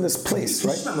Joseph was in this place,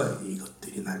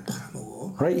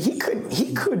 right, he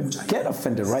could get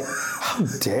offended, right? How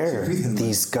dare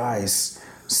these guys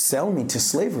sell me to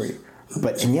slavery?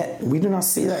 And yet we do not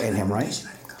see that in him, right?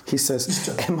 He says,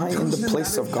 am I in the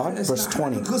place of God? Verse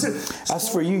 20. As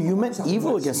for you, you meant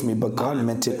evil against me, but God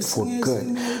meant it for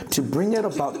good, to bring it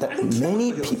about that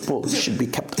many people should be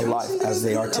kept alive as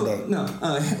they are today.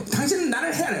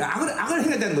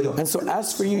 And so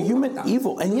as for you, you meant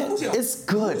evil, and yet it's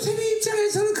good.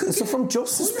 And so from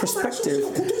Joseph's perspective,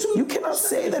 you cannot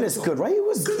say that it's good, right? It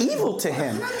was evil to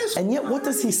him. And yet what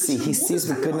does he see? He sees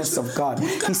the goodness of God.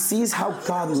 He sees how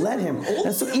God led him.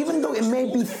 And so even though it may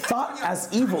be thought as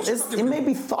evil, it may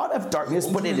be thought of darkness,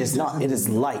 but it is not. It is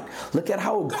light. Look at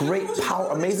how great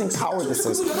power, amazing power this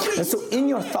is. And so in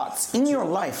your thoughts, in your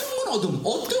life,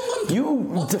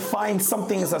 you define some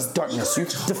things as darkness. You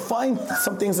define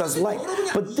some things as light.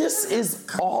 But this is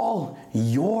all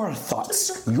your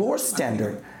thoughts, your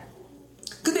standard.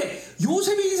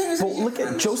 But look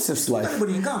at Joseph's life.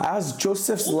 As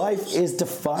Joseph's life is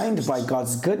defined by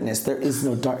God's goodness, there is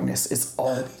no darkness. It's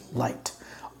all light.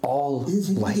 All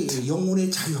light.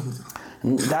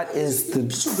 And that is the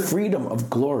freedom of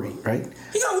glory, right?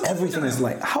 Everything is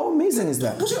light. How amazing is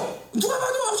that?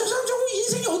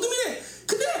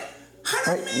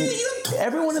 Right?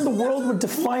 Everyone in the world would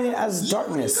define it as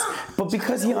darkness, but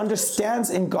because he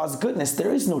understands in God's goodness,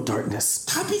 there is no darkness.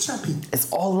 It's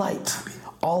all light.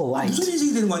 All light.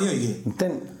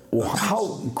 Then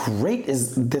how great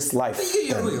is this life?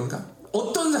 And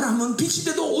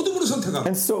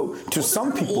so, to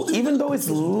some people, even though it's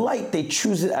light, they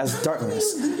choose it as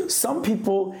darkness. Some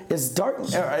people, it's dark,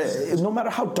 no matter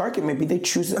how dark it may be, they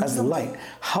choose it as light.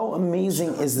 How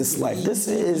amazing is this life? This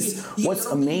is what's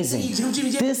amazing.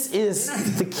 This is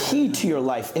the key to your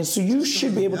life. And so you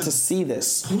should be able to see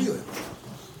this.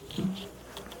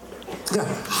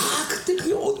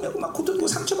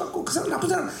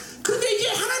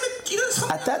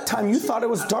 At that time, you thought it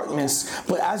was darkness,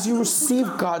 but as you receive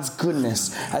God's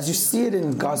goodness, as you see it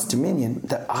in God's dominion,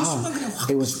 that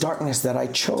it was darkness that I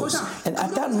chose. And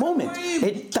at that moment,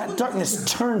 that darkness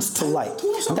turns to light.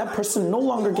 And that person no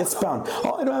longer gets bound.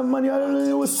 Oh, I don't have money.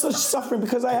 It was such suffering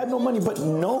because I had no money. But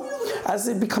no, as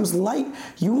it becomes light,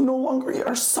 you no longer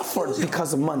are suffered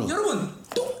because of money.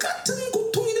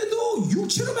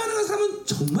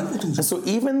 And so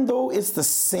even though it's the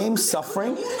same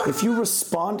suffering, if you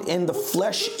respond in the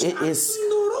flesh, it is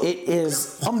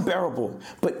unbearable.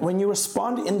 But when you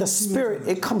respond in the spirit,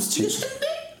 it comes to you.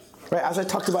 Right, as I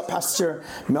talked about Pastor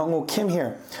Minho Kim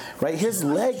here, right, his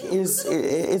leg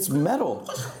it's metal.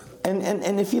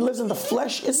 And if he lives in the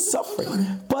flesh, it's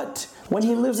suffering. But when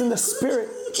he lives in the spirit,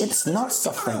 it's not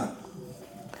suffering.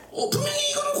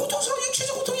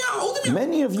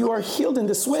 Many of you are healed in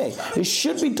this way. It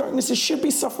should be darkness, it should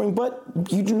be suffering, but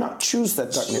you do not choose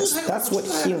that darkness. That's what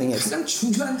healing is. And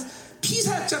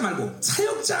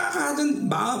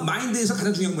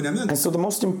so the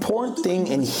most important thing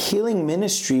in healing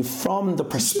ministry from the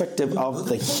perspective of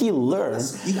the healer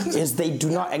is they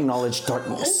do not acknowledge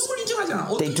darkness.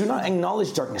 They do not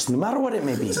acknowledge darkness, no matter what it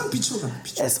may be.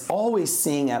 As always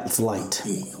seeing as light.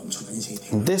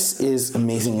 And this is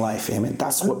amazing life, amen.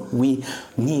 That's what we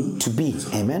need to be,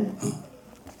 amen.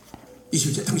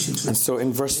 And so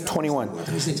in verse 21,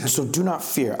 so do not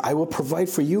fear, I will provide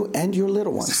for you and your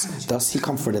little ones. Thus he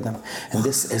comforted them. And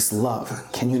this is love.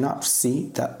 Can you not see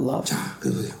that love?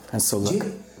 And so look,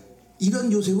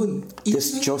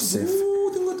 this Joseph,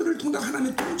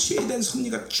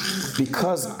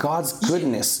 because God's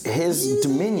goodness, his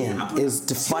dominion is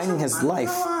defining his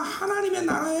life,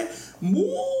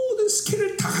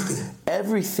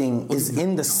 everything is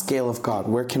in the scale of God.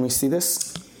 Where can we see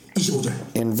this?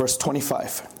 In verse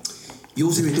 25.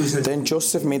 Then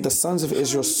Joseph made the sons of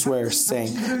Israel swear,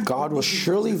 saying, God will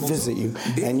surely visit you,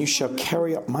 and you shall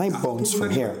carry up my bones from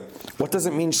here. What does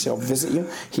it mean, shall visit you?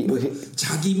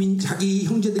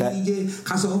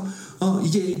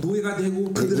 이제 노예가 되고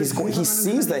he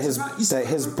sees that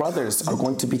his brothers are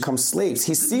going to become slaves.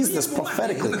 He sees this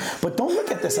prophetically. But don't look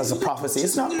at this as a prophecy.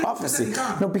 It's not prophecy.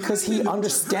 No, because he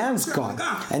understands God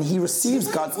and he receives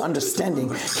God's understanding.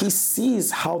 He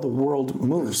sees how the world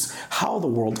moves, how the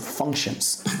world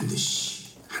functions.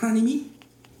 반드시 하나님이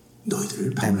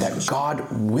너희들을 And that God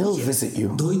will visit you.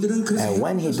 And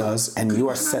when he does, and you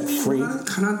are set free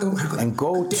and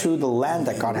go to the land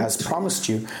that God has promised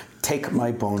you, take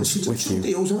my bones with you.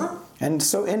 And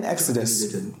so in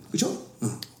Exodus,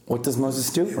 what does Moses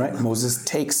do? Right? Moses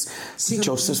takes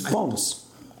Joseph's bones.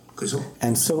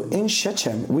 And so in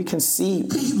Shechem, we can see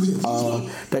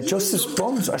that Joseph's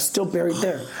bones are still buried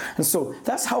there. And so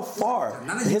that's how far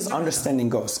his understanding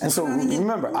goes. And so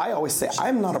remember, I always say,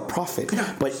 I'm not a prophet,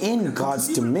 but in God's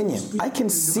dominion, I can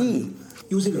see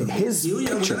his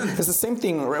picture. It's the same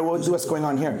thing, right? What's going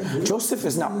on here? Joseph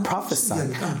is not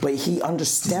prophesying, but he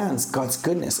understands God's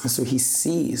goodness. And so he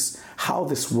sees how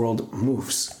this world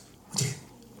moves.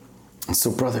 And so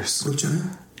brothers,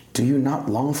 do you not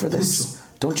long for this?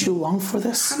 Don't you long for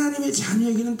this?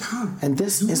 And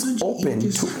this is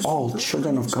open to all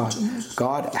children of God.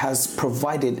 God has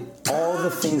provided all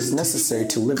the things necessary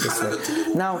to live this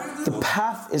way. Now, the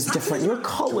path is different. Your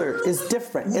color is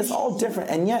different. It's all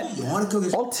different. And yet,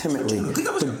 ultimately,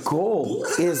 the goal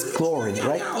is glory,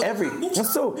 right? And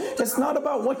so, it's not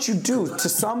about what you do. To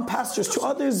some pastors, to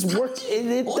others, work.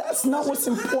 That's not what's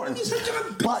important.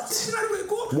 But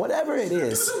whatever it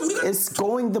is, it's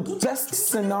going the best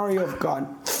scenario of God,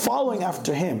 following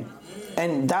after him,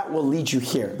 and that will lead you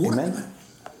here. Amen?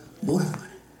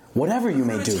 Whatever you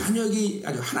may do,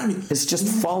 it's just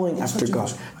following after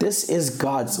God. This is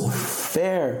God's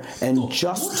fair and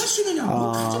just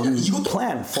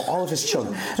plan for all of his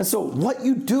children. And so what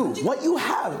you do, what you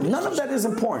have, none of that is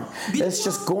important. It's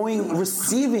just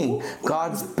receiving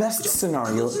God's best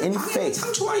scenario in faith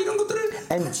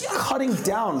and cutting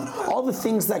down all the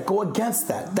things that go against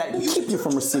that keep you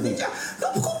from receiving it.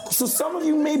 So some of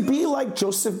you may be like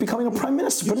Joseph, becoming a prime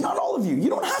minister, but not all of you. You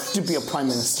don't have to be a prime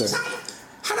minister.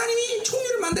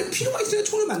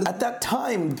 At that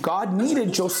time, God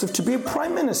needed Joseph to be a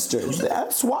prime minister.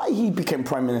 That's why he became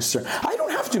prime minister. I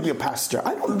don't have to be a pastor.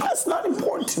 That's not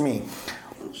important to me.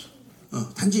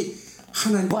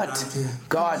 But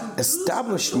God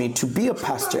established me to be a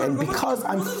pastor, and because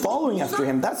I'm following after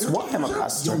him, that's why I'm a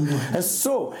pastor. And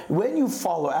so, when you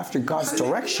follow after God's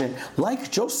direction, like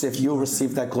Joseph, you'll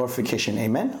receive that glorification.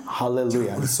 Amen?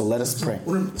 Hallelujah. So let us pray.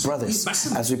 Brothers,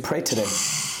 as we pray today,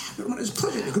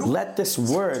 let this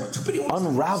word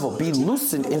unravel, be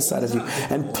loosened inside of you,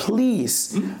 and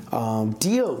please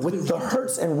deal with the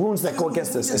hurts and wounds that go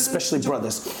against us, especially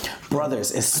brothers,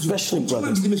 especially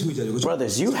brothers.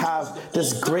 Brothers, you have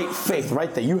this great faith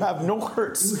right there. You have no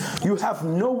hurts, you have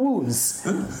no wounds.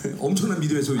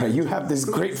 You have this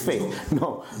great faith.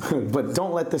 No, but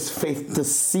don't let this faith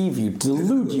deceive you,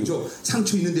 delude you.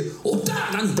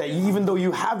 That even though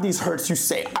you have these hurts, you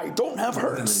say, I don't have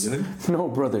hurts. No,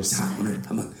 brothers.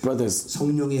 Brothers,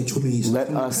 let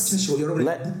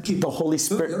the Holy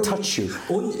Spirit touch you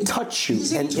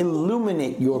and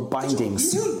illuminate your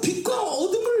bindings.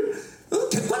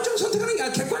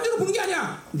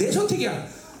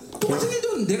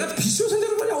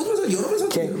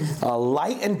 Okay,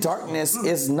 light and darkness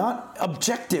is not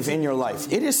objective in your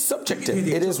life. It is subjective.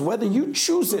 It is whether you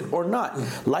choose it or not,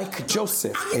 like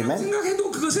Joseph. Amen?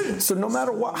 So no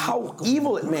matter how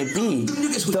evil it may be,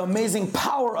 the amazing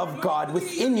power of God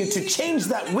within you to change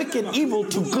that wicked evil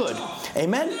to good.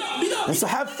 Amen? And so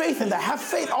have faith in that. Have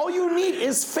faith. All you need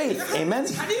is faith. Amen?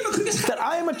 That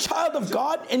I am a child of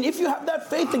God, and if you have that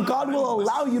faith, then God will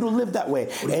allow you to live that way.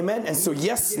 Amen? And so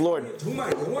yes, Lord,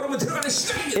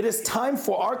 it is time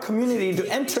for our community to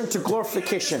enter into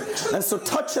glorification. And so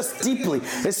touch us deeply,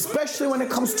 especially when it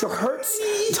comes to hurts.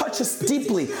 Touch us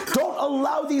deeply. Don't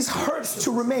allow these hurts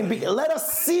to remain. Let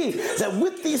us see that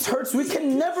with these hurts, we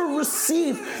can never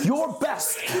receive your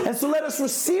best. And so let us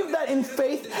receive that in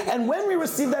faith. And when we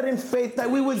receive that in faith, that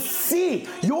we would see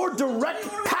your direct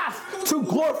path to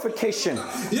glorification.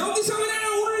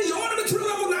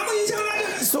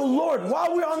 So Lord,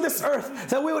 while we're on this earth,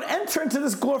 that we would enter into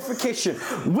this glorification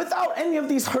without any of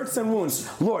these hurts and wounds.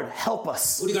 Lord, help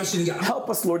us. Help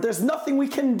us, Lord. There's nothing we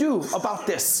can do about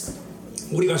this.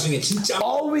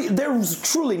 There's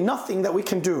truly nothing that we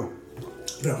can do.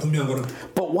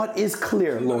 But what is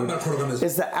clear, Lord,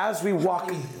 is that as we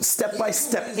walk step by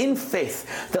step in faith,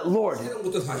 that Lord,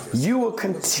 you will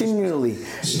continually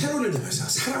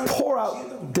pour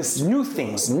out this new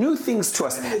things to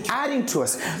us, adding to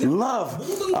us love,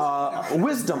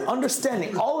 wisdom,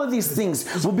 understanding. All of these things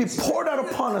will be poured out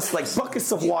upon us like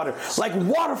buckets of water, like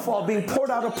waterfall being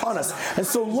poured out upon us. And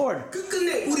so, Lord,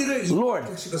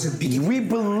 we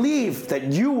believe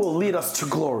that you will lead us to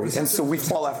glory, and so we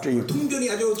fall after you.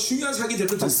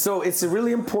 And so it's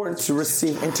really important to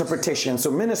receive interpretation.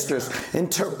 So ministers,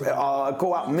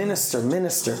 go out, minister.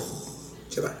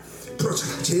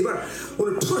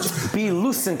 Be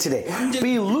loosened today.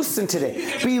 Be loosened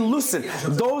today. Be loosened.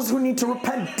 Those who need to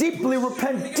repent deeply,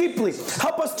 repent deeply.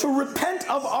 Help us to repent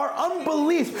of our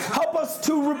unbelief. Help us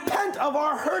to repent of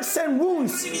our hurts and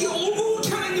wounds.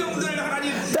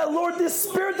 That, Lord, this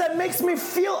spirit that makes me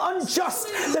feel unjust,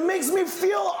 that makes me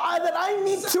feel that I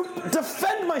need to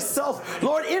defend myself,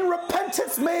 Lord, in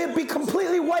repentance, may it be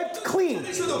completely wiped clean.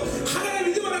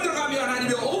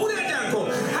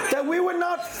 That we would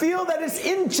not feel that it's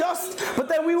unjust, but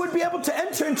that we would be able to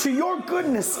enter into your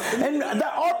goodness, and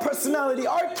that our personality,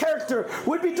 our character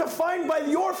would be defined by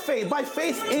your faith, by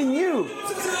faith in you.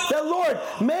 That, Lord,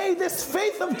 may this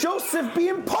faith of Joseph be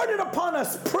imparted upon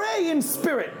us. Pray in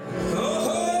spirit.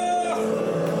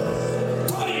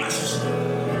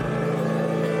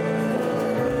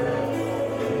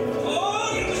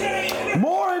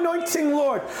 More anointing,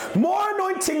 Lord. More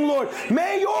anointing, Lord.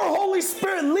 May your Holy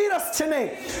Spirit lead us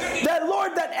today. That,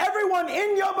 Lord, that everyone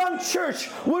in Yabang Church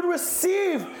would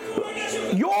receive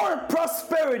your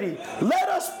prosperity. Let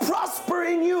us prosper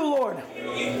in you, Lord.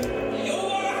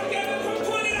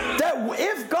 That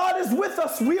if God is with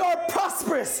us, we are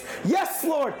prosperous. Yes,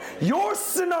 Lord, your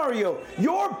scenario,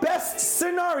 your best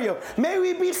scenario. May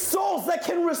we be souls that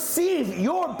can receive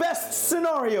your best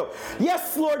scenario.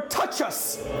 Yes, Lord, touch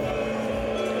us.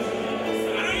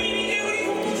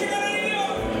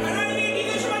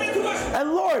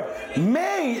 And Lord,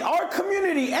 may our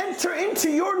community enter into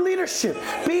your leadership,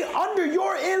 be under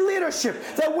your leadership,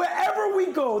 that wherever we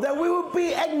go, that we will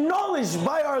be acknowledged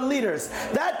by our leaders,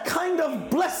 that kind of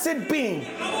blessed being.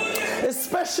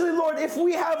 Especially, Lord, if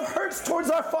we have hurts towards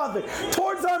our father,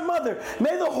 towards our mother,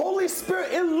 may the Holy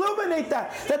Spirit illuminate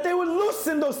that they would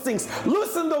loosen those things.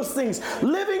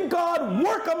 Living God,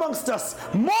 work amongst us.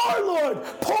 More, Lord,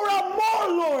 pour out more,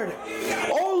 Lord.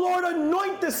 Oh, Lord,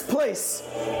 anoint this place.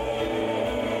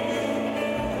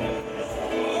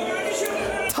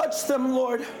 Touch them,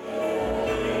 Lord.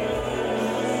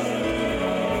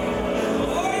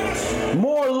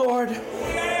 More, Lord.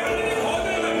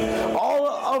 All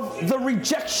of the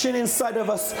rejection inside of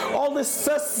us, all this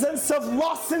sense of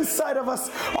loss inside of us,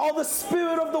 all the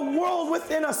spirit of the world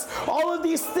within us, all of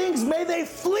these things, may they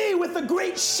flee with a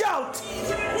great shout.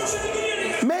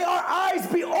 May our eyes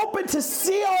be open to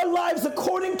see our lives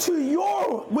according to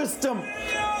your wisdom.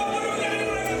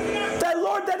 That,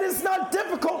 Lord, that is not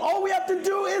difficult. All we have to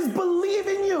do is believe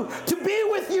in you, to be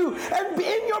with you, and be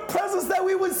in your presence, that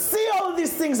we would see all of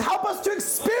these things. Help us to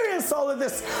experience all of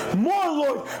this. More,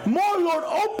 Lord. More, Lord.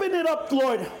 Open it up,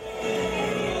 Lord.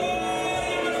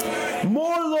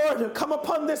 More, Lord, come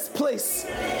upon this place.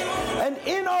 And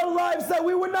in our lives, that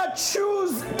we would not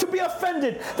choose to be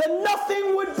offended, that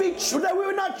nothing would be, that we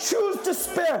would not choose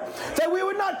despair, that we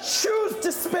would not choose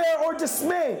despair or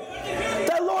dismay.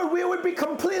 That, Lord, we would be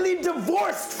completely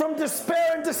divorced from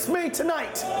despair and dismay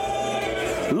tonight.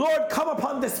 Lord, come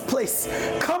upon this place.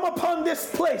 Come upon this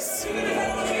place.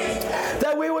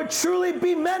 That we would truly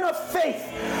be men of faith.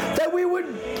 That we would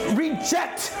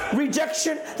reject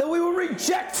rejection. That we would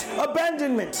reject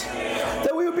abandonment.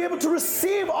 That we would be able to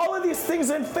receive all of these things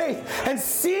in faith and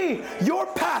see your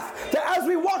path. That as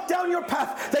we walk down your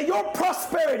path, that your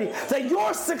prosperity, that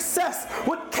your success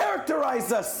would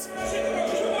characterize us.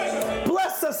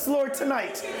 Bless us, Lord,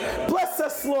 tonight. Bless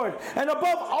us, Lord. And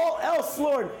above all else,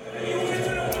 Lord,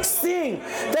 seeing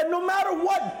that no matter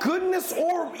what goodness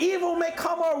or evil may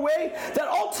come our way, that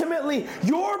ultimately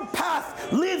your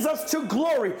path leads us to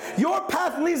glory. Your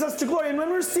path leads us to glory. And when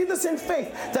we receive this in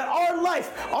faith, that our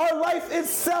life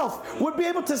itself would be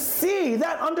able to see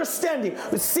that understanding.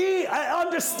 See, I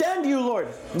understand you, Lord.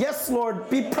 Yes, Lord,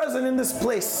 be present in this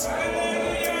place.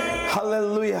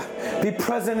 Hallelujah. Be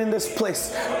present in this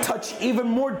place. Touch even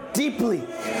more deeply.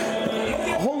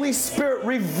 Holy Spirit,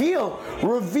 reveal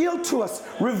to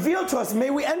us. May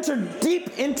we enter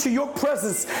deep into your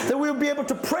presence, that we will be able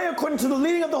to pray according to the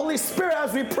leading of the Holy Spirit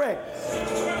as we pray.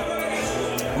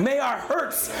 May our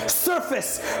hurts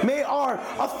surface. May our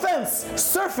offense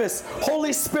surface.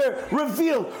 Holy Spirit,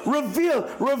 reveal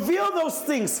those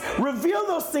things. Reveal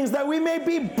those things that we may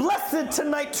be blessed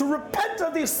tonight to repent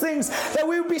of these things, that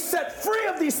we will be set free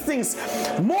of these things.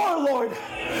 More, Lord.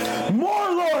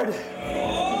 More, Lord.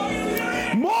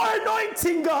 More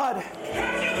anointing, God.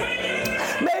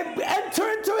 May enter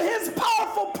into His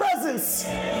powerful presence.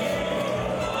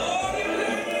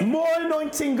 More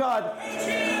anointing, God.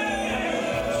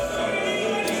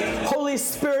 Holy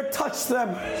Spirit, touch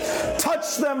them.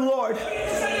 Touch them, Lord.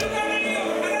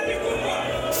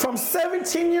 From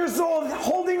 17 years old,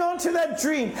 holding on to that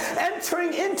dream,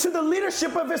 entering into the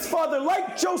leadership of his father,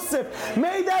 like Joseph.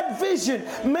 May that vision,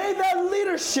 may that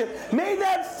leadership, may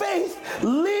that faith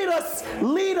lead us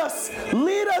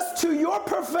to your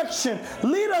perfection,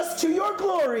 lead us to your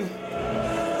glory.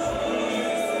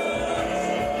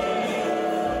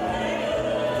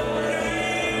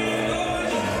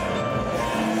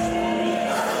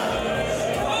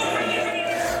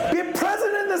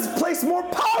 Place more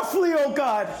powerfully, oh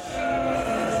God.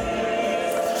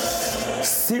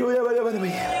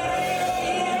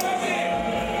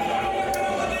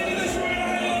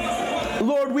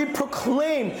 Lord, we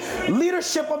proclaim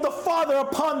leadership of the Father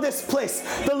upon this place.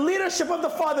 The leadership of the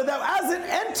Father, that as it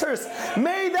enters,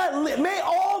 may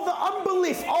all the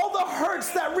unbelief, all the hurts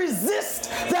that resist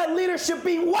that leadership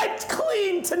be wiped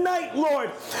clean tonight, Lord.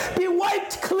 Be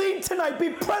wiped clean tonight. Be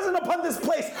present upon this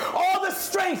place. All the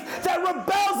strength that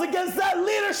rebels against that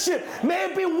leadership, may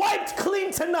it be wiped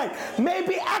clean tonight. May it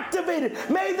be activated.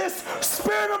 May this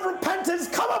spirit of repentance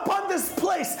come upon this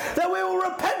place, that we will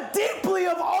repent deeply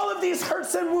of all of these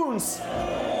hurts and wounds.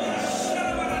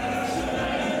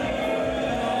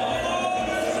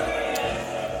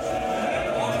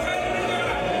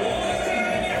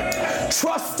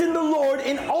 Trust in the Lord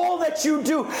in all that you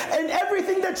do, and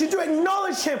everything that you do,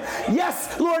 acknowledge Him.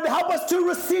 Yes, Lord, help us to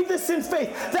receive this in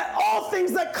faith, that all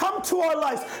things that come to our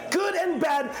lives, good and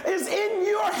bad, is in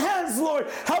your hands, Lord.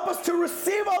 Help us to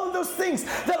receive all of those things,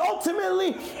 that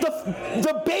ultimately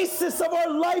the basis of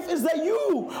our life is that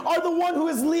you are the one who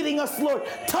is leading us, Lord.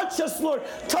 Touch us, Lord.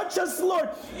 Touch us, Lord.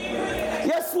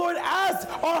 Yes, Lord, as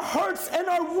our hurts and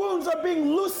our wounds are being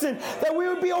loosened, that we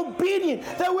would be obedient,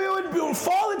 that we would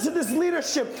fall into this leadership,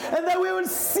 and that we would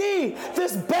see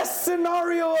this best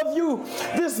scenario of you,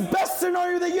 this best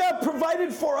scenario that you have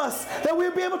provided for us, that we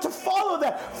would be able to follow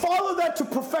that to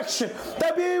perfection,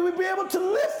 that we would be able to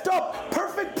lift up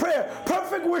perfect prayer,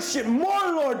 perfect worship.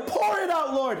 More, Lord, pour it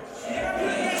out, Lord.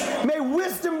 May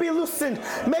wisdom be loosened,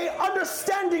 may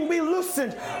understanding be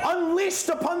loosened, unleashed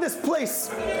upon this place,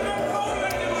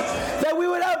 that we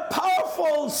would have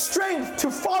powerful strength to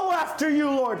follow after you,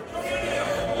 Lord,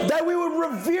 that we would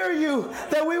revere you,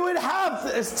 that we would have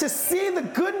to see the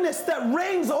goodness that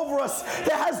reigns over us,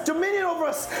 that has dominion over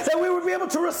us, that we would be able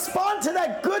to respond to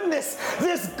that goodness,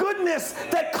 this goodness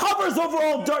that covers over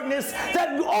all darkness,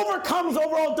 that overcomes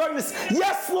over all darkness.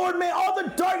 Yes, Lord, may all the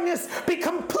darkness be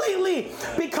completely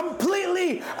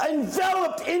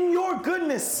enveloped in your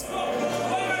goodness.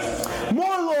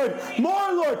 More,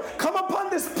 Lord, come upon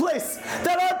this place,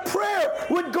 that our prayer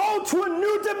would go to a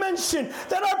new dimension,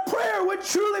 that our prayer would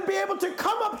truly be able to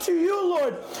come up to you,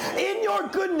 Lord, in your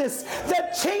goodness,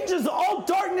 that changes all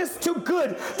darkness to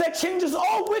good, that changes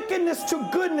all wickedness to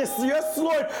goodness. Yes,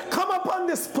 Lord, come upon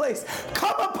this place.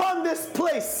 Come upon this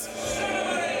place.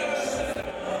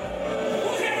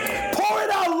 Pour it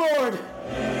out, Lord.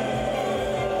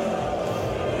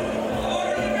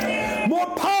 More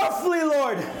powerfully,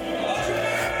 Lord.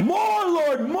 More,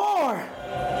 Lord, more.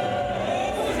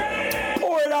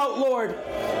 Pour it out, Lord.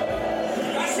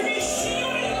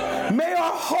 May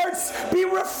our hearts be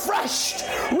refreshed,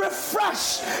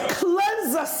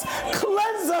 cleanse us,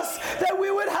 that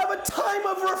we would have a time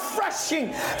of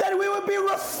refreshing, that we would be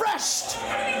refreshed.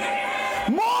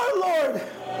 More, Lord.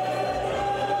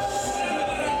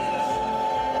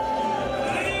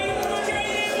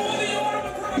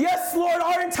 Yes, Lord,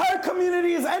 our entire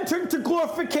community is entering to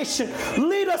glorification.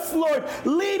 Lead us, Lord.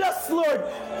 Lead us, Lord.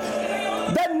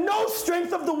 That no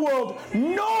strength of the world,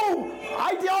 no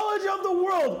ideology of the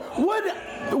world would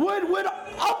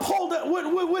uphold it,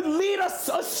 would lead us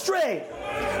astray.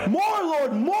 More,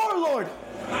 Lord, more, Lord.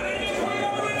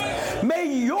 May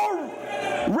your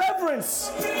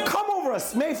reverence come over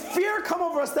us. May fear come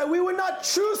over us, that we would not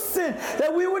choose sin,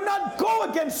 that we would not go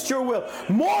against your will.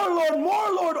 More,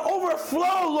 Lord,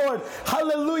 overflow, Lord.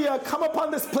 Hallelujah. Come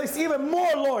upon this place even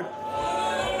more, Lord.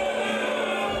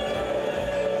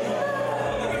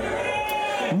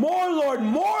 More, Lord,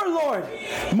 more, Lord.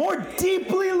 More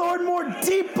deeply, Lord, more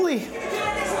deeply.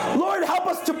 Lord, help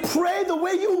us to pray the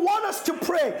way you want us to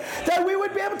pray. That we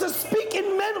would be able to speak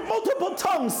in multiple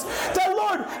tongues. That,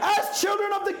 Lord, as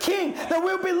children of the King, that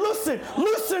we would be loosened.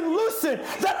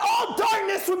 That all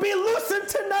darkness would be loosened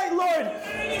tonight, Lord.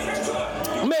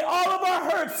 May all of our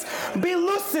hurts be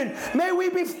loosened. May we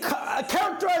be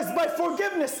characterized by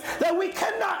forgiveness. That we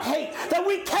cannot hate. That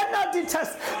we cannot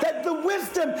detest. That the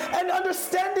wisdom and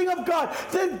understanding of God,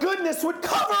 the goodness would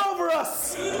cover over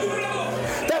us.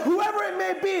 That whoever it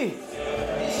may be,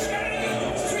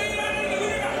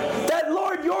 that,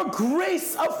 Lord, your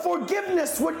grace of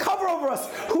forgiveness would cover over us,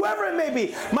 whoever it may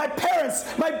be, my parents,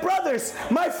 my brothers,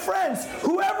 my friends,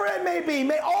 whoever it may be.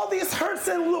 May all these hurts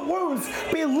and wounds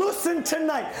be loosened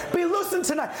tonight. Be loosened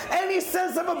tonight. Any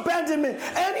sense of abandonment,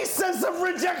 any sense of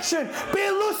rejection, be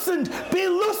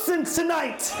loosened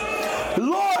tonight.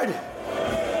 Lord,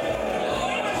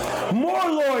 more,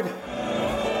 Lord.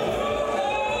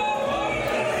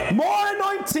 More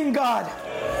anointing, God.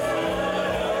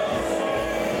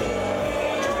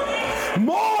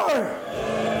 More.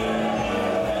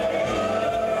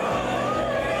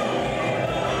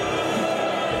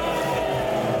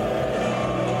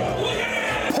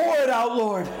 Pour it out,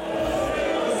 Lord.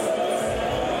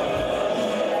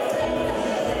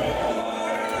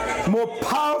 More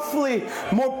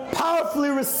powerfully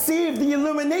receive the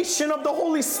illumination of the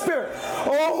Holy Spirit.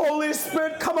 Oh, Holy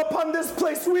Spirit, come upon this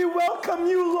place. We welcome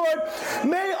you, Lord.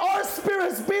 May our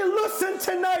spirits be loosened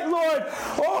tonight, Lord.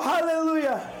 Oh,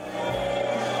 hallelujah.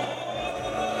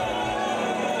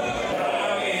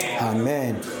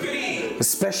 Amen.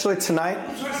 Especially tonight,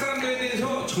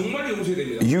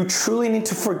 you truly need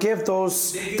to forgive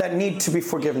those that need to be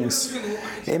forgiveness.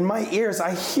 In my ears,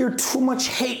 I hear too much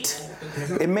hate.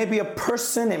 It may be a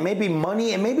person, it may be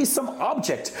money, it may be some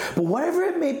object, but whatever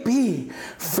it may be,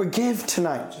 forgive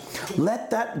tonight. Let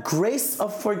that grace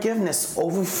of forgiveness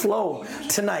overflow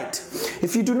tonight.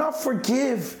 If you do not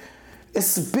forgive,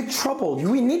 it's big trouble.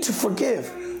 We need to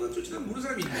forgive.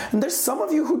 And there's some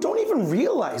of you who don't even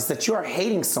realize that you are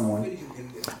hating someone.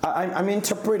 I'm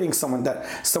interpreting someone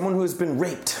who has been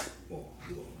raped.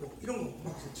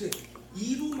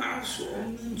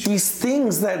 These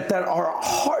things that are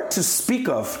hard to speak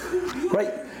of,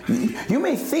 right? You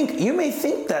may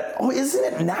think that, oh, isn't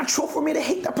it natural for me to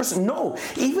hate that person? No,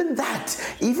 even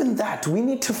that, we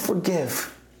need to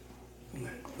forgive.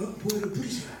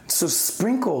 So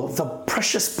sprinkle the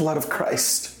precious blood of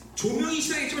Christ.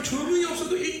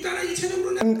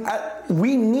 And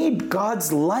we need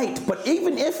God's light, but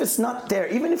even if it's not there,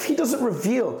 even if He doesn't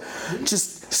reveal,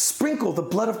 just sprinkle the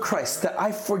blood of Christ that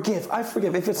I forgive.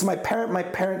 If it's my parent, my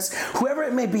parents, whoever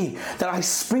it may be, that I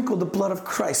sprinkle the blood of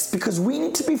Christ, because we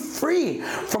need to be free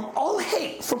from all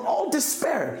hate, from all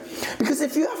despair. Because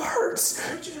if you have hurts,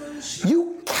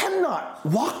 you cannot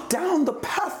walk down the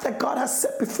path that God has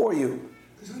set before you.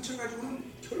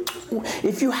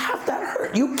 If you have that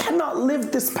hurt, you cannot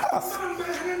live this path.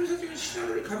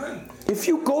 If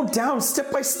you go down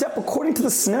step by step according to the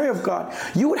scenario of God,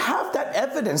 you would have that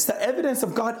evidence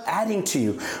of God adding to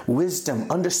you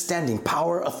wisdom, understanding,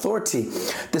 power, authority,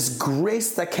 this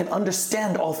grace that can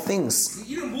understand all things.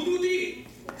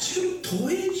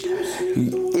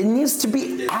 It needs to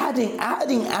be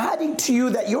adding to you,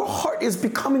 that your heart is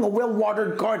becoming a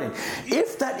well-watered garden.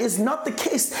 If that is not the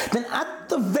case, then at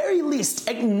the very least,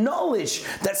 acknowledge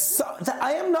that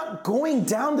I am not going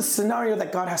down the scenario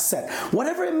that God has set.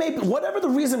 Whatever it may be, whatever the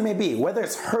reason may be, whether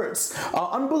it's hurts,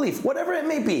 unbelief, whatever it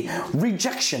may be,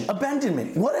 rejection,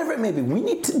 abandonment, whatever it may be, we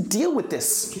need to deal with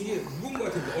this.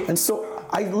 And so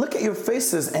I look at your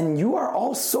faces and you are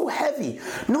all so heavy.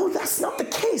 No, that's not the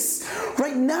case.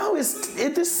 Right now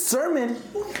this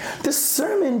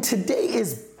sermon today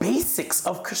is basics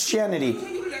of Christianity.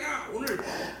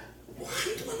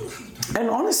 And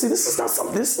honestly, this is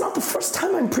not the first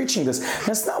time I'm preaching this.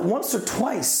 That's not once or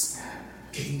twice.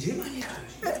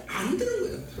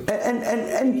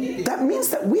 And that means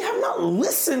that we have not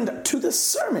listened to this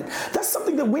sermon. That's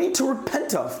something that we need to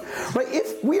repent of, right?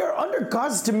 If we are under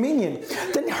God's dominion,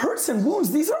 then hurts and wounds,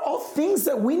 these are all things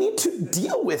that we need to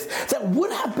deal with, that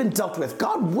would have been dealt with.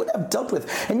 God would have dealt with.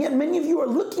 And yet many of you are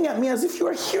looking at me as if you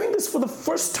are hearing this for the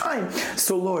first time.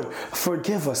 So Lord,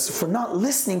 forgive us for not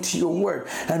listening to your word,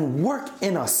 and work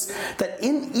in us, that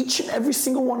in each and every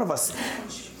single one of us,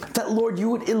 that Lord, you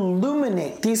would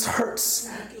illuminate these hurts.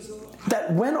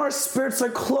 that when our spirits are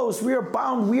closed, we are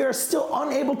bound, we are still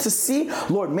unable to see.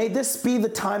 Lord, may this be the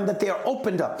time that they are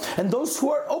opened up. And those who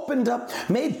are opened up,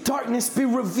 may darkness be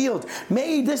revealed.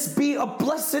 May this be a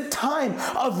blessed time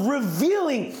of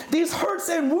revealing these hurts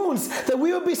and wounds, that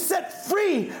we will be set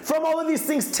free from all of these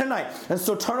things tonight. And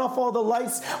so turn off all the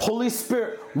lights. Holy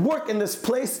Spirit, work in this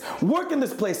place. Work in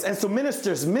this place. And so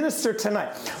ministers, minister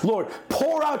tonight. Lord,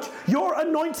 pour out your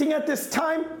anointing at this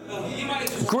time.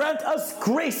 Grant us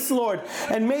grace, Lord.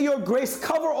 And may your grace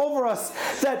cover over us,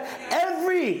 that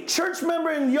every church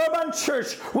member in Yoruban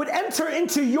Church would enter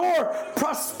into your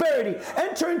prosperity,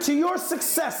 enter into your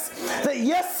success. That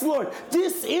yes, Lord,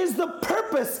 this is the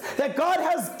purpose that God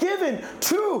has given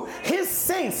to his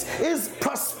saints, is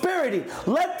prosperity.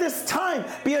 Let this time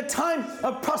be a time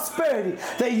of prosperity,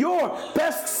 that your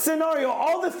best scenario,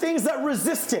 all the things that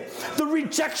resist it, the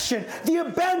rejection, the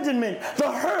abandonment,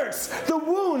 the hurts, the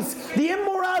wounds, the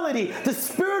immorality, the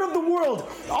spirit of the world,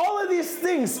 all of these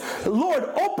things, Lord,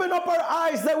 open up our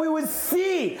eyes that we would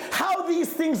see how these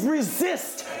things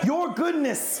resist your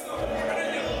goodness.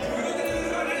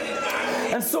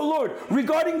 And so, Lord,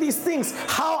 regarding these things,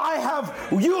 how I have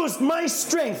used my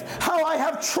strength, how I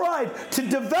have tried to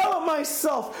develop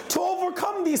myself to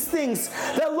overcome these things,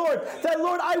 that Lord,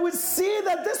 I would see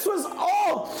that this was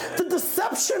all the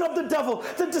deception of the devil,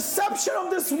 the deception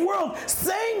of this world,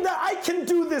 saying that I can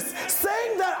do this,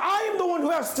 saying that I am the one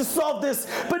who has to solve this.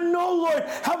 But no, Lord,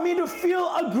 help me to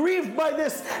feel aggrieved by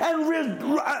this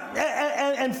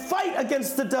and fight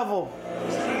against the devil.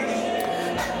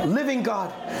 Living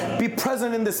God, be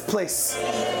present in this place.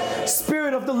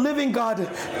 Spirit of the living God,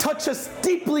 touch us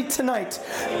deeply tonight.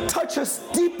 Touch us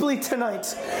deeply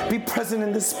tonight. Be present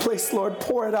in this place, Lord.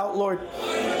 Pour it out, Lord.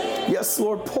 Yes,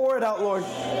 Lord, pour it out, Lord.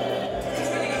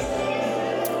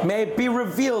 May it be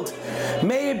revealed.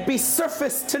 May it be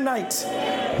surfaced tonight.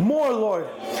 More, Lord.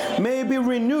 May it be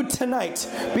renewed tonight.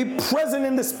 Be present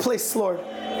in this place, Lord.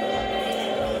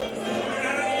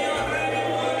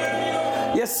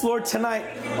 Yes, Lord, tonight,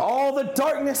 all the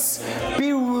darkness be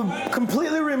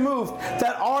completely removed,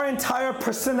 that our entire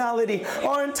personality,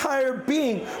 our entire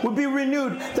being would be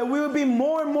renewed, that we would be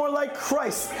more and more like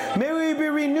Christ. May we be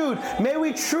renewed. May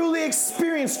we truly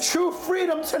experience true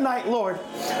freedom tonight, Lord.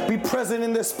 Be present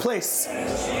in this place.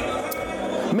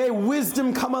 May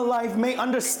wisdom come alive. May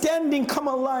understanding come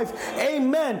alive.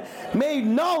 Amen. May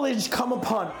knowledge come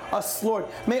upon us, Lord.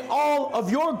 May all of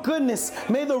your goodness,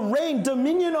 may the reign,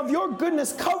 dominion of your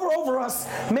goodness cover over us.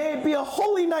 May it be a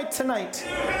holy night tonight.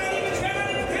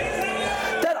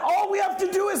 That all we have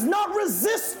to do is not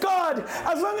resist God.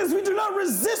 As long as we do not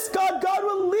resist God, God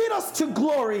will lead us to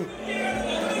glory.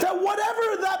 That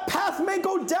whatever that path may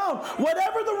go down,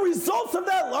 whatever the results of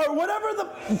that, or whatever the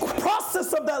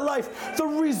process of that life, the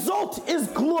result is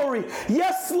glory.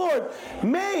 Yes, Lord,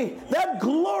 may that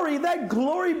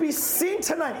glory be seen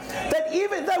tonight. That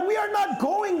even that we are not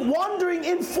wandering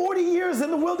in 40 years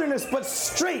in the wilderness, but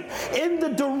straight in the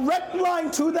direct line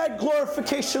to that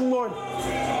glorification, Lord.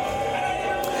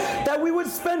 That we would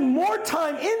spend more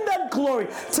time in that glory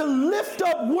to lift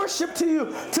up worship to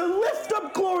you, to lift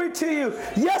up glory to you.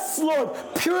 Yes, Lord,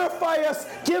 purify us,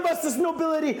 give us this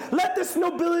nobility. Let this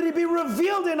nobility be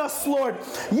revealed in us, Lord.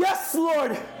 Yes,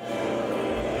 Lord.